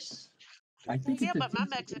in the base? I think Yeah, it's a but my T-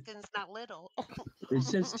 Mexican's not little. It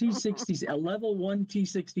says T60, a level 1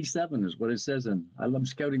 T67 is what it says in. I'm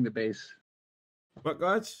scouting the base. Right,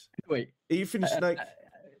 guys. Wait. Are you finished, Snake?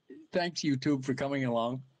 Thanks, YouTube, for coming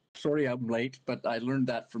along. Sorry I'm late, but I learned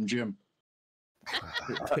that from Jim.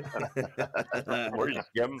 Where's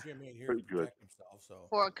Jim? Jim ain't here Pretty to good. protect himself, so.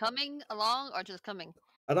 For coming along or just coming?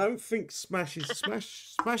 I don't think Smash is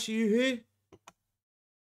Smash. Smash, are you here?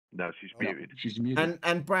 No, she's muted. She's muted.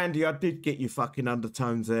 And Brandy, I did get your fucking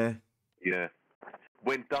undertones there. Yeah.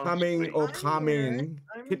 When done Coming speak. or coming.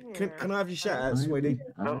 Can I have your shout out, sweetie?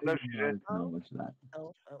 No, she did. What's that?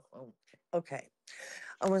 Oh. Okay.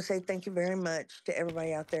 I want to say thank you very much to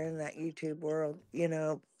everybody out there in that YouTube world. You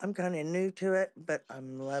know, I'm kind of new to it, but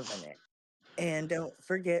I'm loving it. And don't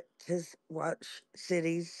forget to watch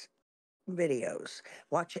City's videos.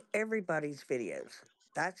 Watch everybody's videos.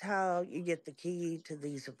 That's how you get the key to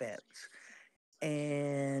these events.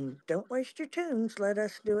 And don't waste your tunes. Let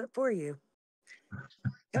us do it for you.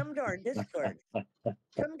 Come to our Discord.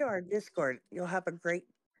 Come to our Discord. You'll have a great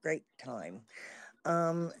time.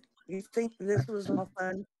 You think this was all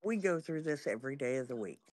fun? We go through this every day of the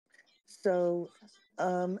week. So,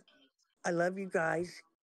 I love you guys.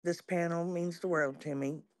 This panel means the world to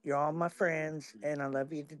me. You're all my friends, and I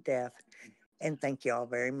love you to death. And thank you all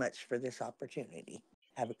very much for this opportunity.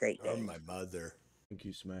 Have a great You're day. my mother. Thank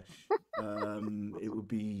you, Smash. It would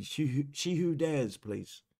be she who dares,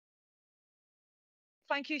 please.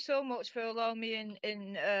 Thank you so much for allowing me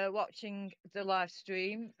in watching the live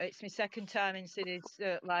stream. It's my second time in Sid's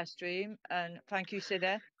live stream, and thank you, Sid.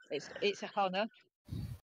 It's a honour.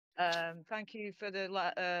 Thank you for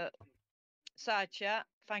the side chat.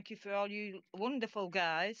 Thank you for all you wonderful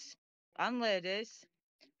guys and ladies.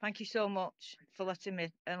 Thank you so much for letting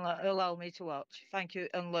me and allow me to watch. Thank you,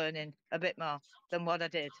 and learning a bit more than what I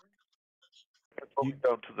did. Before we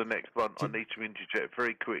go on to the next one, I need to interject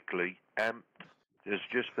very quickly. As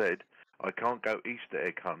just said, I can't go Easter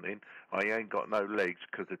egg hunting. I ain't got no legs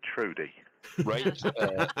because of Trudy. Right.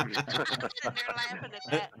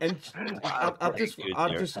 And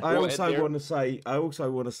I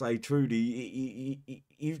also want to say, Trudy,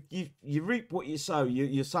 you reap what you sow.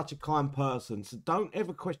 You're such a kind person, so don't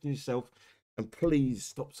ever question yourself, and please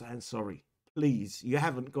stop saying sorry. Please, you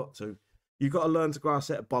haven't got to. You've got to learn to grow a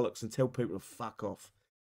set of bollocks and tell people to fuck off.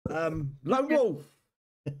 Lone Wolf.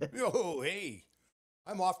 Yo, hey.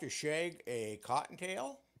 I'm off to shag a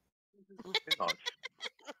cottontail.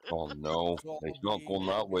 Oh no, So it's I'll not be going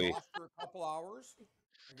that way. off for a couple hours.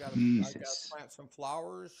 I gotta plant some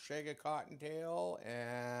flowers, shag a cottontail,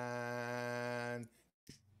 and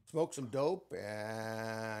smoke some dope,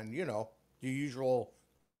 and the usual.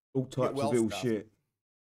 All types of ill shit.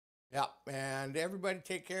 Yeah, and everybody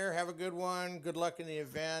take care. Have a good one. Good luck in the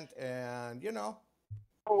event, and keep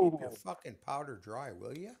your fucking powder dry,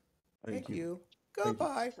 will you? Thank you.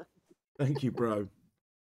 Goodbye. Thank you, bro.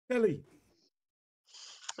 Kelly.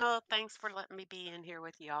 So thanks for letting me be in here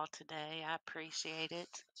with y'all today. I appreciate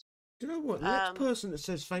it. Do you know what? The next person that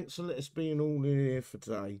says thanks for letting us being all here for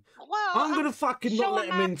today, Well, I'm gonna fucking not let showing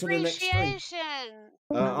them my into the next stream. appreciation.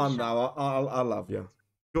 I know. I love you.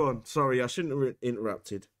 Go on. Sorry, I shouldn't have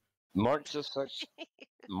interrupted. March the 6th.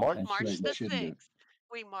 March the 6th.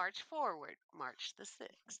 We march forward. March the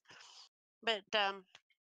 6th. But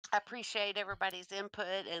I appreciate everybody's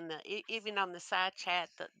input and even on the side chat,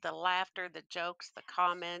 the laughter, the jokes, the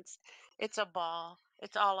comments. It's a ball.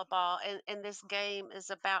 It's all a ball. And this game is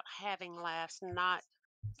about having laughs, not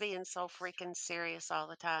being so freaking serious all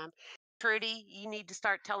the time. Trudy, you need to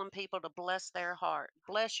start telling people to bless their heart.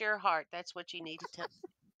 Bless your heart. That's what you need to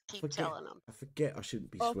keep telling them. I forget I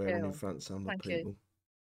shouldn't be swearing in front of some of the people.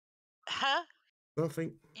 Huh?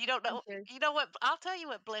 Nothing. You don't know. You know what? I'll tell you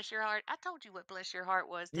what bless your heart. I told you what bless your heart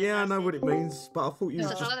was. Yeah, I know what it means, but I thought you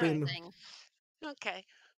was just being. Okay,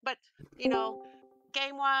 but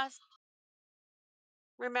game wise,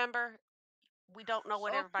 remember, we don't know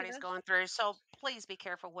what everybody's going through, so please be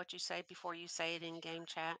careful what you say before you say it in game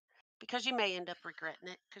chat, because you may end up regretting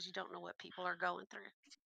it because you don't know what people are going through.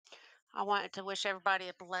 I wanted to wish everybody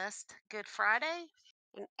a blessed Good Friday,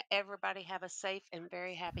 and everybody have a safe and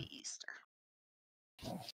very happy Easter.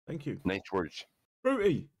 Thank you. Nice words.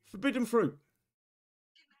 Fruity, forbidden fruit.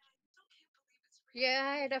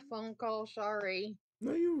 Yeah, I had a phone call. Sorry.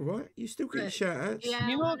 No, you're all right. You still get your shout outs. Yeah,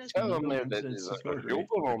 You not tell them there that there's a show going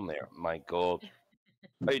on there. My God.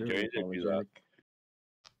 How dare they do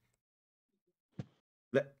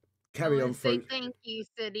that? Carry on, say fruit. thank you,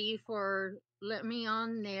 City, for letting me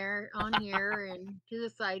on here and to the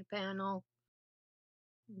side panel.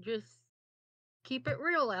 Just keep it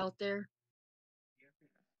real out there.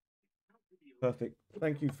 Perfect.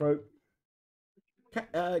 Thank you, fruit.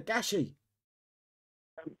 Gashi.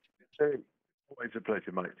 Always a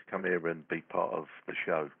pleasure, mate, to come here and be part of the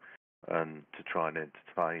show and to try and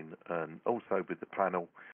entertain, and also with the panel,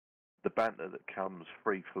 the banter that comes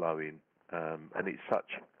free flowing, and it's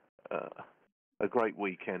such a great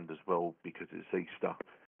weekend as well because it's Easter.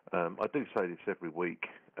 I do say this every week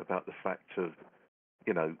about the fact of,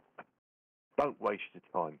 don't waste your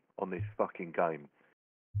time on this fucking game.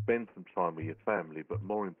 Spend some time with your family, but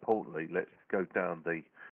more importantly, let's go down the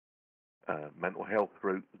mental health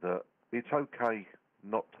route that it's okay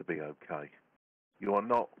not to be okay. You are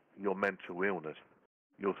not your mental illness.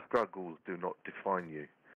 Your struggles do not define you.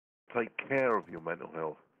 Take care of your mental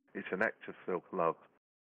health. It's an act of self-love.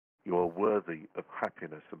 You are worthy of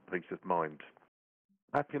happiness and peace of mind.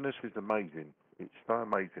 Happiness is amazing. It's so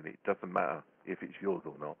amazing it doesn't matter if it's yours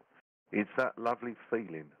or not. It's that lovely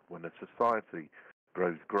feeling when a society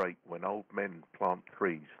grows great, when old men plant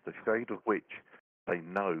trees, the shade of which they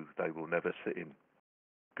know they will never sit in.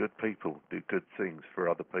 Good people do good things for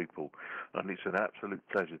other people, and it's an absolute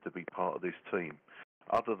pleasure to be part of this team.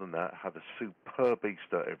 Other than that, have a superb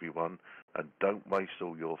Easter, everyone, and don't waste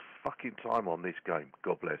all your fucking time on this game.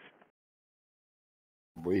 God bless.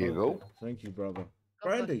 There you go. Thank you, brother.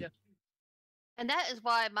 Brandy. And that is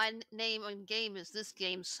why my name on game is This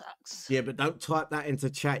Game Sucks. Yeah, but don't type that into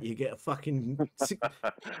chat. You get a fucking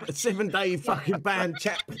 7-day fucking ban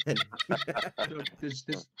chat ban. Does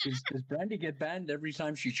Brandy get banned every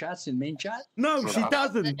time she chats in main chat? No, she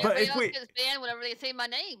doesn't. But Everybody if else we... gets banned whenever they say my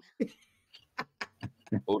name.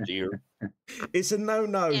 Oh dear. It's a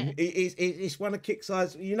no-no. Yeah. It's one of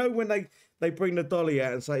Kixeye's. You know when they bring the dolly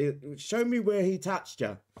out and say, "Show me where he touched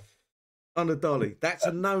you." On a dolly. That's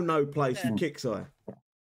a no-no place for Kixeye.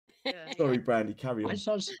 Sorry, Brandy, carry on. I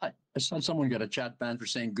saw someone get a chat ban for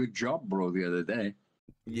saying "good job, bro" the other day.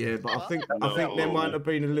 Yeah, but I think there might have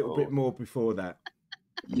been a little bit more before that.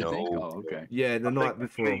 You think? Oh, okay. Yeah, the night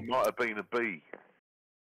before. It might have been a B.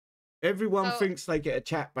 Everyone thinks they get a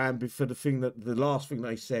chat ban for the last thing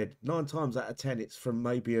they said. 9 times out of 10, it's from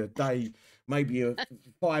maybe a day, maybe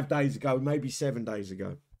 5 days ago, maybe 7 days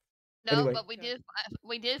ago. No, Anyway. but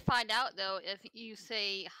we did find out though, if you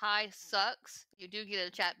say hi sucks, you do get a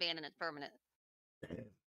chat ban and it's permanent.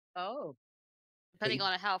 Oh. Depending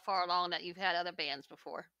on how far along that you've had other bans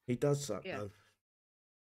before. He does suck though.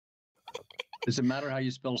 Does it matter how you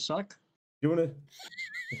spell suck? You wanna?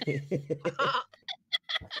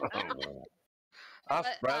 Ask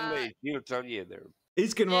Brandy, he'll tell you there.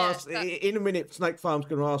 He's going to ask, in a minute, Snake Farm's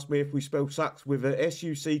going to ask me if we spell sucks with a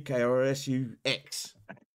S-U-C-K or a S-U-X.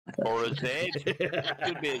 Or a Z.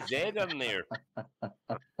 Could be a Z on there.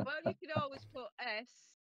 Well, you could always put S.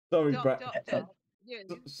 Sorry,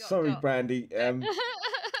 Sorry, Brandy.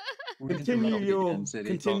 Continue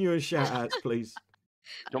your shout outs, please.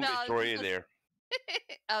 Don't be sorry there.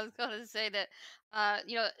 I was going to say that,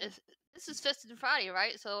 this is Festive Friday,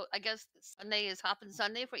 right? So I guess Sunday is Hoppin'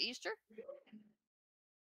 Sunday for Easter?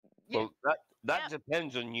 Well, that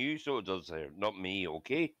depends on you, so it does there, not me.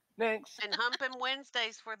 Okay, next. And humping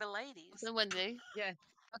Wednesdays for the ladies. So Wednesday. Yeah.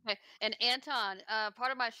 Okay. And Anton,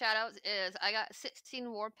 part of my shout outs is I got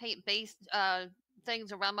 16 war paint base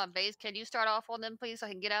things around my base. Can you start off on them, please, so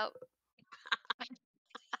I can get out?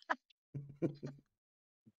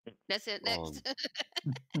 That's it. Next.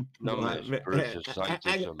 No, Right, it's Bruce's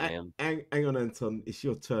Sanctus, man. Hang on, Anton. It's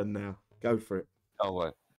your turn now. Go for it.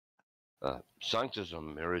 Oh, Sanctus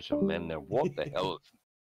and Mirrors and Men there. What the hell?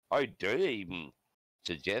 How do they even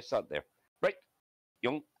suggest that there? Right,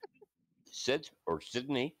 young Sid or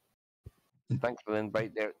Sydney. Thanks for the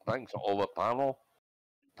invite there. Thanks to all the panel.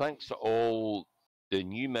 Thanks to all the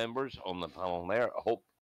new members on the panel there. I hope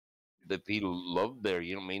the people love there,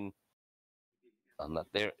 you know what I mean? And that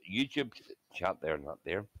there, YouTube chat there, not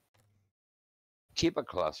there. Keep it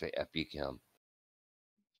classy if you can.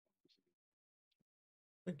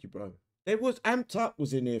 Thank you, bro. There was Amped Up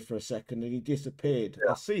was in here for a second and he disappeared.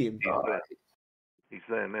 I see him. He's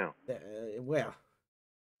there now. Where?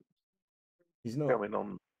 He's not coming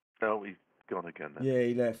on. Oh, he's gone again now. Yeah,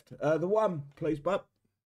 he left. The one, please, bub.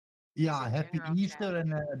 Yeah, happy Easter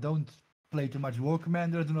and don't play too much War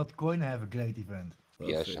Commander. Do not coin. Have a great event.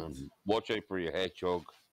 Yes, and watch out for your hedgehog.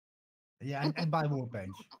 Yeah, and buy war paint.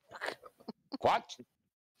 What?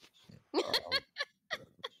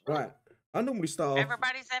 Right. I normally start off.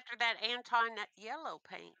 Everybody's after that Anton yellow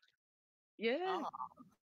paint. Yeah. Oh.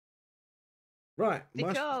 Right. They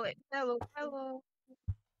call it hello.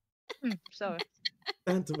 Sorry.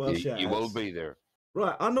 And to my shout You will be there.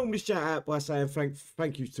 Right, I normally shout out by saying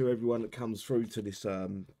thank you to everyone that comes through to this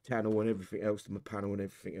channel and everything else, to my panel and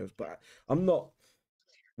everything else. But I'm not.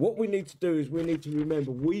 What we need to do is we need to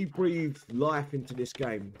remember we breathe life into this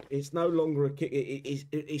game. It's no longer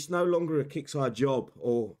it's no longer a Kixeye job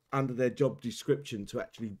or under their job description to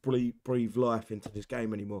actually breathe life into this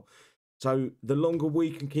game anymore. So the longer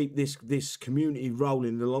we can keep this community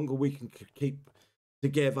rolling, the longer we can keep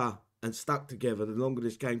together and stuck together, the longer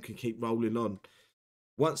this game can keep rolling on.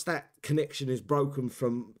 Once that connection is broken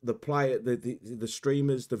from the player, the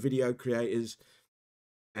streamers, the video creators,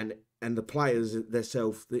 and the players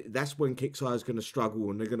themselves, that's when Kixeye is going to struggle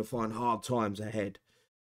and they're going to find hard times ahead.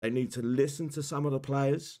 They need to listen to some of the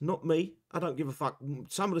players, not me. I don't give a fuck.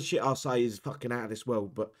 Some of the shit I'll say is fucking out of this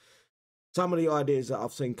world, but some of the ideas that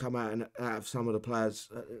I've seen come out of some of the players'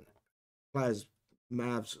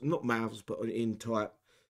 mouths, not mouths, but in type,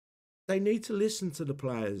 they need to listen to the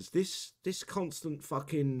players. This constant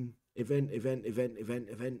fucking event.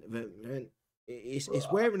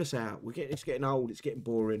 It's wearing us out. It's getting old. It's getting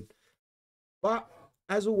boring. But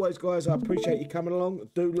as always, guys, I appreciate you coming along. I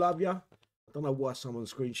do love you. I don't know why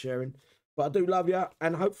someone's screen sharing, but I do love you,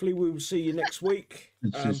 and hopefully we will see you next week.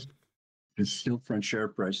 It's still front share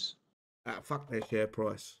price. Fuck their share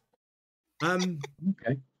price.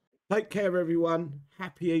 Okay. Take care, everyone.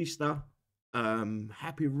 Happy Easter.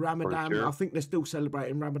 Happy Ramadan. Sure. I think they're still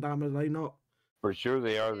celebrating Ramadan, are they not? For sure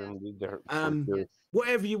they are. Indeed, they're Yes.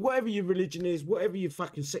 Whatever your religion is, whatever your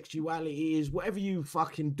fucking sexuality is, whatever you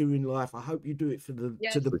fucking do in life, I hope you do it to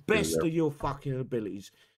the best of your fucking abilities,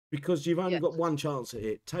 because you've only got one chance at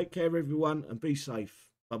it. Take care, everyone, and be safe.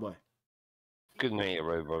 Bye bye. Good night,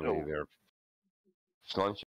 everybody there.